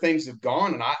where things have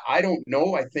gone, and I don't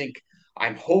know.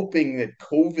 I'm hoping that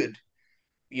COVID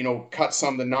cut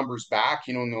some of the numbers back.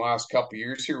 In the last couple of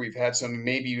years here, we've had some,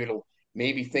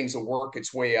 maybe things will work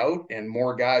its way out and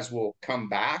more guys will come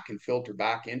back and filter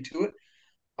back into it.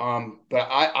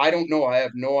 But I don't know. I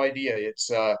have no idea.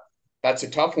 It's that's a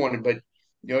tough one. But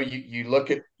you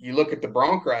look at the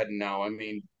bronc riding now. I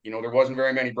mean, there wasn't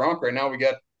very many bronc right now. We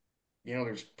got,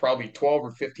 there's probably 12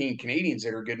 or 15 Canadians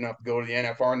that are good enough to go to the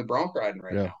NFR and the bronc riding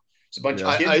right now. It's a bunch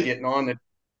of kids getting on that.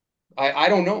 I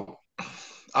don't know.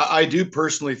 I do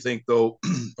personally think, though,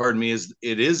 pardon me,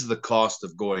 it is the cost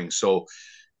of going. So,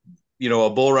 a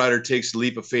bull rider takes a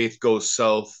leap of faith, goes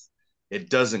south, it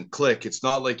doesn't click. It's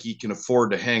not like he can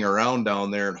afford to hang around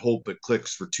down there and hope it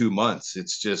clicks for 2 months.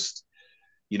 It's just,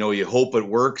 you hope it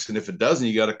works. And if it doesn't,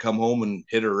 you got to come home and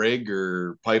hit a rig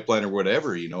or pipeline or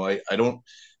whatever. I don't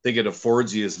think it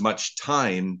affords you as much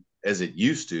time as it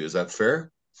used to. Is that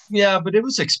fair? Yeah, but it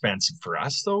was expensive for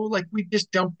us, though. Like, we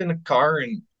just jumped in a car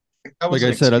and, like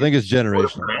I said, I think it's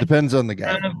generational. Depends on the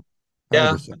guy.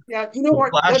 Yeah. Yeah. You know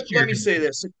what? Let me say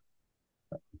this.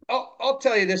 I'll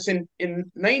tell you this. In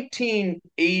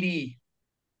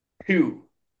 1982,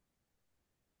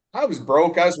 I was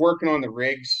broke. I was working on the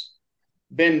rigs.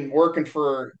 Been working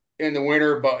in the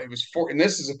winter, but it was and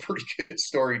this is a pretty good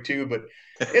story too, but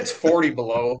it's 40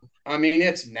 below. I mean,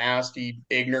 it's nasty,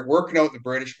 ignorant, working out in the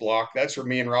British block. That's where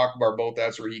me and Rockbar both,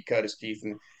 that's where he cut his teeth.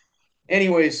 And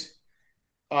anyways,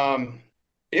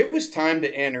 it was time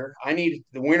to enter. The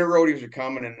winter roadies are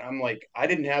coming, and I'm like, I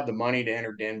didn't have the money to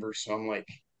enter Denver. So I'm like,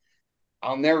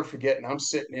 I'll never forget. And I'm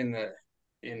sitting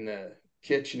in the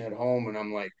kitchen at home, and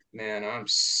I'm like, man, I'm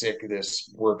sick of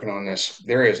this, working on this.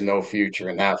 There is no future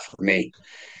in that for me.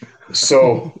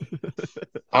 So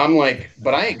I'm like,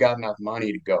 but I ain't got enough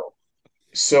money to go.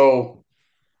 So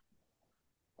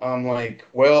I'm like,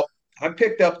 well, I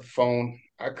picked up the phone.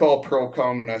 I called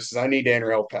Procom and I said, I need to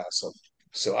enter El Paso.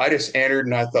 So I just entered,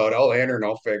 and I thought, I'll enter and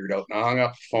I'll figure it out. And I hung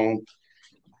up the phone.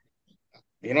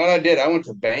 You know what I did? I went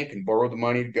to the bank and borrowed the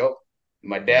money to go.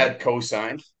 My dad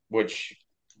co-signed, which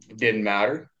didn't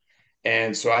matter.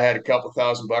 And so I had a couple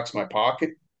 $1,000 in my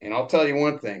pocket. And I'll tell you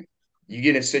one thing, you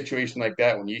get in a situation like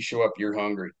that, when you show up, you're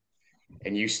hungry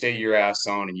and you stay your ass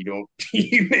on and you don't,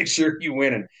 you make sure you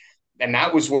win. And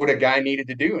that was what a guy needed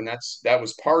to do. And that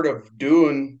was part of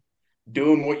doing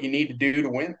what you need to do to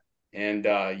win. And,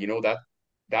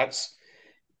 that's,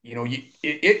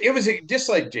 it was just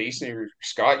like Jason or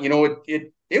Scott,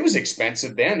 it was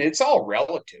expensive then. It's all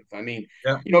relative. I mean,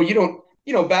 Yeah. you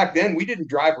don't, back then we didn't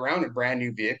drive around in brand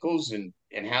new vehicles and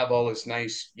have all this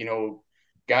nice,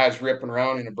 guys ripping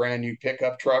around in a brand new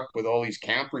pickup truck with all these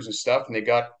campers and stuff, and they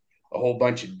got a whole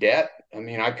bunch of debt. I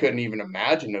mean, I couldn't even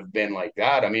imagine have been like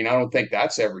that. I mean, I don't think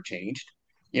that's ever changed.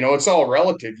 It's all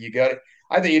relative. You got it.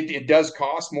 I think it does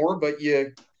cost more, but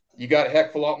you got a heck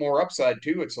of a lot more upside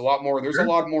too. It's a lot more. There's a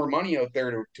lot more money out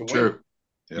there to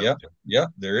win. Yeah,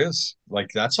 there is. Like,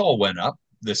 that's all went up.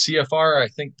 The CFR, I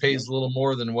think, pays a little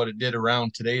more than what it did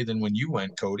around today than when you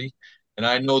went, Cody. And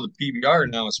I know the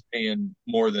PBR now is paying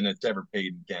more than it's ever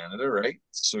paid in Canada, right?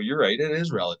 So you're right, it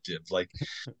is relative. Like,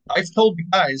 I've told the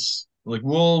guys, like,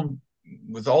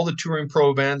 with all the Touring Pro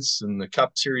events and the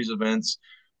Cup Series events,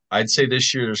 I'd say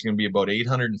this year there's going to be about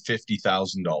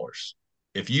 $850,000.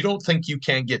 If you don't think you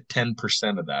can't get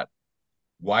 10% of that,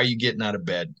 why are you getting out of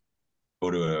bed?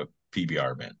 Go to a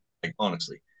PBR event. Like,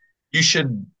 honestly, you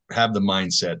should have the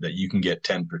mindset that you can get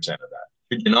 10% of that.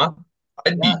 Could you not?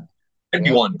 I'd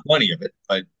be wanting 20 of it,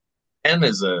 but 10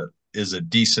 is a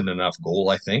decent enough goal,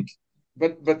 I think.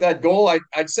 But that goal,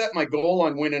 I'd set my goal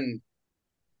on winning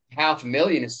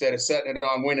 $500,000 instead of setting it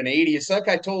on winning 80. It's like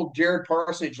I told Jared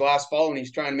Parsonage last fall when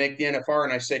he's trying to make the NFR,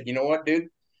 and I said, you know what, dude?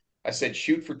 I said,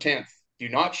 shoot for 10th. Do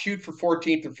not shoot for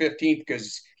 14th or 15th,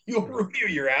 because you'll rodeo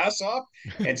your ass off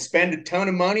and spend a ton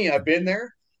of money. I've been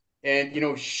there.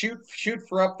 And, shoot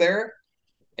for up there,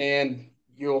 and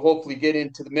you'll hopefully get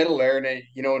into the middle there. And,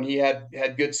 and he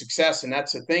had good success. And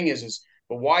that's the thing is,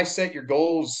 but why set your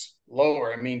goals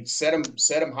lower? I mean, set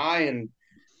them high, and,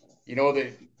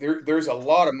 there's a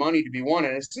lot of money to be won.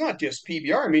 And it's not just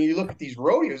PBR. I mean, you look at these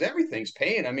rodeos, everything's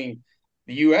paying. I mean,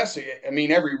 the US, I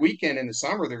mean, every weekend in the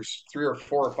summer, there's 3 or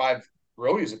 4 or 5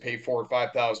 rodeos that pay $4,000 or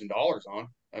 $5,000 on.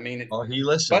 I mean, he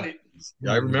listened.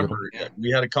 I remember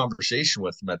we had a conversation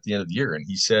with him at the end of the year, and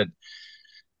he said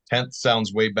 10th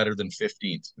sounds way better than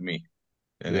 15th to me.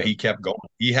 And he kept going.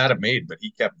 He had it made, but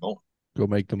he kept going. Go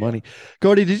make the money.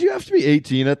 Cody, did you have to be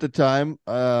 18 at the time?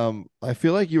 I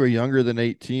feel like you were younger than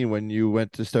 18 when you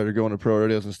went to start going to pro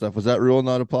rodeos and stuff. Was that rule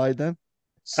not applied then?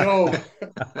 So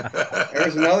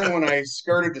there's another one. I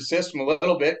skirted the system a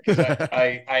little bit because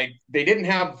they didn't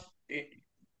have.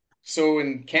 So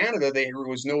in Canada, there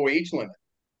was no age limit,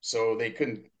 so they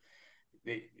couldn't.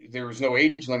 There was no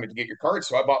age limit to get your card.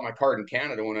 So I bought my card in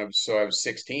Canada when I was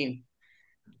 16,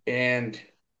 and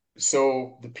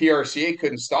so the PRCA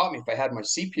couldn't stop me if I had my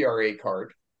CPRA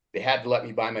card. They had to let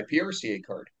me buy my PRCA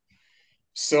card.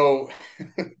 So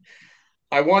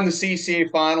I won the CCA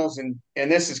finals, and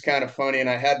this is kind of funny. And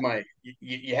I had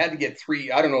you had to get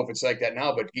 3. I don't know if it's like that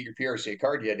now, but to get your PRCA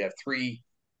card, you had to have 3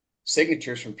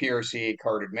 signatures from PRCA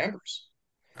carded members.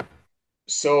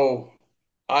 So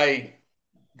I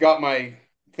got my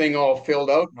thing all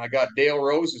filled out, and I got Dale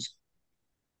Rose's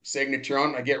signature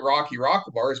on. I get Rocky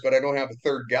Rockabars, but I don't have a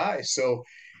third guy. So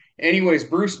anyways,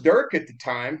 Bruce Dirk at the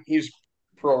time, he was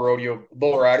pro rodeo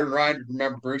bull rider. And Ryan,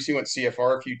 remember Bruce? He went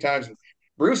CFR a few times.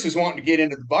 Bruce is wanting to get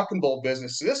into the buck and bull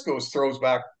business. So this throws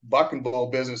back buck and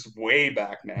bull business way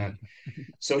back, man.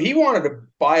 So he wanted to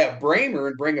buy a Bramer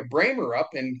and bring a Bramer up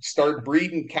and start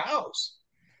breeding cows.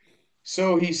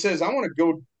 So he says, I want to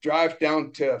go drive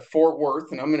down to Fort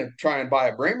Worth, and I'm going to try and buy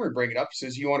a Bramer and bring it up. He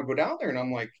says, you want to go down there? And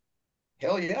I'm like,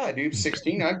 hell yeah, dude,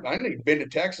 16. I've been to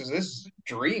Texas. This is a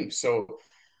dream. So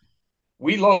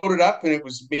we loaded up, and it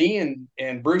was me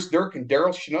and Bruce Dirk and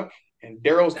Daryl Chinook and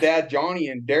Daryl's dad, Johnny,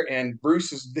 and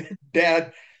Bruce's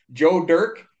dad, Joe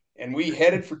Dirk. And we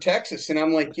headed for Texas. And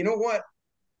I'm like, you know what?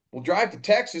 We'll drive to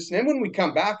Texas, and then when we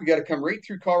come back, we got to come right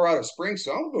through Colorado Springs.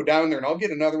 So I'll go down there, and I'll get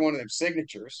another one of them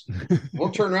signatures. We'll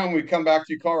turn around when we come back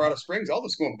through Colorado Springs. I'll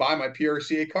just go and buy my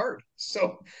PRCA card.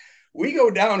 So we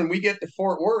go down, and we get to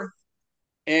Fort Worth,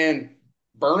 and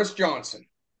Bernice Johnson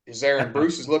is there, and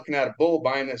Bruce is looking at a bull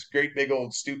buying this great big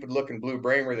old stupid looking blue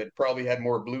Bramer that probably had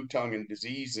more blue tongue and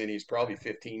disease, and he's probably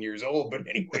 15 years old. But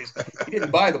anyways, he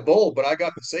didn't buy the bull, but I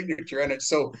got the signature on it.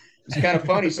 So it's kind of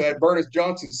funny. So I had Bernice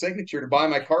Johnson's signature to buy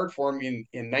my card for him in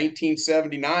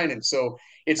 1979. And so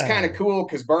it's kind of cool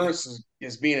because Bernice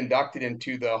is being inducted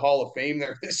into the Hall of Fame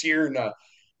there this year. And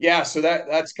so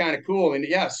that's kind of cool. And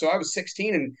so I was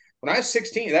 16, and when I was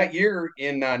 16 that year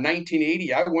in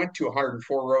 1980, I went to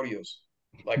 104 rodeos.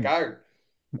 Like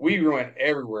we went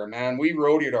everywhere, man. We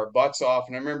rodeoed our butts off.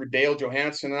 And I remember Dale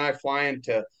Johansson and I flying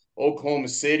to Oklahoma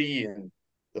City and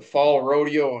the fall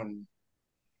rodeo. And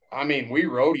I mean, we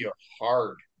rodeoed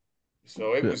hard.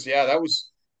 So it Yeah. was, yeah,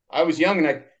 I was young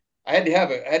and I had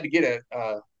to get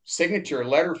a signature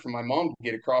letter from my mom to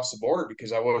get across the border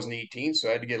because I wasn't 18. So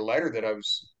I had to get a letter that I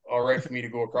was all right for me to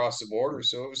go across the border.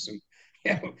 So it was some,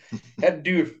 yeah, had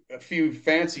to do a few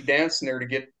fancy dancing there to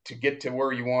get to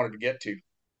where you wanted to get to.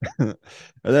 And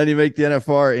then you make the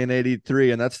NFR in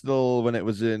 '83, and that's still when it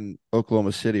was in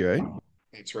Oklahoma City, right?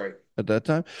 That's right. At that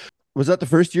time, was that the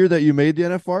first year that you made the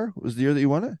NFR? Was the year that you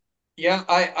won it? Yeah,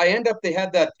 I end up they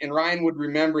had that, and Ryan would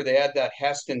remember they had that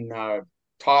Heston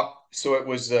top. So it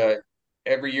was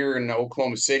every year in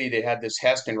Oklahoma City they had this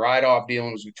Heston ride off deal,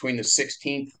 and it was between the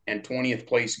 16th and 20th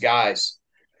place guys.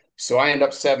 So I end up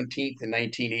 17th in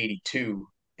 1982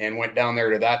 and went down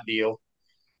there to that deal.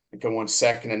 I think I won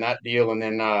second in that deal, and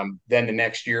then the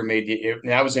next year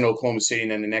that was in Oklahoma City,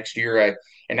 and then the next year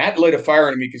and that lit a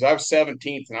fire in me because I was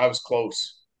 17th and I was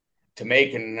close to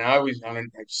making, and I was on a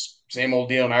same old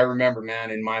deal. And I remember,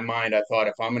 man, in my mind, I thought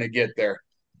if I'm going to get there,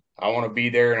 I want to be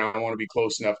there and I want to be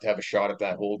close enough to have a shot at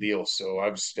that whole deal. So I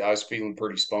was feeling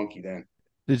pretty spunky then.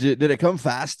 Did it come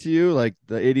fast to you? Like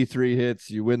the '83 hits,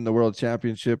 you win the world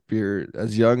championship. You're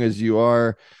as young as you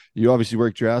are. You obviously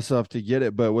worked your ass off to get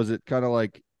it, but was it kind of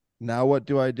like, now what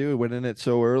do I do? Winning it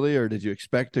so early, or did you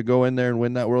expect to go in there and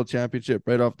win that world championship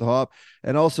right off the hop?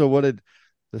 And also, what did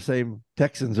the same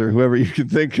Texans or whoever you can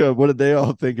think of, what did they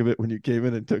all think of it when you came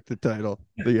in and took the title?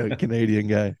 The Canadian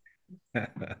guy.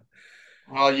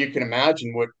 Well, you can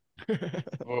imagine what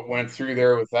went through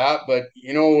there with that, but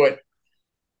you know what?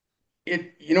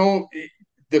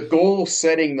 The goal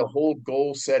setting, the whole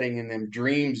goal setting, and them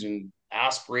dreams and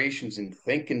aspirations and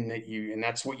thinking and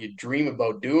that's what you dream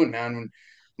about doing, man. When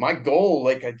my goal,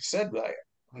 like I said, I'll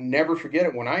never forget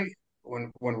it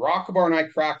when Rockabar and I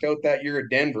cracked out that year at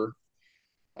Denver.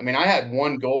 I mean, I had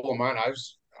one goal in mind. I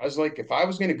was like, if I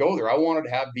was going to go there, I wanted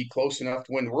to be close enough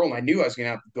to win the world. And I knew I was going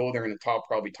to have to go there in the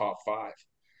probably top five.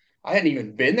 I hadn't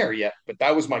even been there yet, but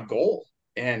that was my goal.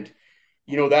 And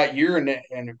that year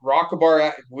and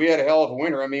Rockabar, we had a hell of a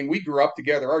winter. I mean, we grew up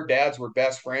together. Our dads were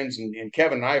best friends, and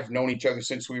Kevin and I have known each other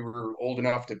since we were old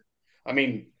enough to. I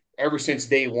mean, ever since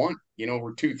day one.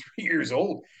 We're 2, 3 years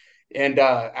old. And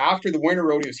after the winter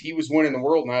rodeos, he was winning the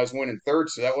world, and I was winning third,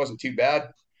 so that wasn't too bad.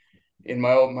 In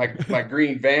my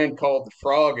green van called the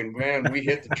Frog, and man, we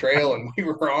hit the trail and we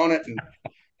were on it. And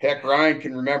heck, Ryan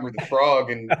can remember the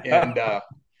Frog, and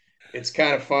it's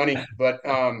kind of funny, but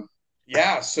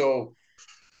yeah. So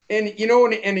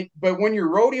but when you're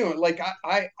rodeoing, like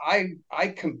I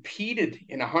competed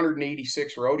in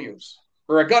 186 rodeos,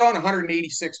 or I got on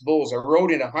 186 bulls. I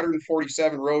rode in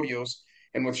 147 rodeos,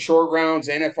 and with short rounds,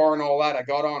 NFR, and all that, I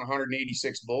got on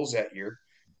 186 bulls that year.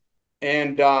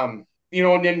 And and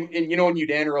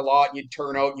you'd enter a lot, and you'd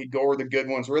turn out, and you'd go where the good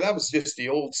ones were. That was just the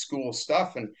old school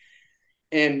stuff,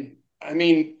 and I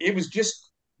mean, it was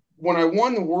just when I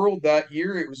won the world that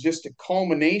year, it was just a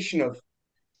culmination of.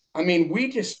 I mean, we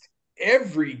just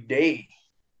every day,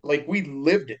 like we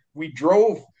lived it. We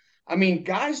drove. I mean,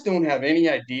 guys don't have any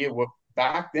idea what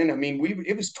back then. I mean,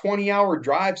 it was 20-hour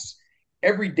drives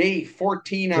every day,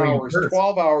 14 hours,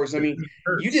 12 hours. I mean,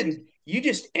 you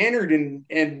just entered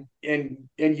and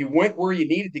you went where you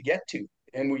needed to get to.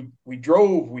 And we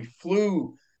drove, we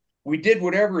flew, we did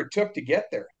whatever it took to get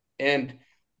there. And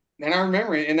I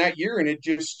remember in that year, and it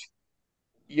just,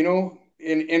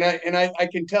 I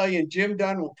can tell you, and Jim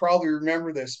Dunn will probably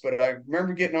remember this, but I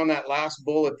remember getting on that last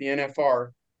bull at the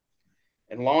NFR,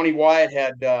 and Lonnie Wyatt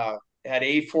had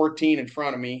A14 in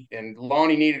front of me, and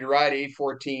Lonnie needed to ride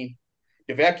A14.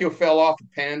 DeVecchio fell off a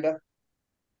Panda,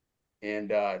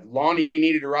 and Lonnie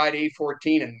needed to ride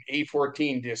A14, and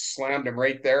A14 just slammed him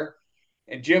right there.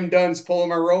 And Jim Dunn's pulling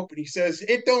my rope, and he says,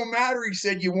 "It don't matter." He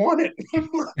said, "You won it."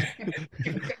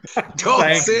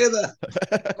 Don't say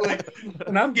that.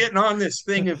 And I'm getting on this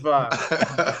thing of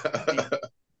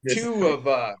two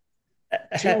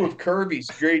of Kirby's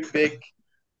great big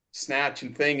snatch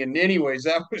and thing. And anyways,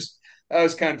 that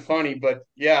was kind of funny, but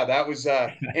yeah, that was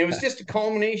it was just a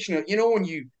culmination of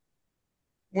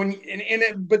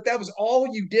but that was all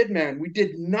you did, man. We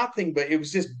did nothing, but it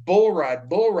was just bull ride,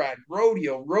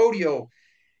 rodeo.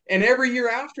 And every year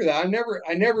after that, I never,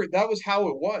 that was how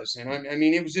it was. And I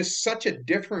mean, it was just such a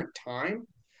different time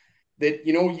that,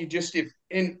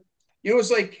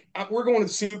 it's like, we're going to the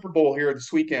Super Bowl here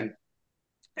this weekend.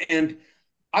 And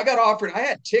I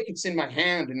had tickets in my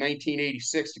hand in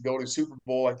 1986 to go to the Super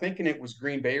Bowl. I thinking it was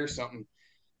Green Bay or something.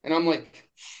 And I'm like,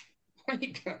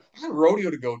 I have a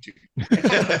rodeo to go to.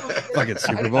 Fucking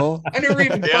Super Bowl. I never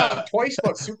even thought twice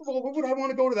about Super Bowl. What would I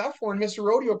want to go to that for? And Mr.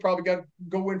 Rodeo probably got to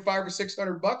go win $500 or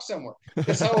 $600 somewhere.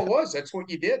 That's how it was. That's what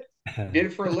you did. You did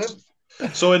it for a living.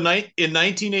 So in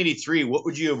 1983, what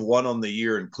would you have won on the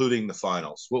year, including the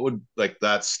finals? What would like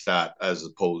that stat as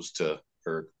opposed to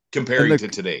or comparing to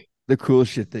today? The cool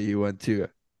shit that you went to.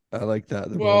 I like that.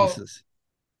 The bonuses.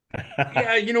 Yeah,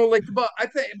 like I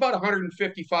think about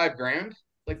 155 grand.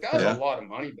 Like that was a lot of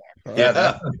money back then.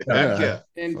 Yeah.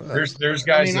 And there's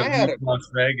guys that leave Las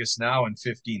Vegas now in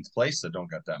 15th place that don't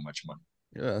got that much money.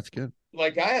 Yeah, that's good.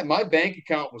 Like my bank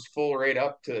account was full right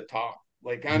up to the top.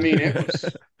 Like, I mean, it was,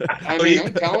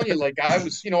 I'm telling you, like I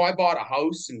was, I bought a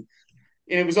house and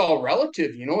it was all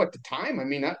relative, at the time. I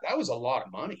mean, that was a lot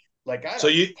of money. Like I had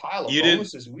a pile of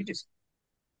bonuses.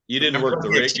 You didn't work the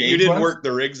rig. You didn't work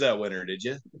the rigs that winter, did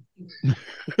you?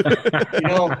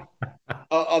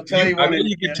 I'll tell you what.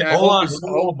 You can hold on,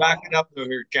 back it up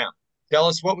here, Champ. Tell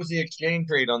us what was the exchange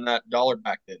rate on that dollar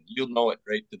back then? You'll know it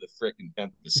right to the frickin' 10th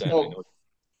of the cent.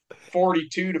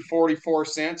 42 to 44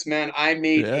 cents, man. I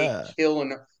made a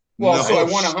killing. Well, so I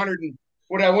won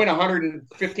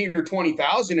 115 or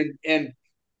 20,000 and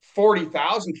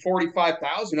 40,000,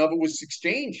 45,000 of it was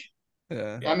exchange.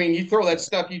 Yeah. I mean, you throw that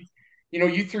stuff, you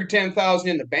threw 10,000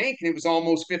 in the bank and it was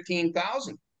almost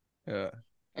 15,000. Yeah.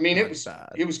 I mean, it was a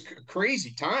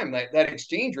crazy time. That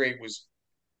exchange rate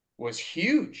was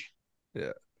huge.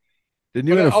 Yeah. Didn't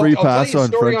you win a free pass on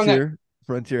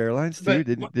Frontier Airlines too?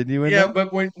 Didn't you win? Yeah,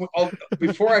 but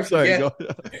before I forget,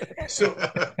 so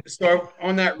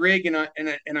on that rig and I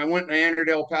went and I entered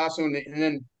El Paso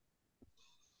and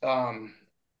then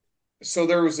so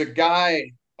there was a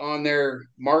guy on there,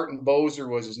 Martin Bozer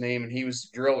was his name, and he was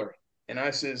a driller. And I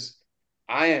says,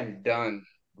 I am done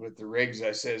with the rigs.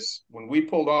 I says, when we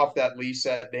pulled off that lease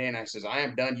that day, and I says, I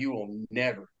am done. You will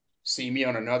never see me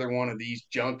on another one of these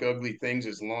junk, ugly things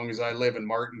as long as I live. And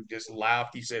Martin just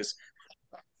laughed. He says,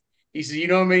 you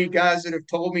know how many guys that have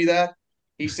told me that?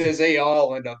 He says, they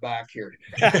all end up back here.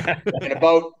 And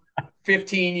about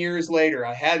 15 years later,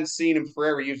 I hadn't seen him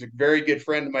forever. He was a very good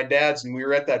friend of my dad's, and we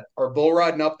were at our bull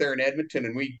riding up there in Edmonton,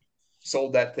 and we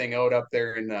sold that thing out up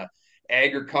there in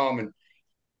Agricom. And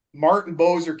Martin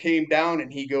Bozer came down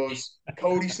and he goes,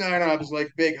 Cody Snyder, I was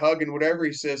like big hug and whatever.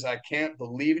 He says, I can't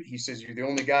believe it. He says, you're the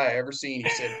only guy I ever seen. He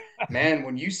said, man,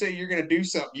 when you say you're going to do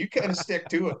something, you kind of stick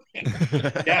to it.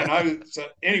 Yeah. And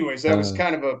anyways, that was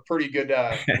kind of a pretty good,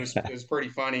 it was pretty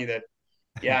funny that,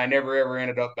 I never ever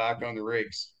ended up back on the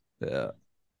rigs. Yeah.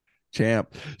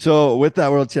 Champ. So with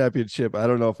that world championship, I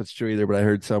don't know if it's true either, but I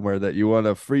heard somewhere that you won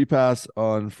a free pass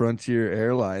on Frontier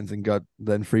Airlines and got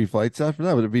then free flights after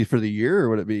that. Would it be for the year or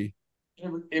would it be?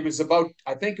 It was about,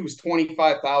 I think it was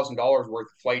 $25,000 worth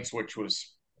of flights, which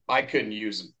was, I couldn't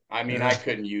use them. I mean, I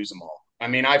couldn't use them all. I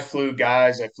mean, I flew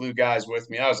guys with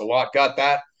me. That was a lot. Got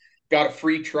a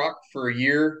free truck for a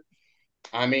year.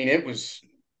 I mean, it was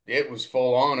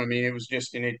full on. I mean, it was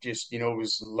just, and it just, it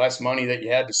was less money that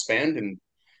you had to spend. And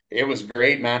it was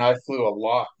great, man. I flew a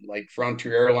lot. Like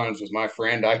Frontier Airlines was my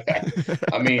friend. I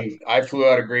mean, I flew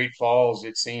out of Great Falls.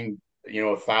 It seemed,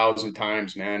 1,000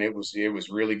 times, man. It was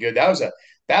really good. That was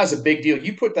a big deal.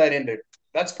 You put that into,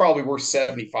 that's probably worth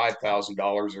 $75,000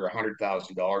 or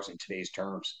 $100,000 in today's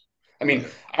terms. I mean,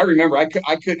 I remember I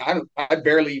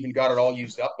barely even got it all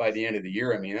used up by the end of the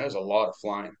year. I mean, that was a lot of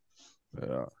flying.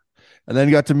 Yeah. And then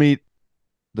got to meet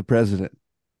the president.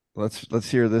 Let's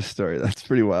hear this story. That's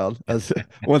pretty wild. As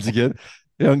once again,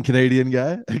 young Canadian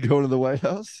guy going to the White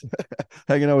House,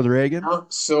 hanging out with Reagan.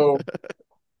 So,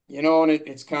 and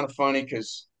it's kind of funny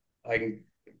because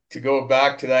to go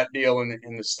back to that deal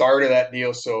and the start of that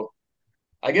deal. So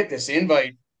I get this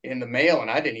invite in the mail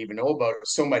and I didn't even know about it.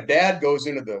 So my dad goes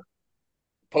into the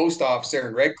post office there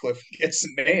in Redcliffe and gets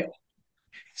the mail.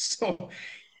 So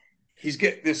he's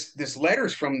get this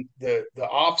letters from the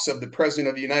office of the President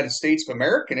of the United States of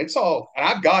America. And it's all, and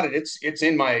I've got it. It's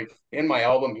in my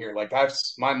album here. Like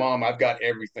my mom, I've got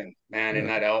everything, man, in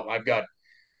that album. I've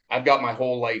got my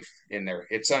whole life in there.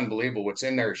 It's unbelievable what's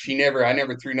in there. I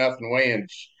never threw nothing away, and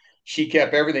she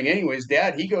kept everything. Anyways,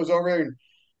 Dad, he goes over there and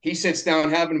he sits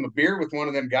down having him a beer with one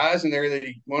of them guys in there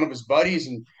one of his buddies,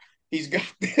 and he's got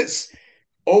this,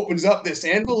 opens up this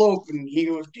envelope, and he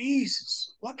goes,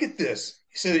 Jesus, look at this.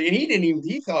 He said, and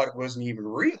he thought it wasn't even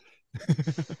real.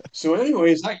 So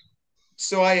anyways,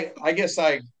 I guess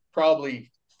I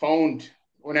probably phoned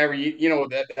whenever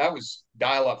that was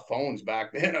dial-up phones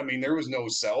back then. I mean, there was no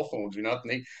cell phones or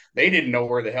nothing. They didn't know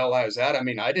where the hell I was at. I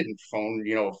mean, I didn't phone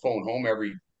home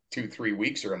every 2-3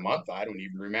 weeks or a month. I don't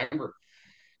even remember.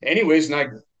 Anyways,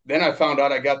 and then I found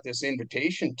out I got this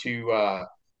invitation to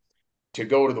to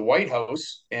go to the White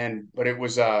House, but it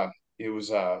was a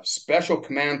special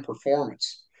command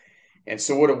performance. And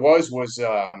so what it was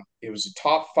it was the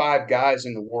top 5 guys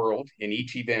in the world in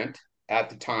each event at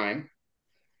the time.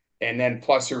 And then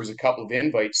plus there was a couple of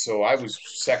invites. So I was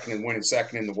winning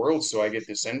second in the world. So I get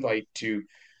this invite to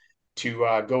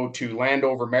go to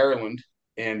Landover, Maryland.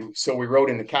 And so we rode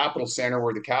in the Capitol Center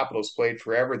where the Capitals played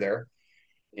forever there.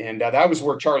 And that was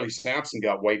where Charlie Sampson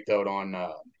got wiped out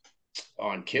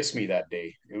on Kiss Me that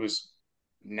day. It was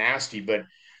nasty, but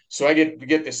so I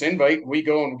get this invite. We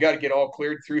go and we got to get all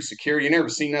cleared through security. You never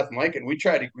seen nothing like it. We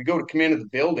go to come into the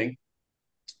building,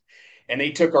 and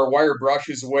they took our wire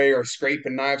brushes away, our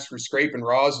scraping knives for scraping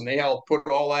raws, and they all put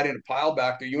all that in a pile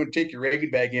back there. You want to take your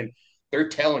rigging bag in, they're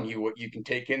telling you what you can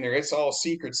take in there. It's all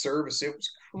Secret Service. It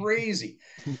was crazy.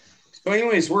 So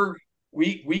anyways,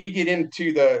 we get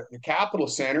into the Capitol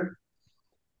Center,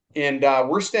 and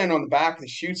we're standing on the back of the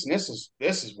chutes, and this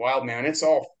is wild, man. It's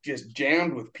all just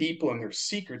jammed with people, and there's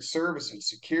Secret Service and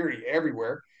security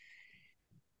everywhere.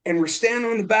 And we're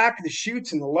standing on the back of the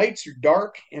chutes, and the lights are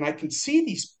dark, and I can see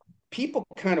these people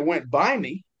kind of went by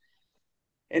me.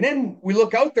 And then we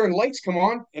look out there, and the lights come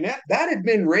on, and that had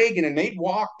been Reagan, and they'd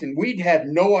walked, and we'd had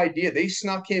no idea. They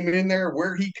snuck him in there.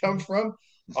 Where he comes from,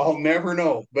 I'll never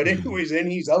know. But anyways,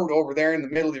 then he's out over there in the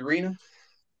middle of the arena.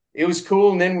 It was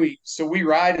cool. And then we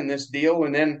ride in this deal,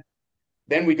 and then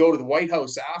we go to the White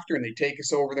House after, and they take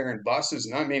us over there in buses.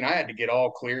 And I mean, I had to get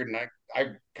all cleared, and I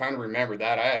kind of remember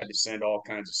that. I had to send all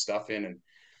kinds of stuff in,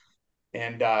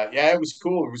 and yeah, it was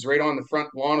cool. It was right on the front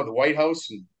lawn of the White House,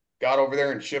 and got over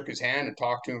there and shook his hand and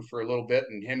talked to him for a little bit.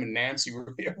 And him and Nancy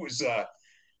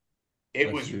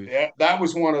that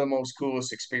was one of the most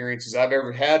coolest experiences I've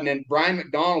ever had. And then Brian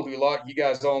McDonald, who you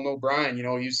guys all know Brian,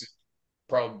 he's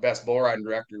probably the best bull riding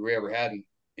director we ever had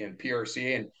in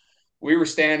PRCA. And we were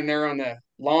standing there on the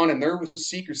lawn, and there was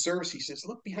Secret Service. He says,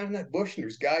 "Look behind that bush," and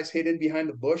there's guys hidden behind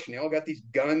the bush, and they all got these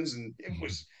guns, and it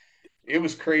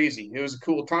was crazy. It was a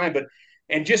cool time.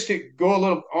 And just to go a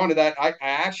little onto that, I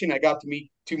got to meet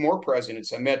 2 more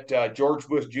presidents. I met George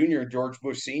Bush Jr. and George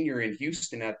Bush Sr. in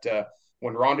Houston at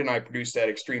when Rhonda and I produced that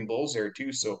Extreme Bulls there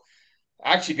too. So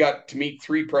I actually got to meet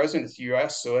 3 presidents of the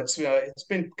U.S. So it's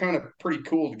been kind of pretty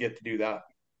cool to get to do that.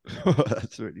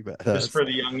 That's really bad. Just for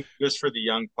the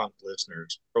young punk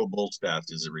listeners, Pro Bull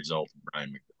Stats is a result of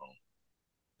Brian McDonald.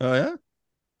 Oh yeah,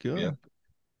 good. Yeah.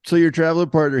 So your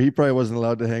traveling partner, he probably wasn't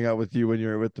allowed to hang out with you when you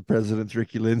were with the presidents,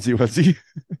 Ricky Lindsay, was he?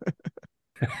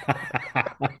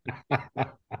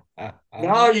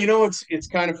 No, it's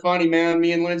kind of funny, man.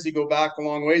 Me and Lindsay go back a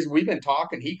long ways. We've been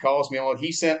talking. He calls me all.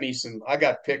 He sent me I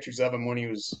got pictures of him when he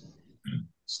was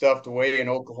stuffed away in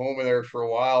Oklahoma there for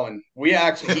a while. And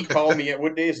he called me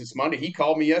what day is this? Monday. He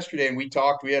called me yesterday, and we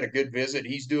talked. We had a good visit.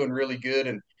 He's doing really good.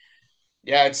 And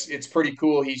yeah, it's pretty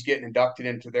cool. He's getting inducted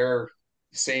into their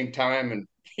same time. And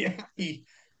he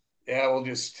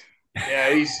is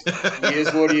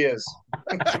what he is.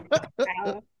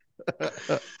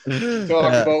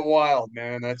 Talk about wild,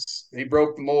 man. He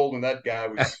broke the mold when that guy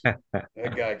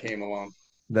came along.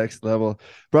 Next level.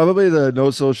 Probably the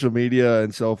no social media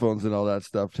and cell phones and all that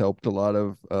stuff helped a lot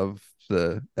of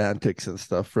the antics and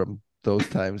stuff from those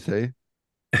times, hey?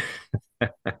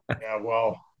 Yeah,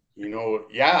 well,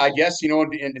 I guess,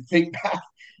 and to think back,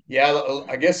 yeah,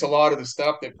 I guess a lot of the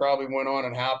stuff that probably went on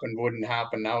and happened wouldn't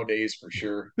happen nowadays for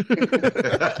sure.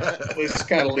 Let's just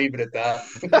kind of leave it at that.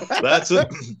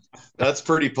 That's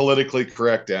pretty politically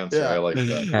correct answer. Yeah. I like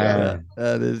that. Yeah,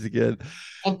 that is good.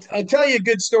 I'll tell you a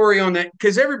good story on that,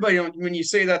 because everybody, when you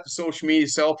say that to social media,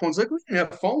 cell phones, like, we didn't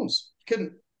have phones.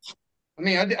 I'm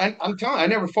telling you, I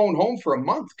never phoned home for a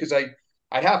month because I'd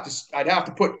have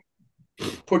to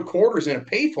put quarters in a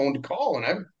payphone to call,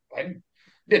 and I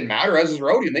didn't matter. I was a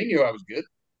roadie, and they knew I was good.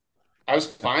 I was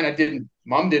fine.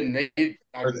 Mom didn't.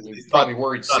 I was probably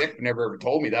worried sick, but never ever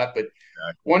told me that. But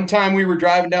one time we were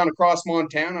driving down across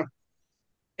Montana,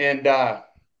 and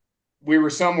we were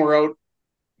somewhere out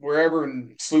wherever,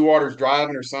 and Sluwater's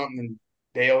driving or something, and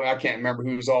Dale, I can't remember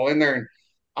who was all in there. And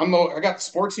I got the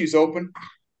sports news open.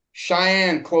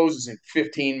 Cheyenne closes in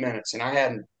 15 minutes, and I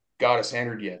hadn't got us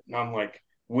entered yet. And I'm like,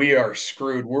 we are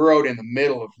screwed. We're out in the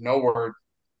middle of nowhere.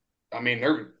 I mean,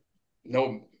 there were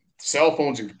no cell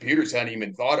phones and computers hadn't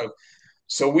even thought of.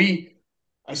 So I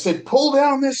said, pull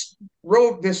down this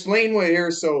road, this laneway here.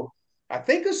 So I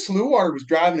think a Sluwater was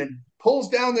driving and pulls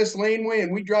down this laneway,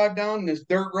 and we drive down this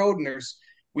dirt road, and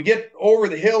we get over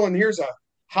the hill, and here's a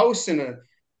house I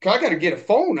got to get a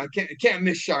phone. I can't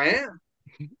miss Cheyenne.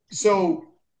 So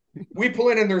we pull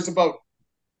in, and there's about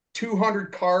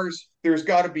 200 cars. There's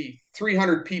got to be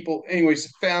 300 people.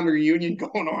 Anyways, family reunion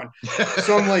going on.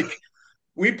 So I'm like,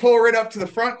 we pull right up to the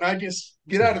front, and I just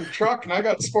get out of the truck, and I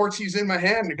got Sportsies in my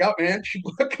hand, and I got my entry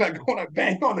book, and I go and I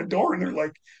bang on the door, and they're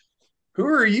like, "Who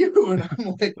are you?" And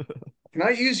I'm like, "Can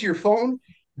I use your phone?"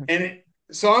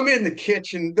 So I'm in the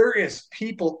kitchen. There is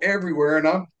people everywhere, and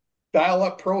I'm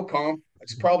dial-up Procom.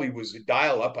 It probably was a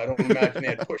dial-up. I don't imagine they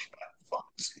had push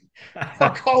phones.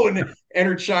 I'm calling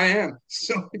Enter Cheyenne.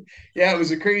 So yeah, it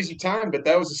was a crazy time, but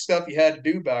that was the stuff you had to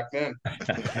do back then.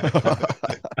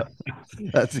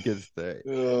 That's a good thing.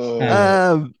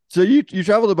 So you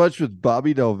traveled a bunch with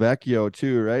Bobby Del Vecchio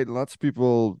too, right? And lots of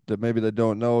people that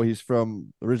don't know, he's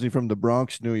originally from the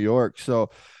Bronx, New York. So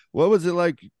what was it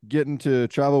like getting to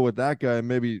travel with that guy and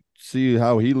maybe see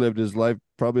how he lived his life?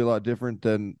 Probably a lot different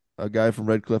than a guy from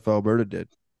Red Cliff, Alberta did.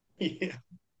 Yeah.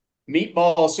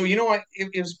 Meatball. So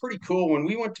it was pretty cool when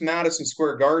we went to Madison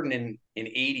Square Garden in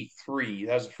 '83.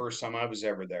 That was the first time I was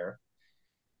ever there.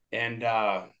 And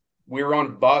we were on a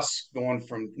bus going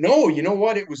from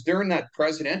it was during that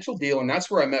presidential deal, and that's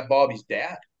where I met Bobby's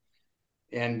dad.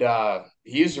 And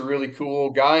he's a really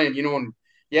cool guy. And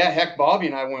heck, Bobby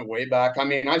and I went way back. I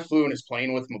mean, I flew in his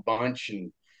plane with him a bunch,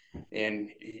 and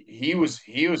he was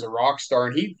a rock star.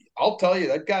 And I'll tell you,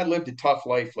 that guy lived a tough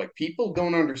life. Like, people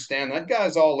don't understand, that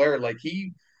guy's all there. Like,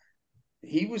 he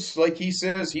was, like he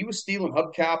says, he was stealing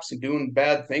hubcaps and doing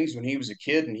bad things when he was a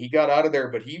kid, and he got out of there,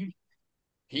 but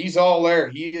he's all there.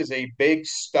 He is a big,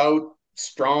 stout,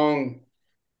 strong,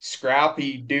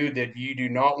 scrappy dude that you do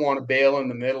not want to bail in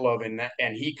the middle of. And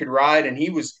he could ride, and he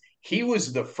was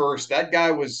the first. That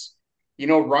guy was,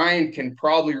 Ryan can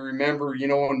probably remember,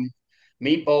 when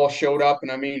Meatball showed up,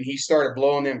 and I mean, he started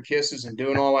blowing them kisses and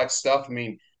doing all that stuff. I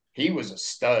mean, he was a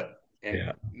stud.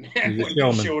 And man,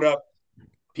 when he showed up,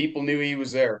 people knew he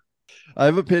was there. I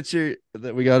have a picture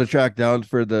that we got to track down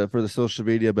for the social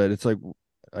media, but it's like,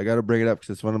 I got to bring it up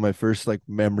because it's one of my first like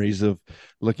memories of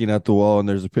looking at the wall, and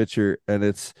there's a picture, and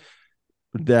it's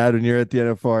Dad when you're at the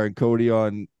NFR and Cody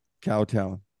on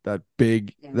Cowtown. That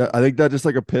big, I think that just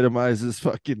like epitomizes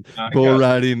fucking bull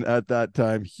riding at that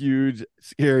time. Huge,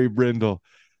 scary brindle.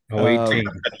 Oh, 18.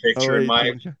 That picture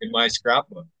in my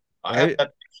scrapbook. I have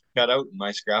that cut out in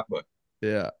my scrapbook.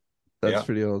 Yeah. That's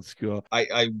pretty old school.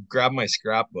 I grabbed my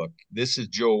scrapbook. This is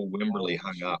Joe Wimberly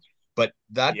hung up. But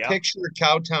that picture of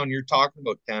Cowtown you're talking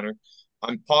about, Tanner,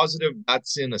 I'm positive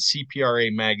that's in a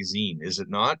CPRA magazine, is it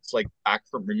not? It's like back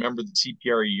from, remember the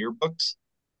CPRA yearbooks?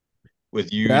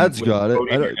 With you. Dad's got it.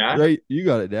 Right? You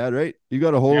got it, Dad, right? You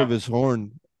got a hold of his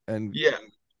horn, and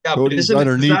Cody's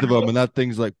underneath of him, and that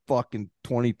thing's like fucking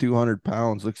 2,200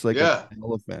 pounds. Looks like an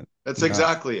elephant. That's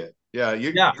exactly it.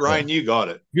 Yeah, Ryan, you got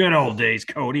it. Good old days,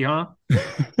 Cody, huh?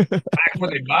 Back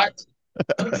when they bucked.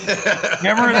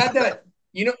 Remember that?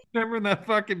 Remember that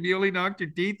fucking muley knocked your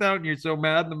teeth out and you're so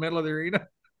mad in the middle of the arena?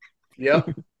 Yeah.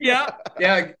 Yeah.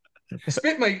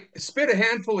 Spit a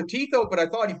handful of teeth out, but I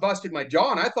thought he busted my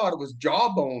jaw, and I thought it was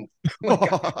jawbone.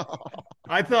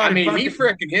 I mean, he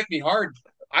freaking hit me hard.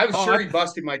 I was sure he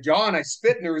busted my jaw, and I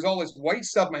spit, and there was all this white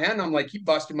stuff in my hand. And I'm like, he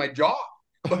busted my jaw.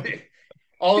 But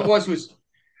all it was,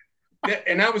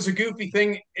 and that was a goofy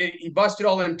thing. He busted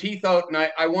all them teeth out, and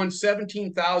I won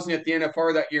 $17,000 at the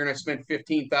NFR that year, and I spent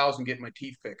 $15,000 getting my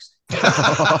teeth fixed. That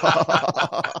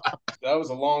was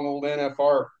a long old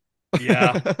NFR.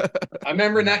 Yeah. I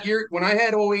remember that year when I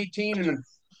had 018, and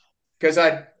because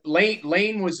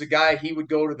Lane was the guy, he'd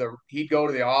go to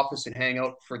the office and hang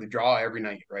out for the draw every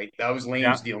night, right? That was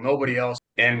Lane's deal, nobody else.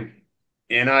 And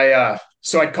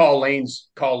so I'd call Lane,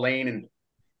 and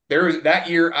there was that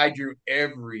year I drew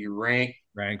every rank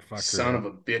fucker, son of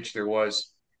a bitch there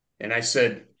was. And I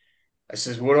says,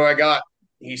 what do I got?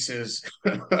 He says,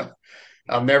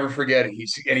 I'll never forget it.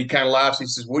 And he kind of laughs. He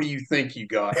says, what do you think you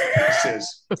got? He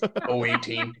says,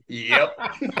 018. Yep.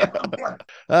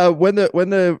 When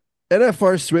the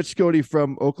NFR switched, Cody,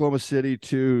 from Oklahoma City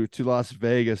to Las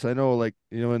Vegas, I know, like,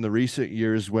 in the recent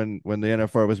years when the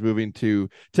NFR was moving to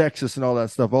Texas and all that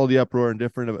stuff, all the uproar and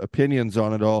different opinions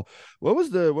on it all. What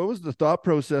was the thought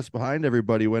process behind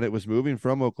everybody when it was moving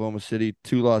from Oklahoma City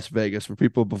to Las Vegas? Were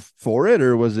people before it,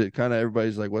 or was it kind of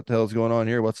everybody's like, what the hell is going on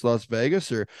here? What's Las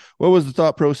Vegas? Or what was the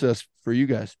thought process for you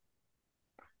guys?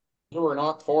 They were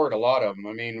not for it, a lot of them.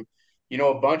 I mean,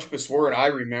 a bunch of us were, and I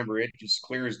remember it just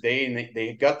clear as day. And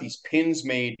they got these pins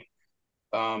made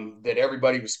that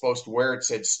everybody was supposed to wear. It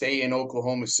said, stay in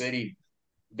Oklahoma City,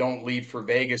 don't leave for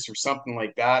Vegas, or something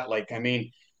like that. Like, I mean,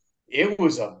 it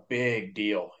was a big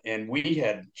deal. And we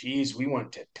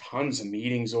went to tons of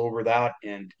meetings over that.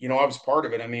 And, I was part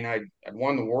of it. I mean, I'd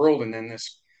won the world, and then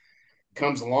this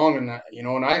comes along, and,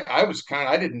 and I was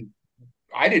I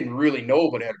didn't really know,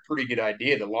 but I had a pretty good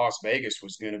idea that Las Vegas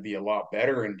was going to be a lot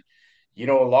better. And you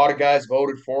know, a lot of guys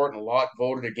voted for it and a lot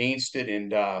voted against it.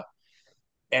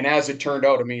 And as it turned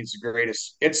out, I mean,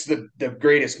 it's the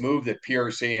greatest move that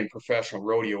PRCA and professional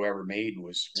rodeo ever made So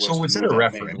was to was it move a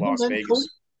that thing to referendum Las then, Cody?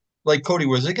 Vegas. Like, Cody,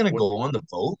 was it going to What, go on the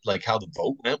vote? Like how the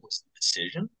vote went was the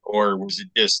decision? Or was it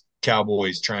just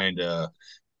Cowboys trying to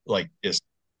like just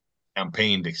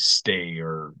campaign to stay,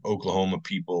 or Oklahoma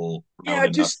people yeah, rounding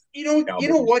up just you know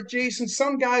Cowboys? what, Jason?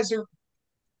 Some guys are,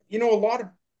 you know,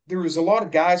 there was a lot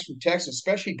of guys from Texas,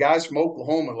 especially guys from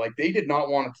Oklahoma, like they did not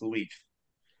want it to leave.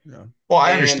 Yeah. Well,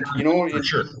 I And understand you know, for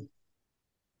sure.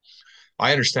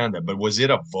 I understand that, but was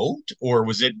it a vote or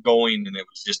was it going and it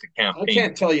was just a I campaign?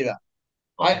 can't tell you that.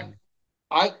 Okay.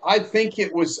 I think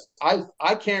it was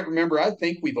I can't remember. I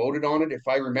think we voted on it if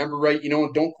I remember right. You know,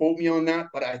 and don't quote me on that,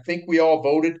 but I think we all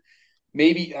voted.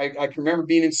 Maybe I can remember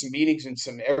being in some meetings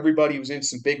and everybody was in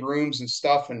some big rooms and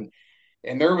stuff, and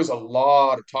there was a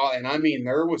lot of talk, and I mean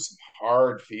there was some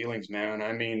hard feelings, man.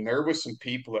 I mean there was some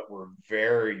people that were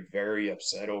very, very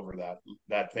upset over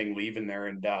that thing leaving there.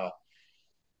 And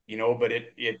you know, but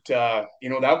you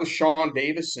know, that was Sean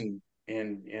Davis and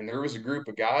there was a group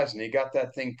of guys and they got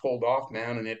that thing pulled off,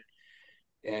 man.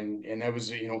 And that was,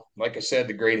 you know, like I said,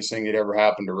 the greatest thing that ever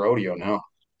happened to rodeo now.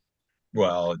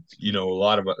 Well, you know, a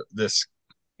lot of this,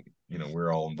 you know,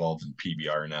 we're all involved in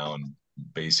PBR now and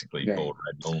basically Yeah. boat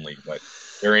riding only, but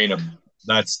there ain't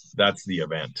that's the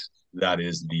event. That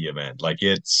is the event. Like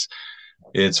it's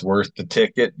worth the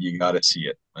ticket. You got to see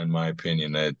it. In my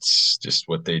opinion, that's just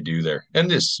what they do there. And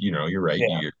just, you know, you're right.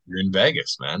 Yeah. You're in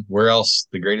Vegas, man. Where else?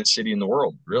 The greatest city in the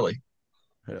world, really.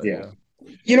 Hell Yeah.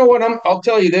 You know what? I'll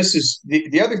tell you, this is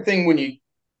the other thing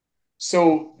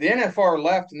so the NFR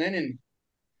left, and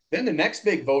then the next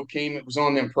big vote came. It was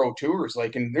on them pro tours,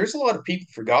 like, and there's a lot of people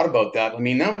forgot about that. I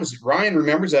mean, that was Ryan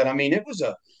remembers that. I mean,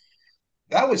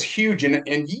 that was huge.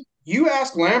 And you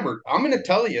ask Lambert, I'm going to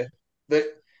tell you that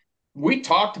we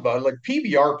talked about it. Like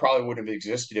PBR probably wouldn't have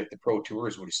existed if the pro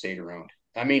tours would have stayed around.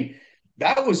 I mean,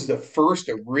 that was the first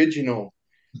original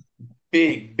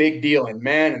big deal. And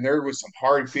man, and there was some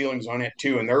hard feelings on it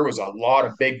too. And there was a lot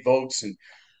of big votes. And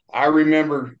I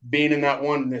remember being in that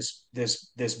one this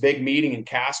big meeting in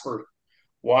Casper,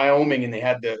 Wyoming, and they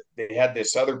had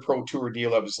this other pro tour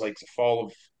deal that was like the fall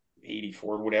of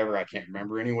 '84, whatever, I can't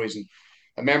remember. Anyways, and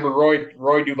I remember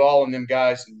Roy Duval and them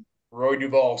guys. And Roy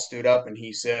Duval stood up and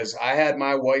he says, "I had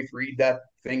my wife read that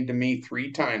thing to me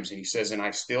 3 times," and he says, "and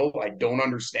I don't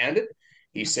understand it."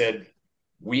 He said,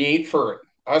 "We ain't for it.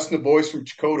 Us and the boys from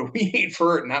Chakota, we ain't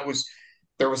for it." And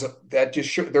there was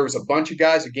a bunch of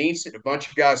guys against it, a bunch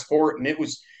of guys for it, and it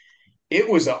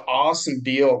was an awesome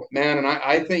deal, man. And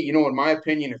I think, you know, in my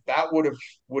opinion, if that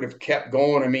would have kept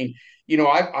going, I mean, you know,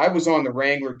 I was on the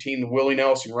Wrangler team, the Willie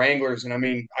Nelson Wranglers, and I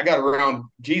mean, I got around.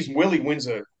 Geez, Willie wins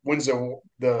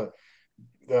the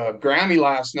Grammy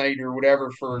last night or whatever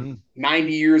for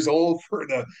 90 years old for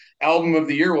the album of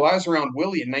the year. Well, I was around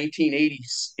Willie in 1980,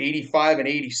 85 and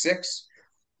 86.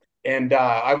 And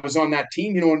I was on that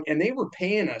team, you know, and they were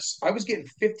paying us. I was getting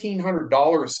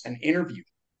 $1,500 an interview.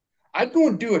 I'd go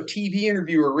and do a TV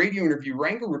interview or a radio interview.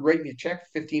 Wrangler would write me a check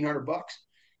for $1,500.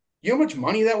 You know how much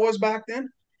money that was back then?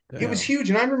 Damn. It was huge.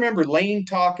 And I remember Lane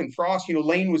talking Frost. You know,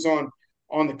 Lane was on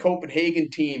the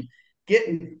Copenhagen team,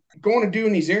 going and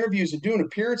doing these interviews and doing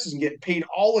appearances and getting paid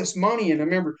all this money. And I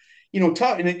remember, you know,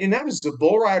 and that was the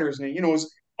bull riders, and you know, it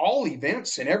was all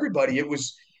events and everybody. It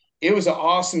was an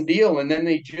awesome deal. And then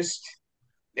they just,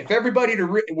 if everybody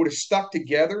would have stuck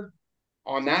together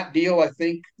on that deal, I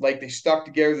think like they stuck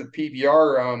together the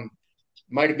PBR,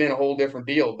 might have been a whole different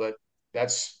deal. But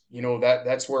that's, you know,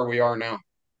 that's where we are now.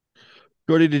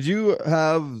 Cody, did you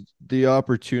have the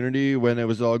opportunity when it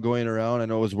was all going around? I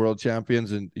know it was world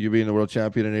champions and you being the world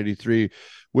champion in '83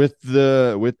 with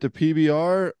the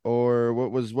PBR, or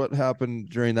what happened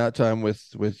during that time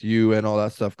with you and all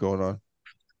that stuff going on?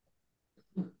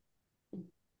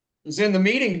 Was in the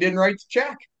meeting, didn't write the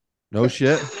check. No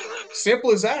shit.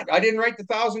 Simple as that. I didn't write the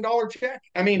 $1,000 check.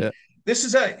 I mean, Yeah. this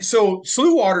is so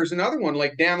Slew Water's another one,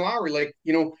 like Dan Lowry, like,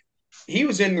 you know, he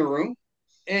was in the room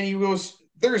and he goes,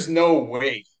 "There's no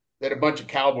way that a bunch of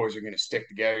cowboys are going to stick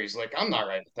together." He's like, "I'm not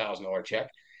writing a $1,000 check."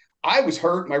 I was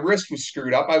hurt. My wrist was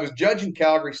screwed up. I was judging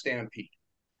Calgary Stampede.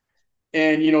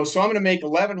 And, you know, so I'm going to make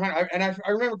 1,100. And I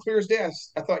remember clear as day,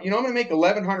 I thought, you know, I'm going to make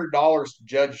 $1,100 to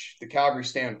judge the Calgary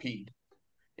Stampede.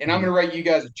 And I'm going to write you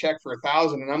guys a check for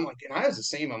 1,000. And I'm like, and I was the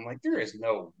same. I'm like, there is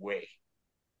no way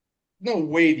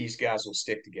these guys will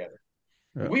stick together.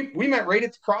 Yeah. We met right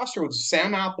at the crossroads.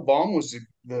 Sam Applebaum was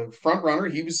the front runner.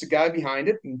 He was the guy behind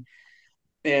it.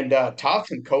 And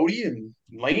Tough and Cody and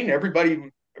Lane, everybody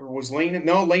was Lane.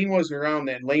 No, Lane wasn't around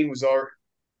then. Lane was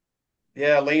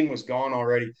Lane was gone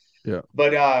already. Yeah.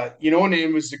 But you know, and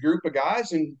it was a group of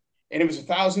guys, and it was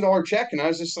 $1,000 check, and I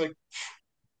was just like,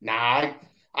 nah.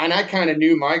 And I kind of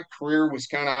knew my career was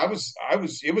kind of,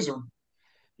 it was a,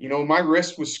 you know, my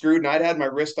wrist was screwed, and I'd had my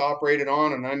wrist operated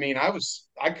on, and I mean, I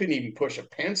couldn't even push a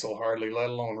pencil hardly, let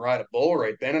alone ride a bull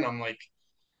right then. And I'm like,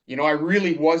 you know, I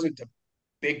really wasn't a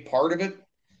big part of it,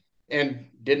 and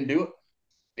didn't do it.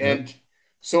 And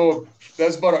so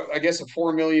that's about, I guess, a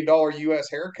 $4 million US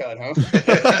haircut, huh?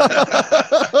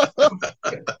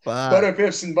 But if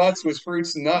ifs and buts was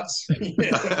fruits and nuts.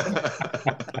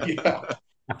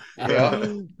 Yeah.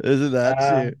 Isn't that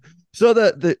shit? So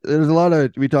there's a lot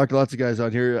of, we talked to lots of guys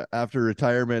on here after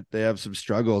retirement, they have some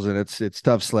struggles, and it's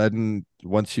tough sledding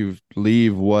once you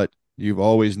leave what you've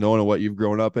always known and what you've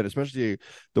grown up in, especially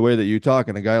the way that you talk,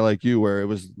 and a guy like you where it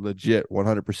was legit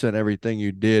 100% everything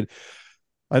you did.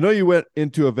 I know you went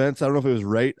into events. I don't know if it was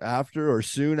right after or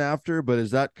soon after, but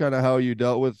is that kind of how you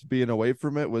dealt with being away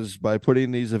from it, was by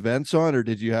putting these events on, or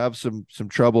did you have some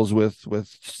troubles with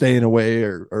staying away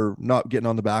or not getting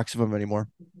on the backs of them anymore?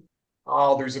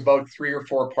 Oh, there's about 3 or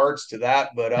 4 parts to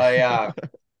that, but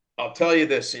I'll tell you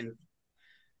this. And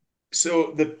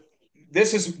so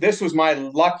this was my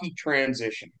lucky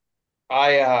transition.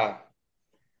 I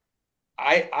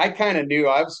I kind of knew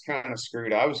I was kind of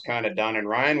screwed. I was kind of done, and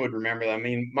Ryan would remember that. I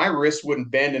mean, my wrist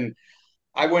wouldn't bend, and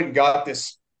I went and got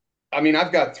this. I mean,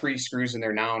 I've got 3 screws in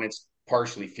there now, and it's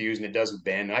partially fused and it doesn't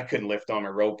bend. I couldn't lift on my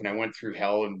rope, and I went through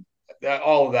hell and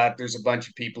all of that. There's a bunch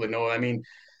of people that know. I mean,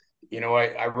 you know,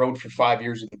 I rode for 5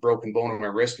 years with a broken bone in my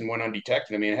wrist and went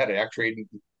undetected. I mean, I had it x-rayed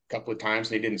a couple of times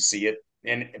and they didn't see it.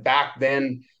 And back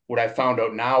then, what I found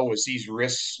out now was these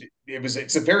wrists,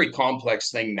 it's a very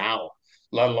complex thing now,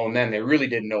 let alone then. They really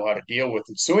didn't know how to deal with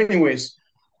it. So, anyways,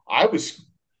 I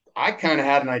kind of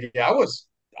had an idea.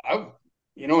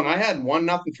 You know, and I hadn't won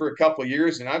nothing for a couple of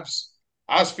years, and I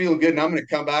was feeling good, and I'm going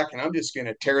to come back and I'm just going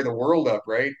to tear the world up,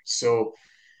 right? So,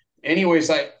 anyways,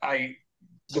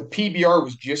 the PBR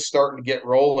was just starting to get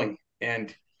rolling,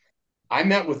 and I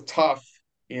met with Tuff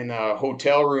in a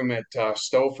hotel room at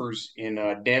Stouffer's in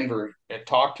Denver. And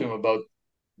talked to him about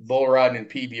bull riding and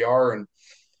PBR,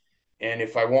 and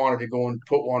if I wanted to go and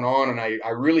put one on, and I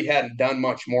really hadn't done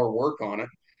much more work on it.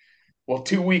 Well,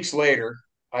 2 weeks later,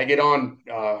 I get on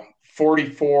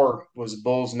 44 was the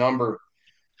bull's number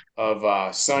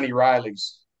of Sonny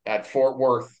Riley's at Fort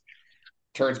Worth.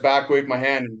 Turns back, waved my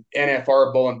hand, and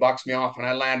NFR bull and bucks me off, and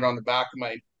I landed on the back of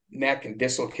my neck and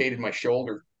dislocated my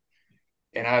shoulder.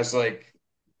 And I was like,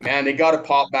 man, they got to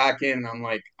pop back in. And I'm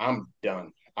like, I'm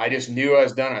done. I just knew I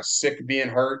was done. I was sick of being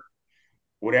hurt,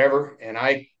 whatever. And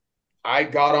I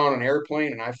got on an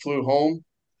airplane and I flew home.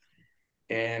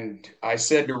 And I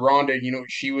said to Rhonda, you know,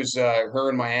 she was, her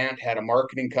and my aunt had a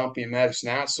marketing company in Medicine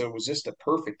Hat. So it was just a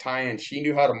perfect tie in. She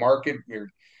knew how to market, or,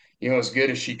 you know, as good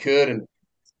as she could.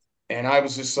 And I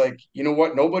was just like, you know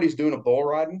what? Nobody's doing a bull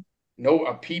riding. No,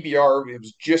 a PBR. It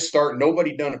was just starting.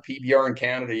 Nobody done a PBR in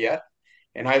Canada yet.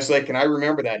 And I was like, and I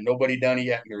remember that nobody done it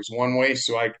yet. And there's one way.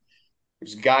 So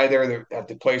there's a guy there at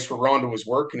the place where Rhonda was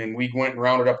working, and we went and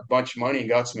rounded up a bunch of money and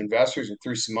got some investors and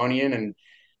threw some money in.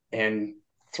 And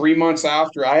 3 months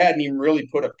after, I hadn't even really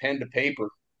put a pen to paper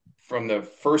from the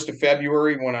 1st of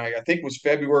February when I think it was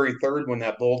February 3rd when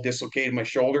that bull dislocated my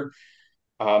shoulder.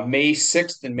 May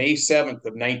 6th and May 7th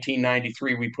of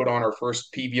 1993, we put on our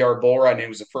first PBR bull ride, and it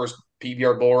was the first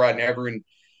PBR bull ride ever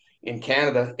in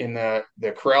Canada in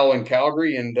the Corral in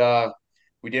Calgary. And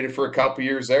we did it for a couple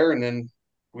years there, and then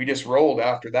we just rolled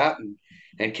after that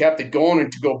and kept it going.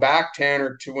 And to go back,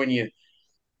 Tanner, to when you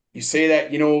say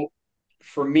that, you know,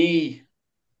 for me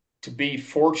to be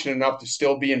fortunate enough to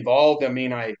still be involved, I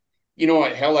mean, you know,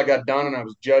 hell, I got done and I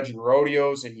was judging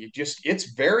rodeos, and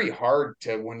it's very hard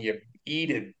to, when you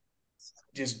eat it,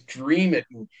 just dream it,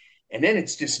 and then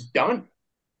it's just done.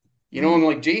 You know, and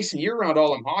like Jason, you're around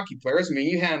all them hockey players. I mean,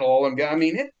 you handle all them guys. I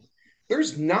mean,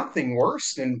 there's nothing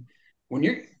worse than when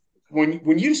you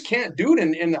just can't do it,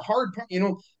 and the hard part, you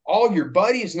know, all your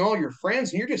buddies and all your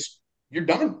friends, and you're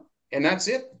done, and that's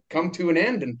it, come to an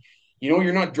end, and you know,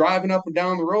 you're not driving up and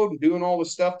down the road and doing all the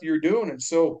stuff that you're doing, and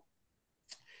so,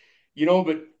 you know,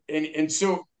 but and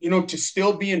so, you know, to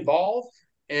still be involved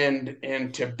and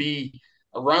to be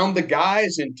around the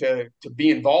guys and to be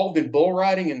involved in bull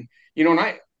riding, and you know,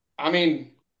 and I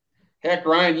mean, heck,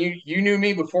 Ryan, you knew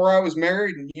me before I was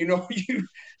married, and you know,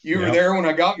 you were there when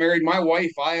I got married. My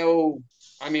wife, I owe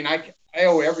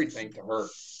everything to her.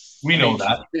 We know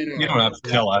that. You don't have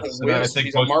to tell us. And I think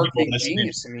she's a marketing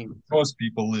genius. I mean, most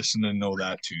people listen and know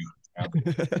that too.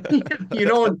 You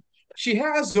know, and she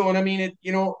has though, and I mean it.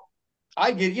 You know,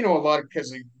 I get, you know, a lot of,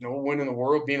 because, you know, winning the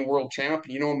world, being a world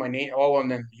champion, you know, my name all on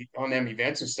them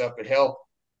events and stuff. But hell,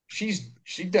 she's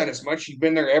done as much. She's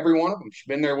been there every one of them. She's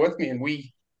been there with me, and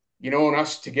we, and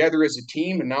us together as a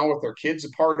team, and now with our kids a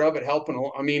part of it,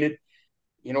 helping. I mean,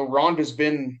 Rhonda's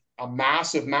been a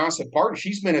massive, massive part.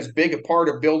 She's been as big a part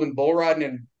of building bull riding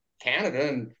in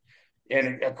Canada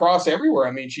and across everywhere.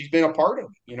 I mean, she's been a part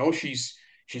of it.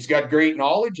 She's got great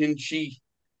knowledge, and she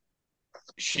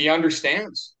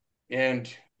understands. And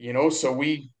so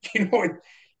we,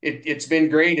 it's been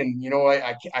great. And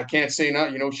I can't say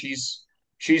not.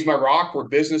 She's my rock. We're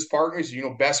business partners.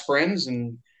 Best friends,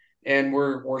 and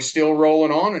we're still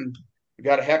rolling on, and we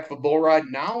got a heck of a bull ride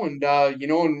now, and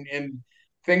and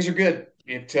things are good.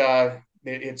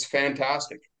 It's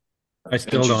fantastic. I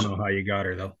still don't know how you got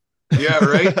her though. Yeah,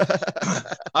 right.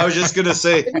 I was just gonna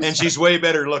say, and she's way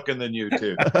better looking than you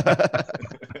too.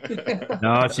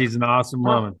 No, she's an awesome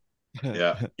woman.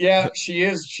 Yeah, she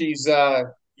is. She's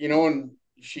and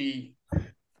she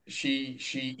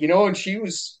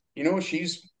and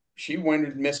she went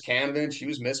to Miss Canada, and she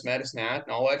was Miss Medicine Hat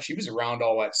and all that. She was around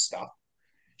all that stuff.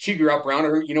 She grew up around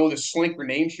her. The Slinker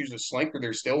name. She was a Slinker.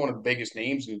 They're still one of the biggest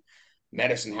names in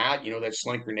Medicine Hat. That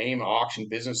Slinker name, auction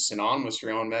business synonymous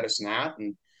around Medicine Hat,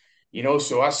 and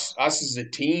so us as a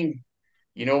team,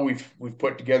 we've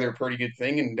put together a pretty good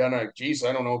thing and done I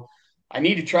don't know. I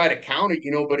need to try to count it,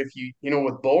 but if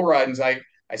with bull ridings, I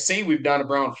say we've done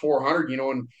around 400,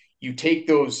 and you take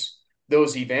those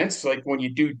events, like when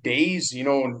you do days,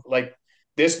 and like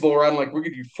this bull riding, like we're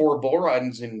going to do 4 bull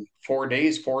ridings in 4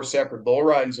 days, 4 separate bull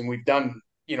ridings. And we've done,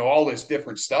 all this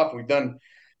different stuff. We've done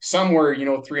somewhere,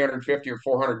 350 or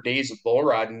 400 days of bull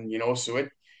riding, so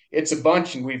it's a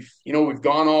bunch. And we've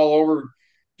gone all over.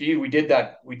 Gee, we did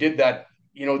that,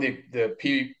 the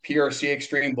PRC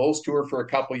Extreme Bulls Tour for a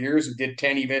couple of years. We did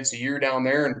 10 events a year down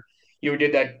there. And, we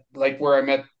did that, like where I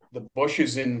met the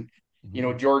Bushes in,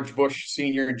 George Bush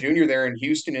Sr. and Jr. there in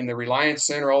Houston in the Reliance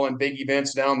Center, all in big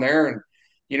events down there. And,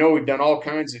 we've done all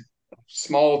kinds of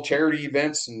small charity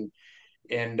events and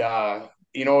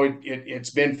it's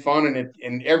been fun.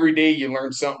 And every day you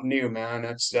learn something new, man.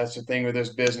 That's the thing with this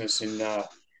business. And,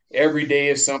 every day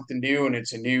is something new, and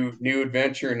it's a new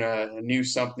adventure and a new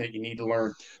something that you need to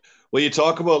learn. Well, you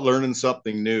talk about learning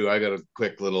something new. I got a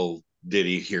quick little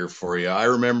ditty here for you. I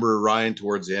remember Ryan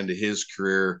towards the end of his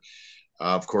career.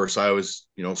 Of course, I was,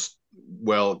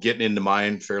 getting into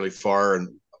mine fairly far, and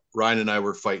Ryan and I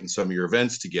were fighting some of your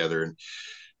events together, and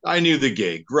I knew the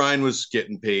gig. Ryan was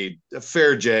getting paid a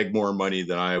fair jag more money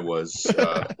than I was.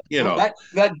 That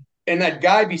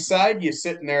guy beside you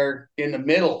sitting there in the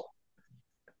middle,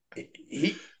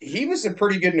 he was a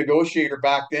pretty good negotiator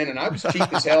back then, and I was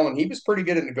cheap as hell, and he was pretty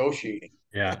good at negotiating.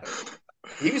 Yeah,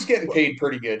 he was getting paid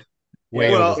pretty good.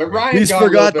 Well, he's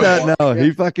forgot that now.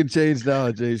 He fucking changed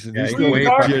now, Jason. He's still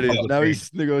negotiating. Now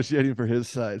he's negotiating for his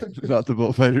side, not the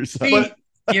bullfighter's side. But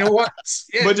you know what?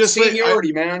 Yeah, but just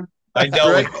seniority, man. I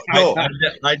dealt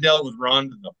with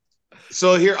Ron.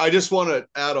 So here, I just want to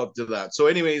add up to that. So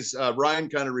anyways, Ryan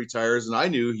kind of retires, and I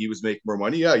knew he was making more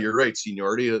money. Yeah, you're right.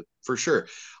 Seniority, for sure.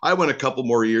 I went a couple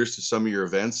more years to some of your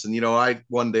events, and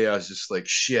one day I was just like,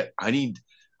 shit, I need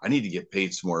to get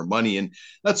paid some more money. And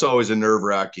that's always a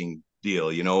nerve-wracking deal,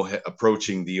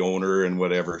 approaching the owner and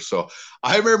whatever. So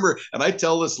I remember, and I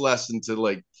tell this lesson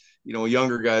to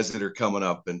younger guys that are coming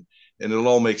up, and it'll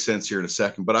all make sense here in a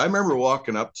second. But I remember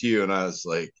walking up to you and I was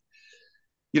like,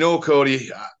 Cody,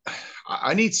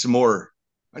 I need some more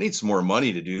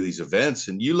money to do these events.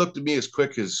 And you looked at me as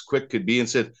quick could be and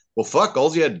said, well, fuck,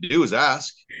 all you had to do was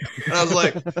ask. And I was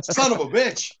like, son of a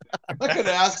bitch, I could have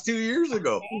asked 2 years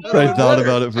ago. I thought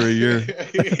about it for a year.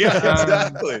 Yeah,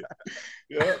 exactly.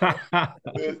 Yeah.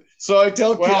 So I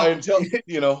tell you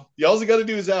all you got to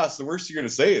do is ask. The worst you're going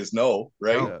to say is no,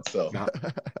 right? No. So. No.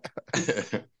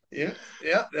 Yeah,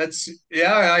 that's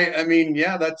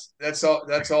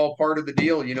all part of the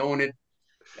deal, and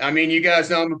you guys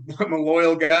know I'm a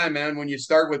loyal guy, man. When you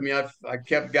start with me, I've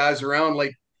kept guys around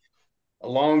like a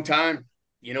long time,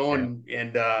 and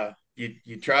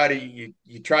you try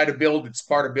to build. It's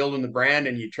part of building the brand,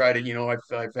 and you try to,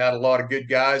 I've had a lot of good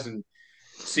guys and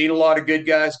seen a lot of good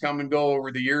guys come and go over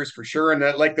the years for sure. And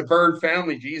that, like the Byrne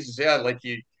family, Jesus, yeah, like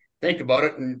you think about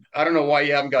it, and I don't know why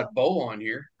you haven't got Bo on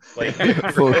here. Like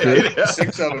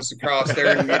 6 of us across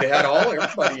there, and you'd have had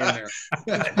everybody in there.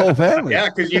 Whole family. Yeah,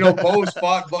 because Bo's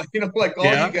fought, like all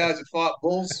you guys have fought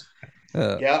bulls.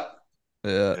 Yeah.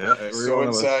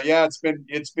 So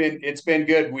it's been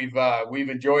good. We've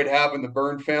enjoyed having the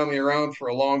Byrne family around for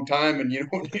a long time, and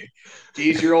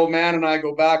geez, your old man and I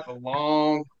go back a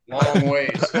long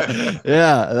ways.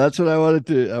 Yeah, that's what I wanted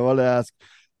to ask.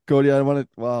 Cody, I want to,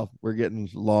 well, we're getting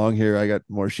long here. I got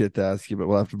more shit to ask you, but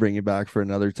we'll have to bring you back for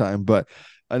another time. But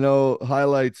I know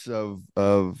highlights of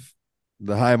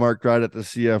the high mark ride at the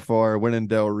CFR, winning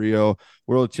Del Rio,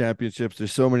 World Championships.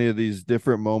 There's so many of these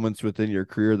different moments within your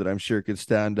career that I'm sure could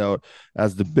stand out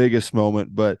as the biggest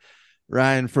moment. But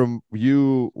Ryan, from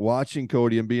you watching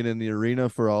Cody and being in the arena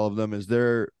for all of them, is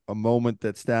there a moment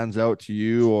that stands out to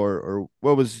you, or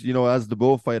what was, as the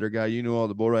bullfighter guy, all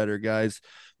the bull rider guys,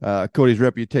 Cody's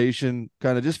reputation,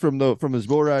 kind of just from his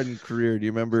bull riding career? Do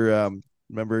you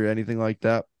remember anything like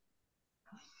that?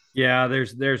 Yeah,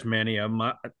 there's many of them.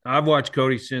 I've watched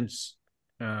Cody since,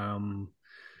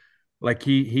 like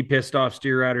he pissed off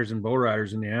steer riders and bull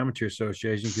riders in the amateur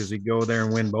association because he'd go there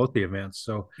and win both the events.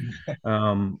 So,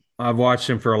 I've watched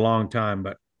him for a long time,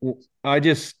 but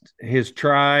his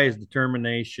try, his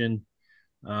determination,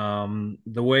 the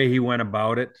way he went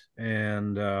about it,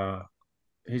 and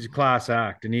he's a class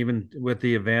act, and even with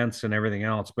the events and everything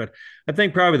else. But I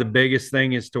think probably the biggest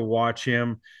thing is to watch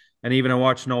him. And even I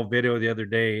watched an old video the other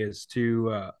day is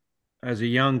as a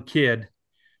young kid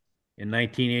in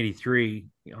 1983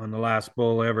 on the last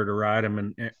bull ever to ride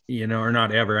him, and or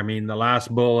not ever. I mean, the last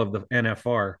bull of the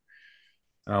NFR,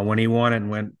 when he won it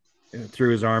and went threw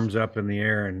his arms up in the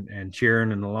air and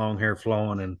cheering and the long hair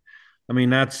flowing. And I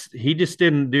mean, he just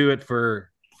didn't do it for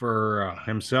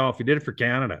himself. He did it for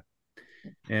Canada.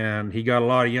 And he got a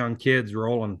lot of young kids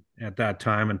rolling at that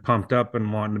time and pumped up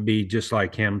and wanting to be just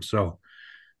like him. So,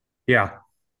 yeah,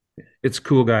 it's a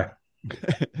cool guy.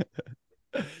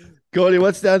 Cody,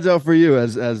 what stands out for you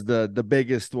as the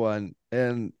biggest one?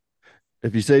 And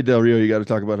if you say Del Rio, you got to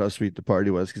talk about how sweet the party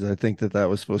was, because I think that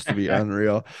was supposed to be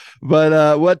unreal.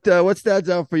 But what stands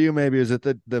out for you? Maybe is it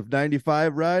the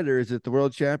 95 ride, or is it the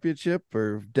World Championship,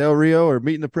 or Del Rio, or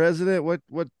meeting the president? What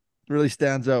really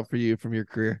stands out for you from your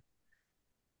career?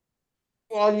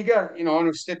 Well, you got,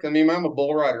 I'm stick. I mean, I'm a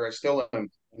bull rider. I still am.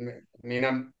 I mean,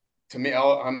 I'm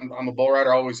a bull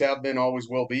rider. Always have been, always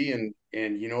will be. And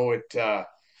it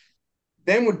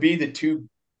then would be the two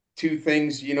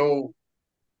things,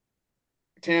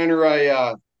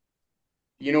 Tanner,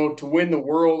 to win the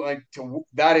world,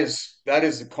 that is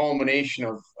the culmination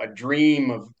of a dream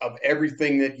of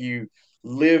everything that you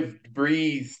lived,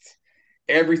 breathed,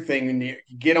 everything. And you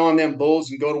get on them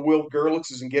bulls and go to Will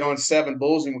Gerlich's and get on 7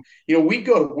 bulls. And, we'd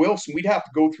go to Wilson, we'd have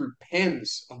to go through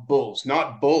pens of bulls,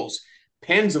 not bulls,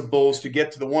 pens of bulls to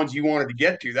get to the ones you wanted to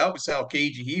get to. That was how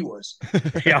cagey he was.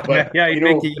 Yeah. But, yeah. You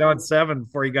think he got on 7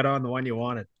 before he got on the one you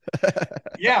wanted.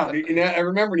 Yeah. And I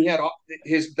remember he had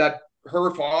that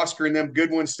Herf Oscar and them good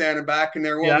ones standing back in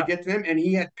there to get to them. And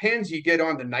he had pens. You get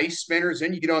on the nice spinners,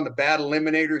 then you get on the bad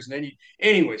eliminators. And then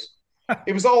anyways,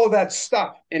 it was all of that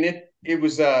stuff. And it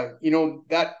was,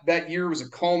 that year was a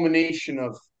culmination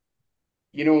of,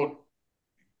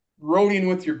 roading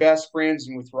with your best friends,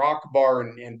 and with Rock Bar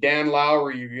and Dan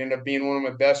Lowry, you end up being one of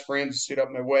my best friends, stood up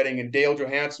at my wedding, and Dale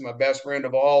Johansson, my best friend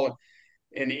of all.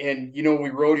 And we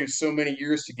roaded so many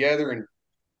years together, and,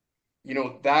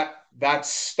 that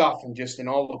stuff, and just in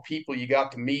all the people you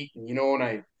got to meet,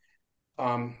 and,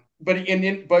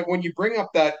 but when you bring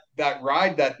up that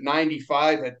ride, that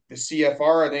 95 at the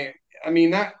CFR,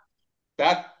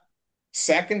 that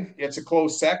second, it's a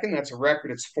close second. That's a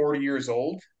record. It's 40 years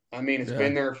old. I mean, it's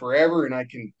been there forever. And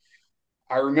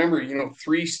I remember,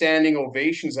 3 standing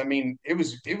ovations. I mean, it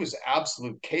was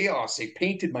absolute chaos. They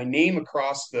painted my name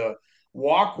across the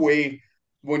walkway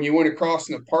when you went across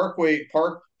in the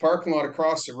parking lot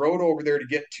across the road over there to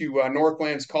get to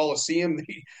Northlands Coliseum.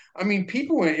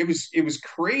 People went, it was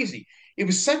crazy. It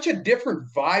was such a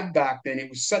different vibe back then. It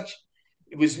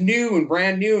was new and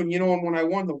brand new. And, and when I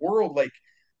won the world,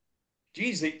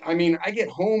 geez, I get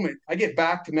home and I get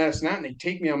back to Medicine Hat, and they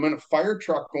take me. I'm in a fire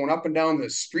truck going up and down the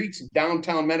streets in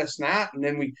downtown Medicine Hat, and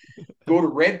then we go to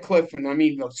Red Cliff, and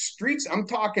the streets. I'm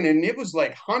talking, and it was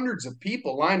like hundreds of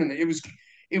people lining.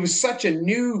 It was such a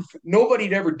new.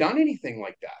 Nobody'd ever done anything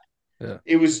like that. Yeah.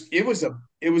 It was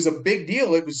a big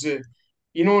deal. It was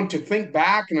and to think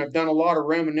back, and I've done a lot of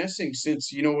reminiscing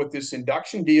since, with this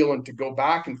induction deal, and to go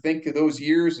back and think of those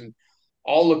years and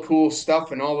all the cool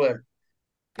stuff and all the.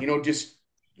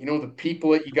 The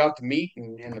people that you got to meet,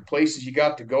 and the places you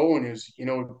got to go, and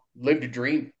lived a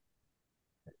dream.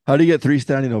 How do you get 3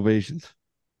 standing ovations?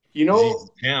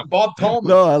 Bob Tallman.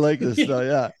 No, I like this stuff.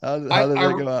 Yeah. How did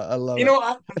that go? I love it.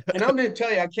 And I'm going to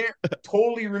tell you, I can't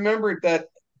totally remember it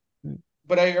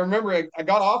but I remember I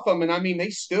got off them, and they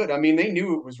stood. They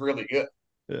knew it was really good.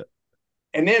 Yeah.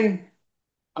 And then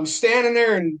I'm standing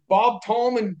there, and Bob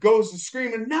Tallman goes to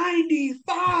screaming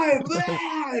 95,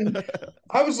 and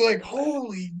I was like,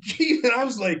 holy geez. And I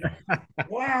was like,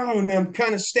 wow. And I'm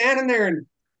kind of standing there, and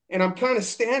And I'm kind of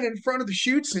standing in front of the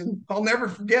chutes, and I'll never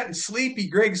forget, and sleepy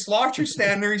Greg Slotcher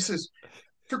standing there. He says,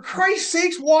 for Christ's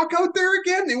sakes, walk out there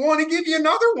again. They want to give you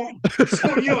another one.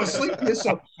 So, sleepy.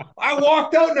 So I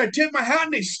walked out and I tipped my hat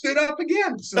and they stood up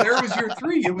again. So there was your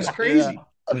 3. It was crazy.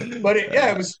 Yeah. But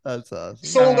it was that's awesome.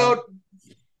 Sold out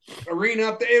arena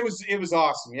up there. It was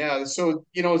awesome. Yeah. So,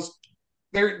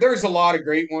 there's a lot of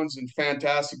great ones and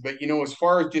fantastic, but as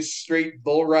far as just straight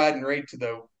bull riding right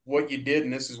to what you did,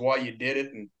 and this is why you did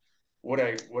it, and what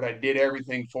I did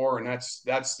everything for, and that's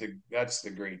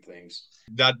the great things.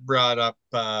 That brought up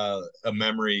a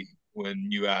memory when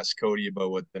you asked Cody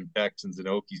about what them Texans and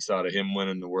Okies thought of him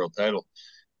winning the world title.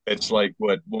 It's like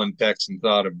what one Texan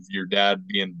thought of your dad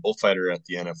being bullfighter at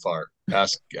the NFR.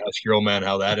 Ask your old man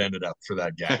how that ended up for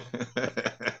that guy.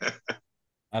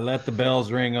 I let the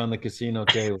bells ring on the casino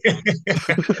table. It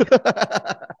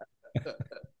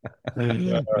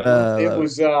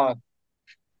was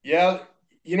yeah.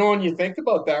 When you think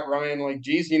about that, Ryan, like,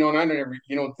 geez, and I never,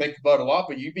 think about it a lot,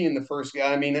 but you being the first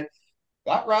guy, I mean,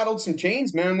 that rattled some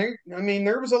chains, man.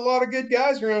 There was a lot of good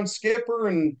guys around Skipper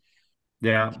and,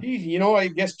 yeah, geez, I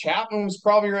guess Chapman was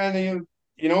probably around the,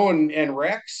 and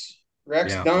Rex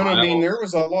Dunn. I mean, there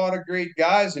was a lot of great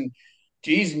guys, and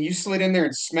geez, and you slid in there,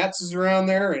 and Smets is around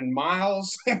there, and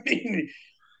Miles. I mean,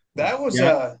 that was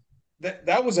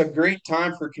that was a great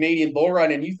time for Canadian bull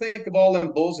riding. And you think of all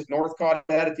them bulls that Northcott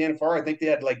had at the NFR. I think they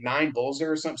had like 9 bulls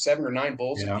there or something, 7 or 9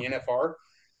 bulls at the NFR.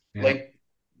 Yeah. Like,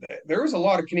 there was a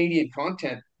lot of Canadian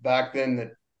content back then.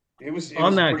 That it was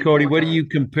on that, Cody. What do you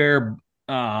compare?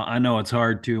 I know it's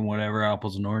hard to, and whatever,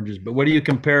 apples and oranges, but what do you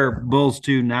compare bulls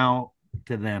to now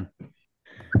to then?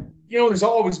 There's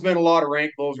always been a lot of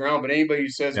rank bulls around, but anybody who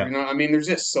says, there's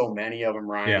just so many of them,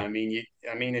 Ryan. Yeah.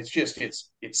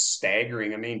 It's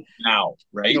staggering. I mean, now,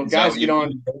 right? Guys get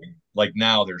on. Like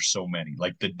now, there's so many,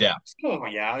 like the depth. Oh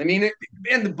yeah, I mean,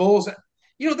 and the bulls.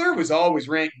 There was always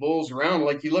ranked bulls around.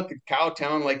 Like, you look at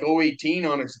Cowtown, like 018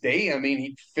 on its day. I mean,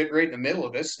 he'd fit right in the middle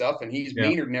of this stuff, and he's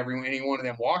meaner than any one of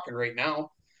them walking right now.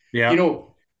 Yeah.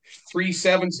 3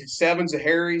 7s of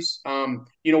Harry's.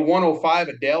 105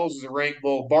 Adele's is a ranked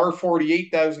bull. Bar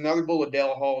 48, that was another bull.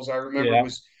 Adele Halls, I remember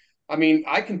was. I mean,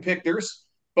 I can pick theirs,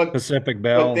 but Pacific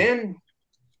Bell. But then,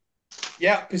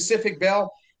 Pacific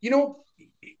Bell. In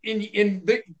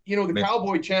the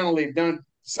Cowboy Channel, they've done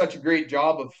such a great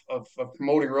job of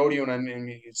promoting rodeo, and I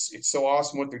mean, it's so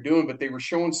awesome what they're doing. But they were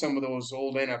showing some of those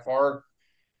old NFR,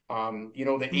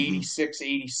 the 86,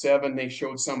 87. They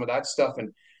showed some of that stuff,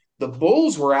 and the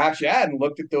bulls were actually, I hadn't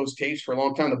looked at those tapes for a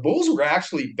long time. The bulls were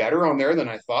actually better on there than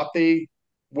I thought they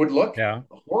would look. Yeah.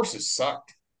 The horses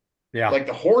sucked. Yeah. Like,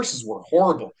 the horses were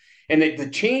horrible. And the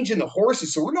change in the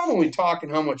horses. So we're not only talking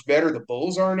how much better the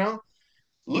bulls are now.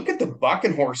 Look at the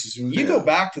bucking horses. When you go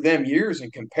back to them years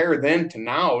and compare them to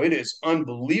now, it is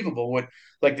unbelievable what,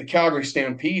 like, the Calgary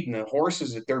Stampede and the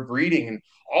horses that they're breeding and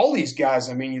all these guys.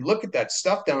 I mean, you look at that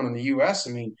stuff down in the U.S.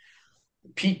 I mean,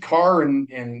 Pete Carr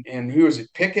and who is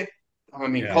it, Pickett? I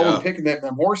mean, Cullen Pickett,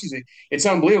 them horses, it's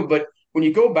unbelievable. But when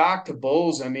you go back to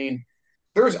bulls, I mean,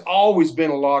 there's always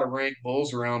been a lot of ranked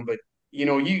bulls around, but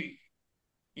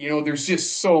there's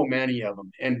just so many of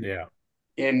them, and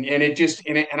it just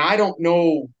and I don't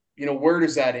know, where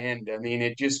does that end? I mean,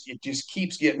 it just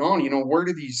keeps getting on. Where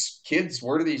do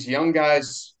these young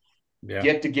guys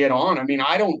get on? I mean,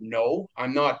 I don't know.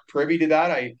 I'm not privy to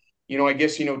that. I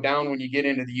guess, down when you get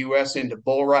into the U.S., into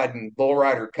bull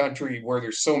rider country where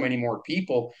there's so many more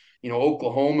people,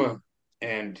 Oklahoma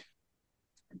and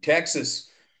Texas.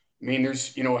 I mean,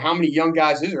 there's, how many young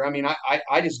guys is there? I mean,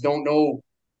 I just don't know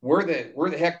where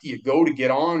the heck do you go to get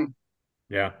on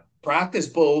practice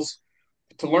bulls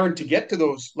to learn to get to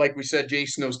those, like we said,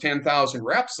 Jason, those 10,000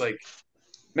 reps. Like,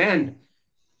 man,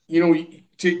 to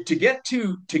get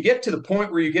to the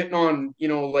point where you're getting on,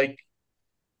 like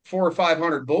 400 or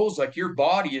 500 bulls, like, your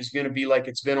body is going to be like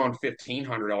it's been on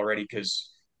 1,500 already.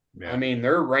 Because I mean,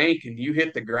 their rank, and you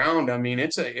hit the ground. I mean,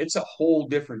 it's a whole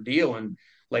different deal. And,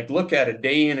 like, look at it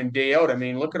day in and day out. I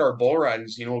mean, look at our bull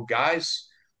ridings, guys,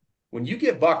 when you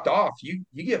get bucked off, you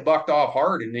get bucked off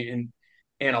hard and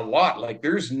a lot. Like,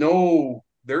 there's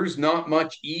not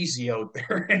much easy out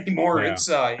there anymore. It's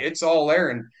all there.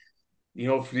 And,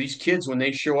 for these kids, when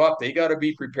they show up, they got to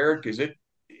be prepared, because it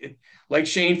like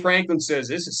Shane Franklin says,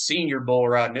 this is senior bull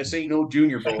riding. This ain't no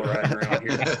junior bull riding around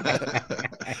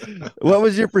here. What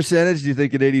was your percentage, do you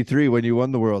think, in 83 when you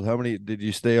won the world? How many did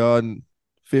you stay on?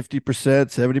 50%,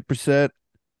 70%?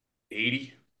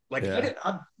 80.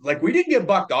 Like, we didn't get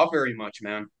bucked off very much,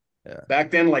 man. Yeah.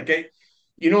 Back then, like, and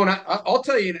I'll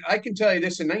tell you, I can tell you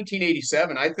this, in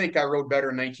 1987, I think I rode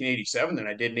better in 1987 than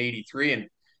I did in 83.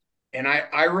 And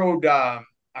I rode,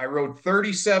 I rode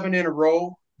 37 in a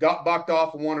row, got bucked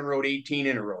off of one, and rode 18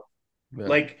 in a row. Yeah.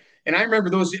 Like, and I remember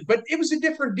those, but it was a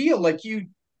different deal. Like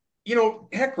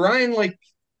heck, Ryan, like,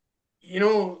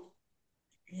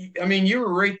 I mean, you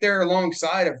were right there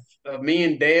alongside of me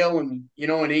and Dale and, in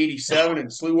 87 and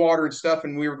Sluwater and stuff.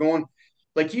 And we were going,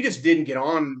 like, you just didn't get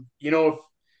on, if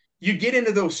you get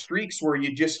into those streaks where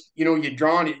you just, you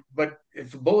draw on it. But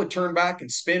if a bullet turned back and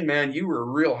spin, man, you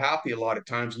were real happy a lot of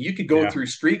times. And you could go through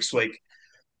streaks. Like,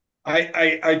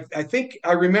 I think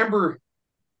I remember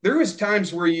there was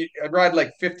times where I'd ride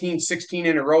like 15, 16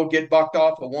 in a row, get bucked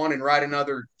off of one and ride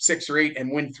another 6 or 8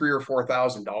 and win $3,000 or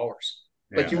 $4,000.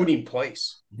 Like you wouldn't even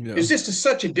place. Yeah. It's just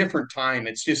such a different time.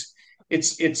 It's just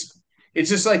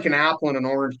just like an apple and an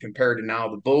orange compared to now.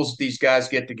 The bulls these guys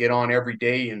get on every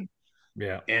day, and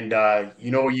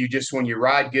you just when you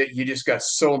ride good, you just got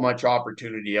so much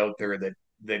opportunity out there that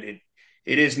it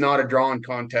is not a drawing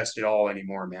contest at all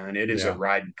anymore, man. It is a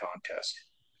riding contest.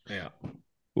 Yeah.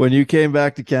 When you came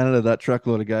back to Canada, that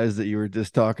truckload of guys that you were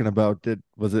just talking about,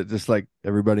 was it just like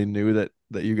everybody knew that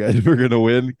you guys were going to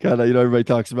win? Kind of, everybody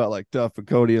talks about like Tuff and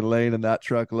Cody and Lane and that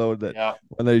truckload that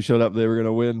when they showed up, they were going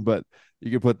to win, but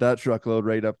you could put that truckload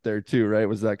right up there too, right?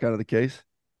 Was that kind of the case?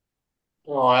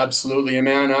 Oh, absolutely,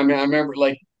 man. I mean, I remember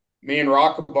like me and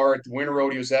Rockabar at the Winter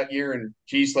Rodeos that year, and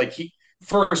geez, like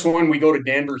first one we go to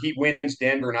Denver, he wins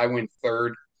Denver, and I win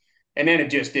third, and then it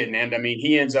just didn't end. I mean,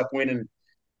 he ends up winning.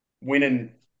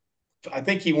 I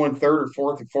think he won third or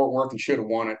fourth at Fort Worth and should have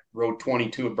won it. Rode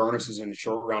 22 at Burness's in the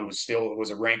short round, it was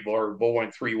a ranked bull. Bull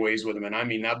went 3 ways with him, and I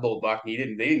mean that bull buck. They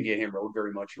didn't get him rode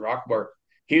very much. Rockbar,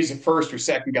 he was the first or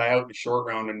second guy out in the short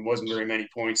round and wasn't very many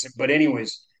points. But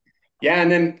anyways, yeah.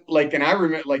 And then and I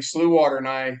remember like Sluwater and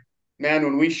I, man,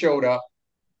 when we showed up,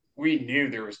 we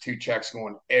knew there was 2 checks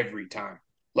going every time.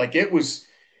 Like it was,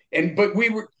 but we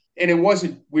were. And it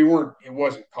wasn't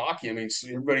cocky. I mean,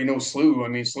 everybody knows Slew. I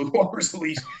mean, Slew Waters, at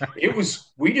least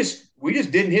we just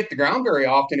didn't hit the ground very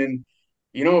often. And,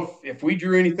 if we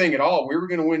drew anything at all, we were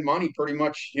going to win money pretty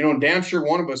much, and damn sure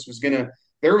one of us was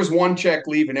there was 1 check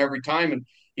leaving every time. And,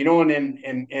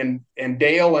 and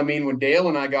Dale, I mean, when Dale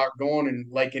and I got going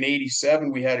and like in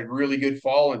 87, we had a really good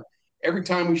fall. And every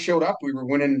time we showed up, we were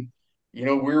winning, we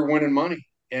were winning money.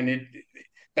 And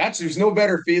there's no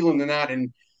better feeling than that.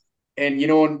 And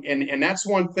that's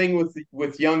one thing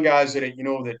with young guys that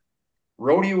that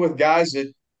rodeo with guys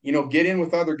that get in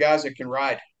with other guys that can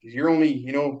ride, because you're only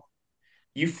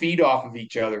you feed off of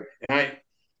each other. And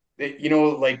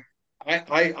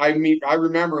I mean I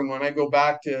remember when I go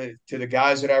back to the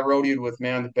guys that I rodeoed with,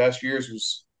 man, the best years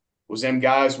was them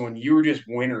guys when you were just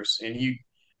winners, and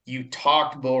you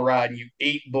talked bull riding, you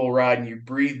ate bull riding, you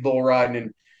breathed bull riding.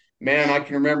 And man, I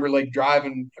can remember like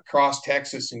driving across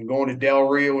Texas and going to Del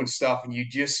Rio and stuff, and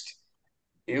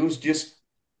it was just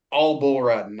all bull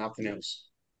riding, nothing else.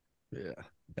 Yeah,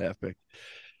 epic.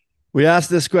 We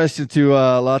asked this question to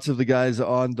lots of the guys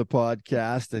on the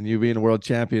podcast, and you being a world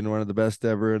champion, one of the best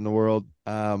ever in the world.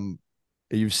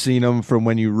 You've seen them from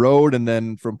when you rode, and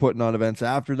then from putting on events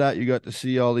after that, you got to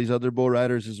see all these other bull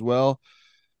riders as well.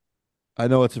 I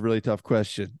know it's a really tough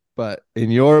question, but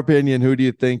in your opinion, who do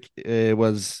you think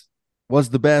was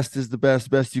the best, is the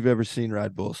best you've ever seen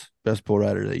ride bulls? Best bull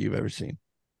rider that you've ever seen?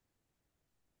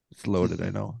 It's loaded,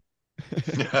 I know.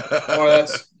 Oh,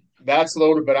 that's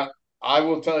loaded, but I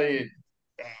will tell you,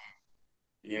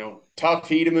 Tuff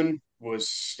Hedeman was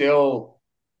still,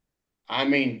 I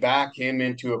mean, back him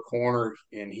into a corner,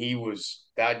 and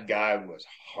that guy was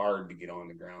hard to get on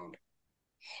the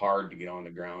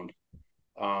ground.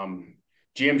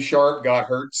 Jim Sharp got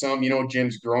hurt some,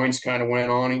 Jim's groins kind of went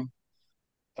on him.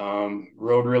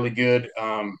 Rode really good.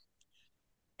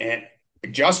 And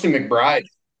Justin McBride,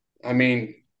 I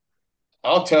mean,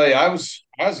 I'll tell you, I was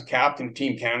a captain of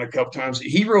Team Canada a couple times.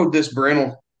 He rode this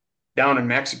Brindle down in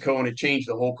Mexico, and it changed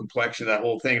the whole complexion of that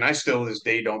whole thing. And I still to this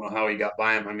day don't know how he got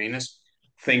by him. I mean, this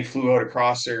thing flew out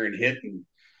across there and hit and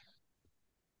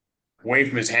away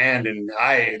from his hand. And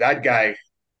that guy,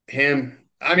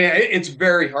 I mean, it's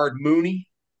very hard. Mooney.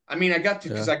 I mean, I got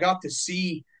to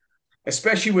see,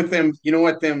 especially with them,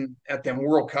 at them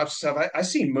World Cup stuff. I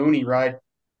seen Mooney ride.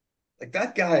 Like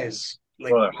that guy is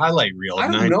like a highlight reel.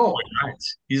 I don't know.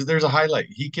 There's a highlight.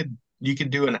 You could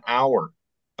do an hour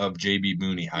of JB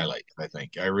Mooney highlight. I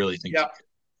think. I really think. Yeah.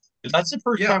 That's the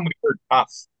first time we heard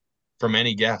Tuff from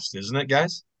any guest, isn't it,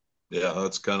 guys? Yeah,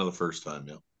 that's kind of the first time.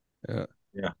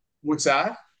 Yeah. What's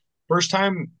that? First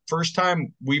time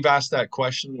we've asked that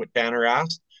question. What Tanner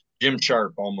asked, Jim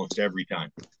Sharp almost every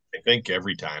time. I think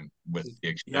every time with the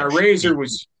exception.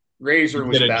 Razor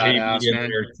was badass, man.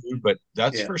 There too, but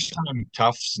that's the first time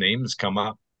Tuff's name's come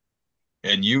up.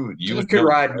 And you could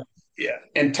ride. Yeah.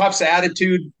 And Tufts'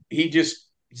 attitude, he just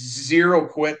zero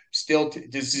quit still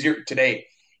just zero today.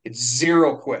 It's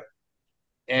zero quit.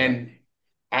 And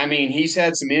I mean, he's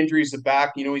had some injuries to the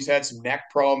back, he's had some neck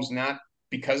problems, not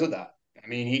because of that. I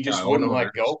mean, he just wouldn't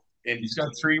let go. And he's got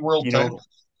 3 world titles.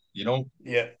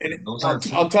 Yeah. And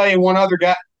I'll tell you one other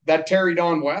guy, that Terry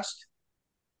Don West.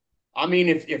 I mean,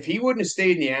 if he wouldn't have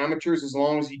stayed in the amateurs as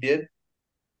long as he did,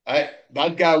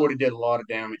 that guy would have did a lot of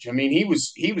damage. I mean, he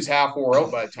was half wore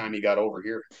out by the time he got over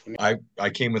here. I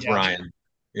came with Ryan.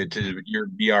 Your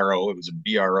BRO. It was a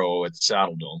BRO at the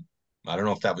Saddle Dome. I don't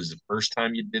know if that was the first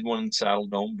time you did one in the Saddle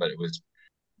Dome, but it was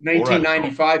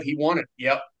 1995. He won it.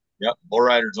 Yep. Bull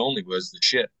Riders Only was the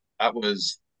shit. That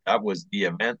was the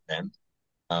event then.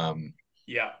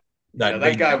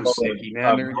 That guy was sticky,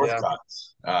 man.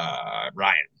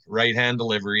 Ryan, right hand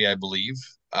delivery, I believe.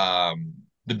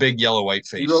 The big yellow white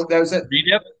face. He wrote that was it.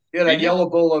 Redip. Yeah, that yellow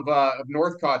bull of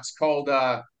Northcott's called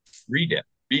Redip.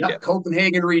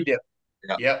 Copenhagen Redip.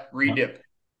 Yep, Redip.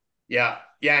 Yeah.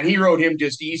 And he rode him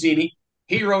just easy, and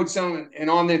he rode some, and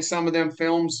on some of them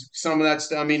films, some of that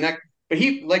stuff. I mean, but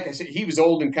he, like I said, he was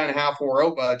old and kind of half wore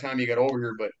out by the time he got over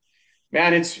here. But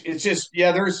man, it's just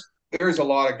there's a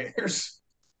lot of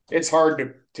it's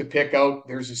hard to pick out.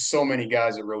 There's just so many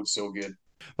guys that rode so good.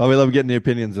 Well, we love getting the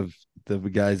opinions of the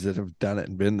guys that have done it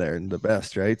and been there and the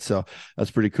best, right? So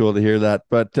that's pretty cool to hear that.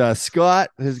 But Scott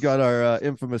has got our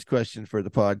infamous question for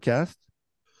the podcast.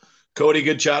 Cody,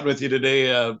 good chatting with you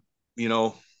today.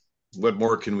 What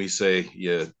more can we say?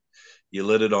 You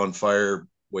lit it on fire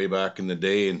way back in the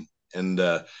day, and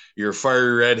you're a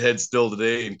fiery redhead still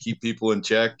today, and keep people in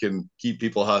check and keep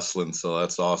people hustling. So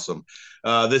that's awesome.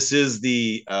 This is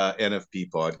the NFP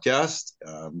podcast.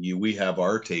 We have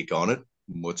our take on it.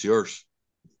 What's yours?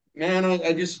 Man,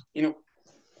 I just,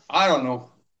 I don't know.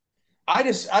 I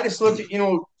just looked at,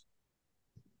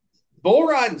 bull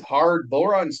riding's hard. Bull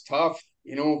riding's tough.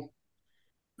 You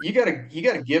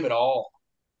gotta give it all.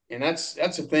 And that's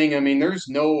the thing. I mean, there's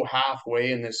no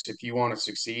halfway in this if you want to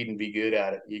succeed and be good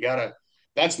at it.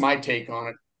 That's my take on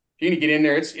it. If you're gonna get in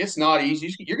there, it's not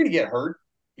easy. You're gonna get hurt.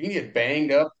 You're gonna get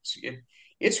banged up.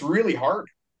 It's really hard.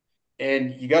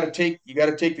 And you gotta take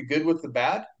the good with the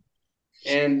bad,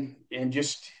 and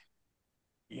just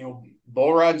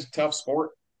bull riding's a tough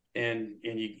sport, and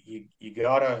you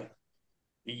gotta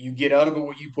get out of it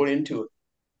what you put into it.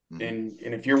 Mm-hmm.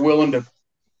 And if you're willing to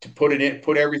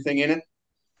put everything in it,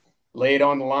 lay it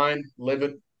on the line, live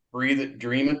it, breathe it,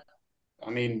 dream it. I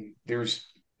mean,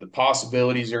 the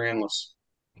possibilities are endless.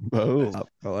 Oh,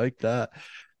 I like that.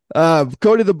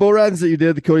 Cody, the bull rides that you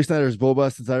did, the Cody Snyder's bull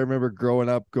bustings, I remember growing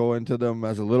up going to them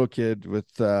as a little kid with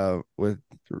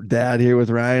Dad here with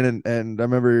Ryan, and I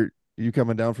remember you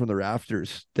coming down from the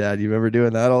rafters, Dad. You remember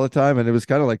doing that all the time? And it was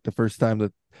kind of like the first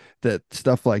time that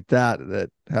stuff like that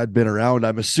had been around,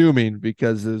 I'm assuming,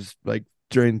 because it was like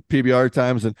during PBR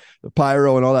times and the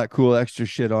pyro and all that cool extra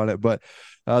shit on it. But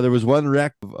there was one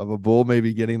wreck of a bull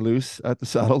maybe getting loose at the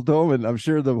Saddle Dome, and I'm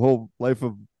sure the whole life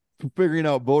of figuring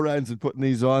out bull rides and putting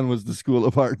these on was the school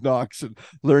of hard knocks and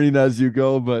learning as you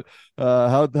go. But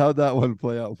how'd that one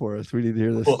play out for us? We need to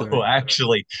hear this story. Well,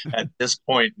 actually, at this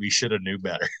point, we should have knew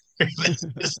better. This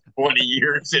is 20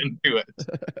 years into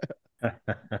it.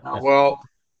 Well,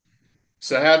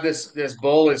 so I have this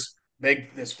bull,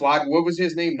 this flat. What was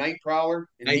his name? Night Prowler.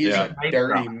 And he's a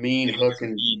dirty, mean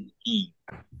hooking. He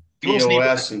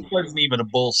wasn't even a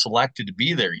bull selected to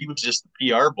be there. He was just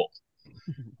the PR bull.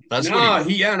 That's what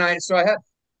he was. So I had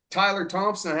Tyler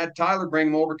Thompson. I had Tyler bring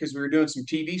him over because we were doing some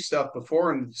TV stuff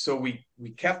before, and so we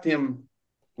kept him.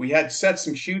 We had set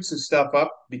some shoots and stuff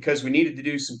up because we needed to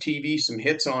do some TV, some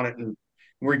hits on it, and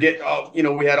we had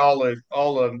all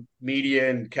the media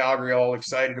in Calgary all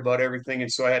excited about everything,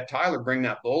 and so I had Tyler bring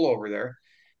that bull over there,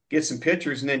 get some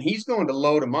pictures, and then he's going to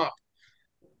load him up,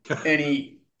 and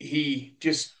he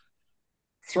just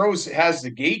has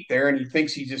the gate there, and he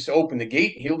thinks he just opened the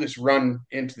gate and he'll just run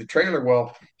into the trailer.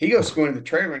 Well, he goes to go into the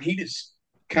trailer and he just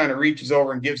kind of reaches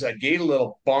over and gives that gate a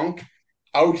little bunk.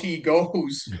 Out he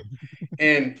goes,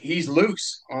 and he's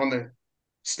loose on the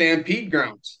stampede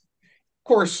grounds. Of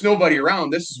course, nobody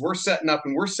around. We're setting up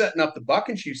the buck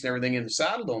and shoots and everything in the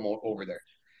Saddle Dome over there.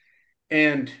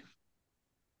 And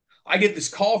I get this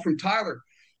call from Tyler,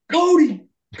 Cody,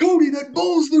 that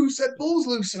bull's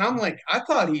loose. And I'm like, I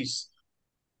thought he's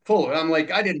full. I'm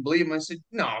like, I didn't believe him. I said,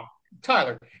 no,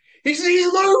 Tyler. He said,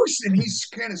 he's loose. And he's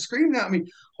kind of screaming at me.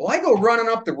 Well, I go running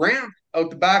up the ramp out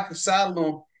the back of the Saddle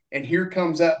Dome, and here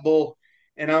comes that bull.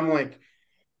 And I'm like,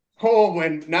 oh,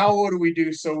 and now what do we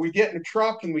do? So we get in a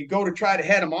truck and we go to try to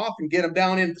head him off and get him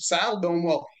down into the Saddle Dome.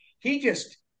 Well, he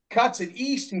just cuts it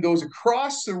east and goes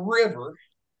across the river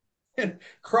and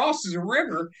crosses a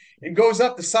river and goes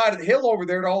up the side of the hill over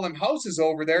there to all them houses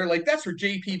over there. Like that's where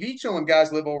JP Beach and them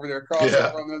guys live over there, across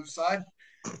over on the other side.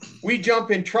 We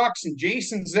jump in trucks and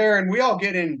Jason's there, and we all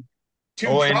get in two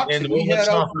trucks. And we let's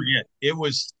not forget, it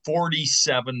was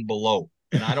 47 below,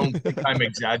 and I don't think I'm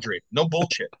exaggerating. No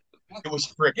bullshit. It was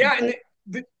freaking. Yeah,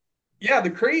 and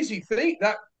the crazy thing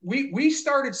that we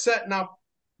started setting up.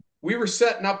 We were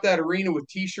setting up that arena with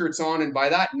T-shirts on, and by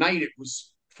that night it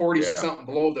was 40 something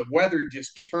below. The weather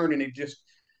just turned, and it just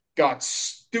got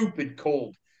stupid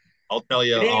cold. I'll tell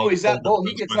you. And anyways, that bull,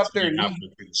 he gets up there and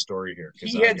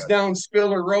he heads down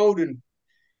Spiller Road,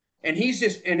 and he's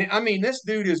just, and I mean, this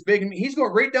dude is big, and he's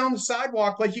going right down the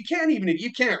sidewalk. Like you can't.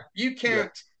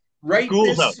 Right.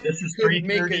 School's out. This is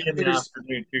 3:30 in the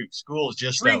afternoon too. School's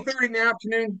just 3:30 in the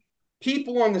afternoon.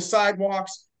 People on the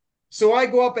sidewalks. So I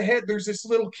go up ahead. There's this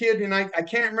little kid, and I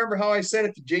can't remember how I said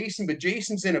it to Jason, but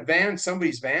Jason's in a van,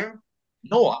 somebody's van.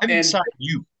 No, I'm beside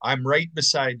you. I'm right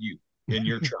beside you in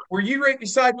your truck. Were you right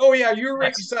beside? Oh yeah, you were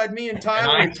right beside me and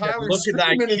Tyler. And Tyler, look at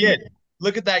that kid.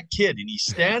 Look at that kid, and he's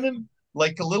standing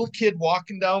like a little kid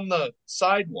walking down the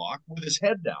sidewalk with his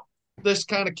head down, this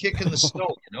kind of kick in the snow,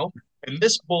 you know. And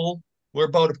this bull, we're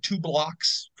about 2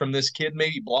 blocks from this kid,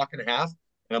 maybe a block and a half.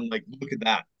 And I'm like, look at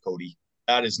that, Cody.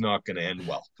 That is not going to end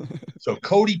well. So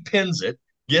Cody pins it,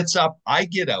 gets up. I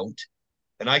get out,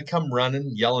 and I come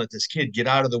running, yelling at this kid, get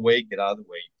out of the way, get out of the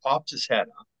way. He pops his head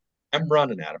up. I'm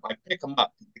running at him. I pick him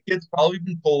up. The kid's probably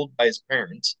been told by his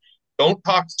parents, don't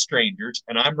talk to strangers.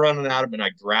 And I'm running at him, and I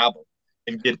grab him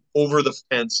and get over the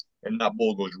fence, and that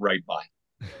bull goes right by.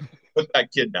 Put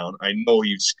that kid down. I know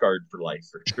he's scarred for life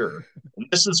for sure. And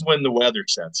this is when the weather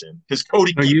sets in. Because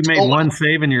Cody, so you made one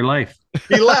save in your life.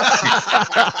 He left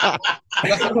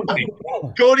me.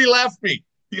 Cody left me.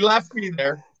 He left me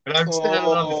there, and I'm standing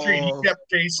on the tree. He kept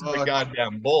chasing the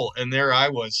goddamn bull, and there I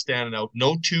was standing out.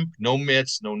 No toque, no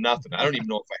mitts, no nothing. I don't even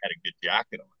know if I had a good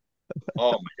jacket on.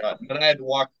 Oh my god! And then I had to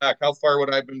walk back. How far would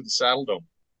I have been to the Saddle Dome?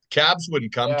 Cabs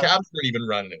wouldn't come. Cabs weren't even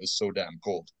running. It was so damn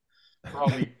cold.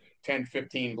 Probably 10,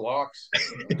 15 blocks.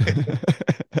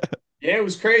 Yeah, it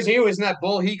was crazy. It was in that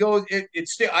bull. He goes,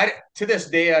 it's still, to this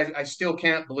day, I still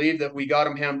can't believe that we got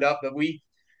him hemmed up, that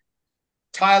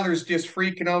Tyler's just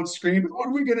freaking out, screaming, what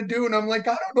are we going to do? And I'm like,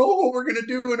 I don't know what we're going to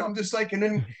do. And I'm just like, and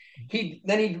then he'd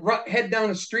head down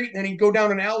the street, and then he'd go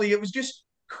down an alley. It was just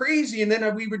crazy. And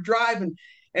then we would drive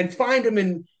and find him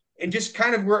and just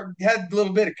kind of had a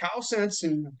little bit of cow sense.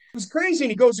 And it was crazy.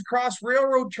 And he goes across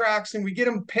railroad tracks, and we get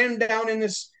him pinned down in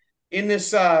this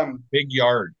big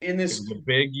yard. It was a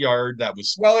big yard that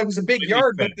was, well, it was a big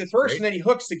yard, but the first, right? And then he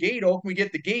hooks the gate open. We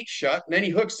get the gate shut, and then he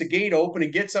hooks the gate open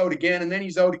and gets out again, and then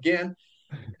he's out again,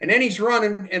 and then he's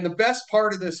running. And the best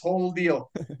part of this whole deal,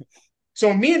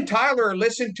 so me and Tyler are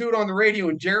listening to it on the radio,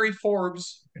 and Jerry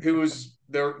Forbes, who was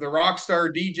the rock star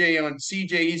DJ on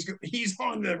CJ, he's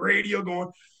on the radio going,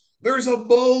 there's a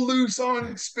bull loose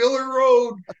on Spiller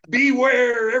Road.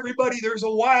 Beware, everybody. There's a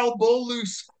wild bull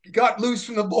loose. Got loose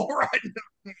from the bull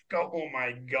ride. Oh,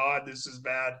 my God, this is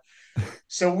bad.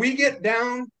 So we get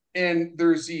down, and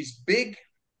there's these big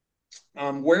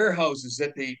warehouses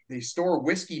that they store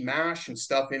whiskey mash and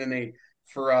stuff in, and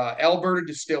for Alberta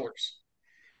distillers.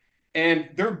 And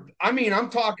I'm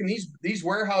talking, these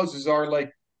warehouses are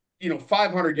like,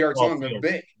 500 yards long. They're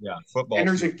big. Yeah, football. And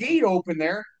there's a gate open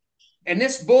there. And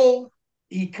this bull,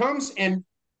 he comes, and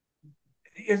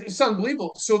it's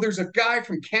unbelievable. So there's a guy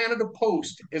from Canada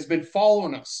Post has been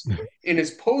following us in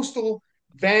his postal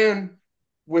van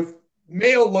with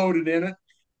mail loaded in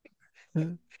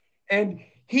it. And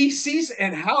he sees,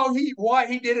 and why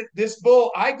he did it, this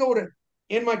bull, I go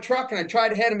in my truck, and I try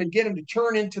to head him and get him to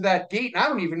turn into that gate. And I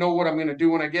don't even know what I'm going to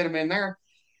do when I get him in there.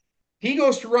 He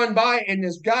goes to run by, and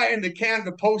this guy in the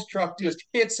Canada Post truck just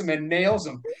hits him and nails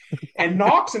him and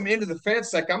knocks him into the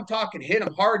fence. Like, I'm talking, hit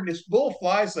him hard. And this bull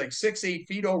flies like 6-8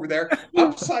 feet over there,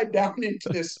 upside down into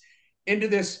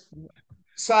this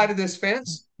side of this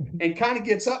fence, and kind of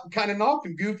gets up and kind of knocks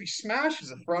him. Goofy smashes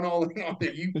the front all on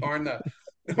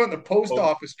the post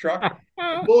office truck.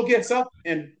 The bull gets up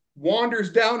and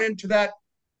wanders down into that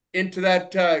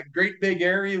great big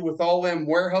area with all them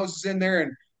warehouses in there,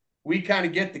 and we kind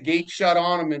of get the gate shut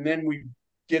on them, and then we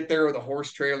get there with a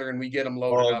horse trailer, and we get them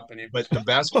loaded up. But the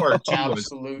best part too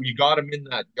was we got them in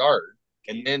that yard,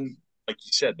 and then, like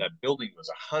you said, that building was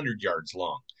 100 yards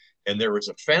long, and there was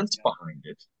a fence behind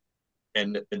it,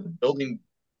 and the building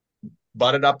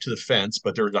butted up to the fence,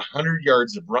 but there was 100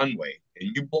 yards of runway,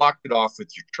 and you blocked it off with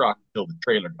your truck until the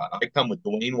trailer got. I come with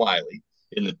Dwayne Wiley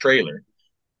in the trailer,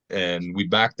 and we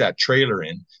backed that trailer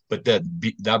in, but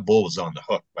that bull was on the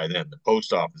hook by then. The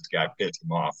post office guy pissed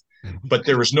him off, but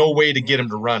there was no way to get him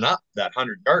to run up that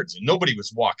 100 yards, and nobody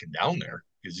was walking down there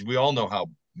because we all know how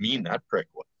mean that prick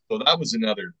was. So that was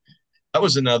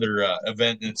another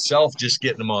event in itself, just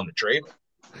getting him on the trailer.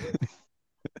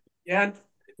 Yeah,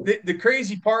 the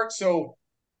crazy part. So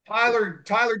Tyler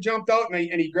jumped out and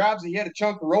he had a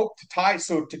chunk of rope to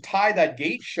tie that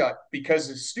gate shut, because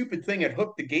the stupid thing had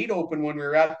hooked the gate open when we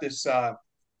were at this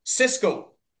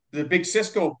Cisco, the big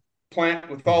Cisco plant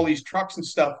with all these trucks and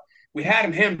stuff. We had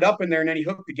him hemmed up in there, and then he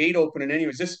hooked the gate open. And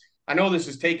anyways, I know this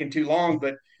is taking too long,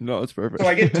 but no, it's perfect. So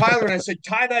I get Tyler and I said,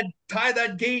 tie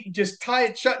that gate and just tie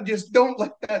it shut and just don't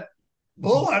let that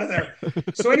bull out of there.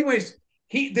 So anyways,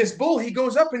 this bull, he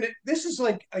goes up, and this is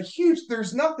like a huge,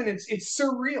 there's nothing, it's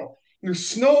surreal. There's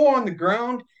snow on the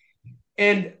ground,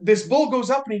 and this bull goes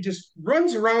up and he just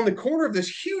runs around the corner of this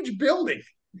huge building,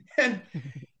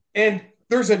 and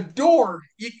there's a door.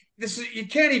 You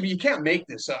can't make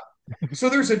this up. So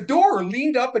there's a door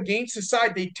leaned up against the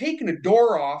side. They've taken a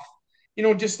door off,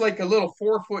 just like a little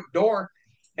 4-foot door.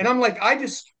 And I'm like, I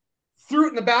just threw it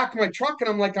in the back of my truck, and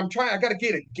I'm like, I got to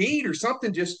get a gate or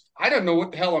something. I don't know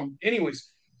what the hell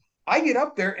anyways, I get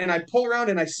up there and I pull around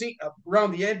and I see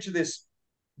around the edge of this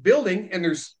building, and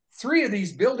there's 3 of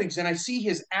these buildings, and I see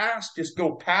his ass just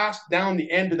go past down the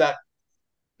end of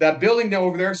that building down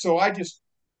over there. So I just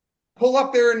pull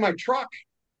up there in my truck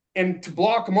and to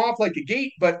block him off like a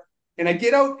gate, and I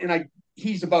get out, and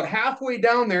he's about halfway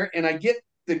down there, and I get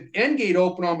the end gate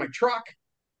open on my truck,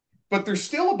 but there's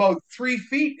still about 3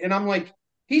 feet, and I'm like,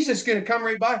 he's just going to come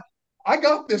right by. I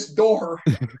got this door.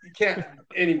 You can't.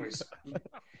 Anyways,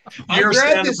 I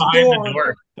grab this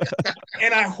door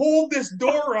and I hold this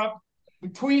door up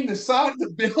between the side of the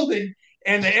building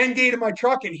and the end gate of my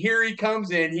truck, and here he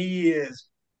comes in. He is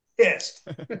pissed.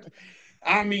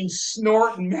 I mean,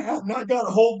 snorting mad. And I got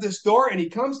to hold this door, and he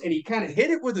comes and he kind of hit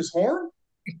it with his horn,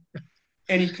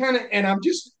 and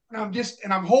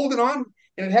I'm holding on,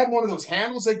 and it had one of those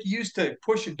handles like you used to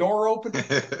push a door open,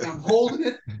 and I'm holding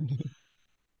it,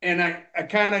 and I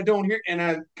kind of don't hear, and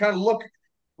I kind of look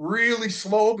really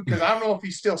slow because I don't know if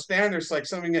he's still standing there. It's like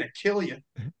something going to kill you.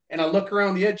 And I look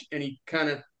around the edge, and he kind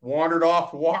of wandered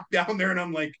off, walked down there, and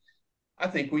I'm like, I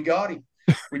think we got him.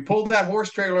 We pulled that horse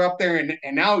trailer up there,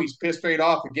 and now he's pissed right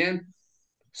off again.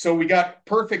 So we got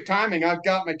perfect timing. I've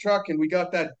got my truck, and we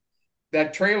got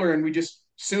that trailer, and we just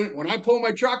when I pull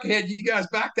my truck head, you guys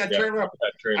back that trailer up.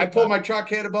 I pull my truck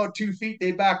head about 2 feet.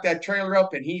 They back that trailer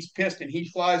up, and he's pissed, and he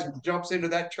flies and jumps into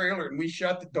that trailer, and we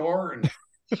shut the door, and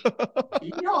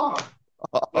yeah,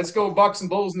 let's go Bucks and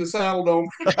Bulls in the Saddle Dome.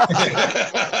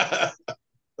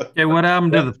 Hey, what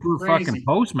happened to the poor fucking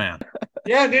postman?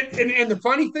 Yeah, and the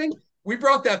funny thing, we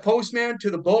brought that postman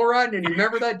to the bull ride, and you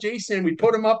remember that, Jason? We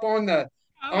put him up on the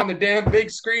damn big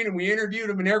screen, and we interviewed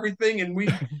him and everything, and we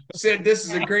said this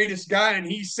is the greatest guy, and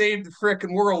he saved the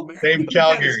frickin' world, man. Saved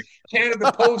Calgary.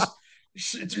 Canada Post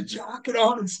jacket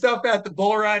on and stuff at the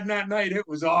bull ride that night. It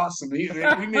was awesome. We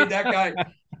made that guy.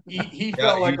 He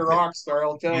felt like a rock star.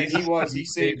 I'll tell you, he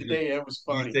saved the day. It was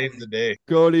funny. He saved the day.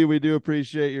 Cody, we do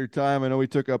appreciate your time. I know we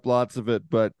took up lots of it,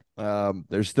 but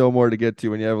there's still more to get to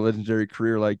when you have a legendary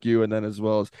career like you, and then as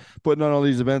well as putting on all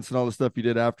these events and all the stuff you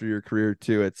did after your career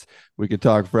too. We could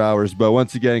talk for hours, but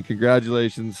once again,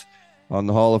 congratulations on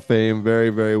the Hall of Fame. Very,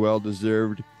 very well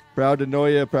deserved. Proud to know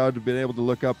you, proud to have been able to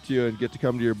look up to you and get to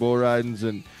come to your bull ridings,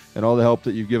 and all the help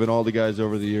that you've given all the guys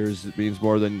over the years. It means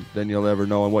more than you'll ever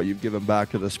know, and what you've given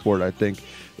back to the sport, I think,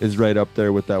 is right up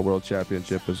there with that world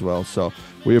championship as well. So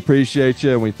we appreciate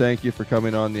you, and we thank you for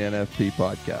coming on the NFP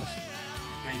podcast.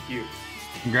 Thank you.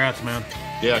 Congrats, man.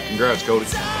 Yeah, congrats, Cody.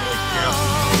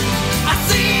 Yeah.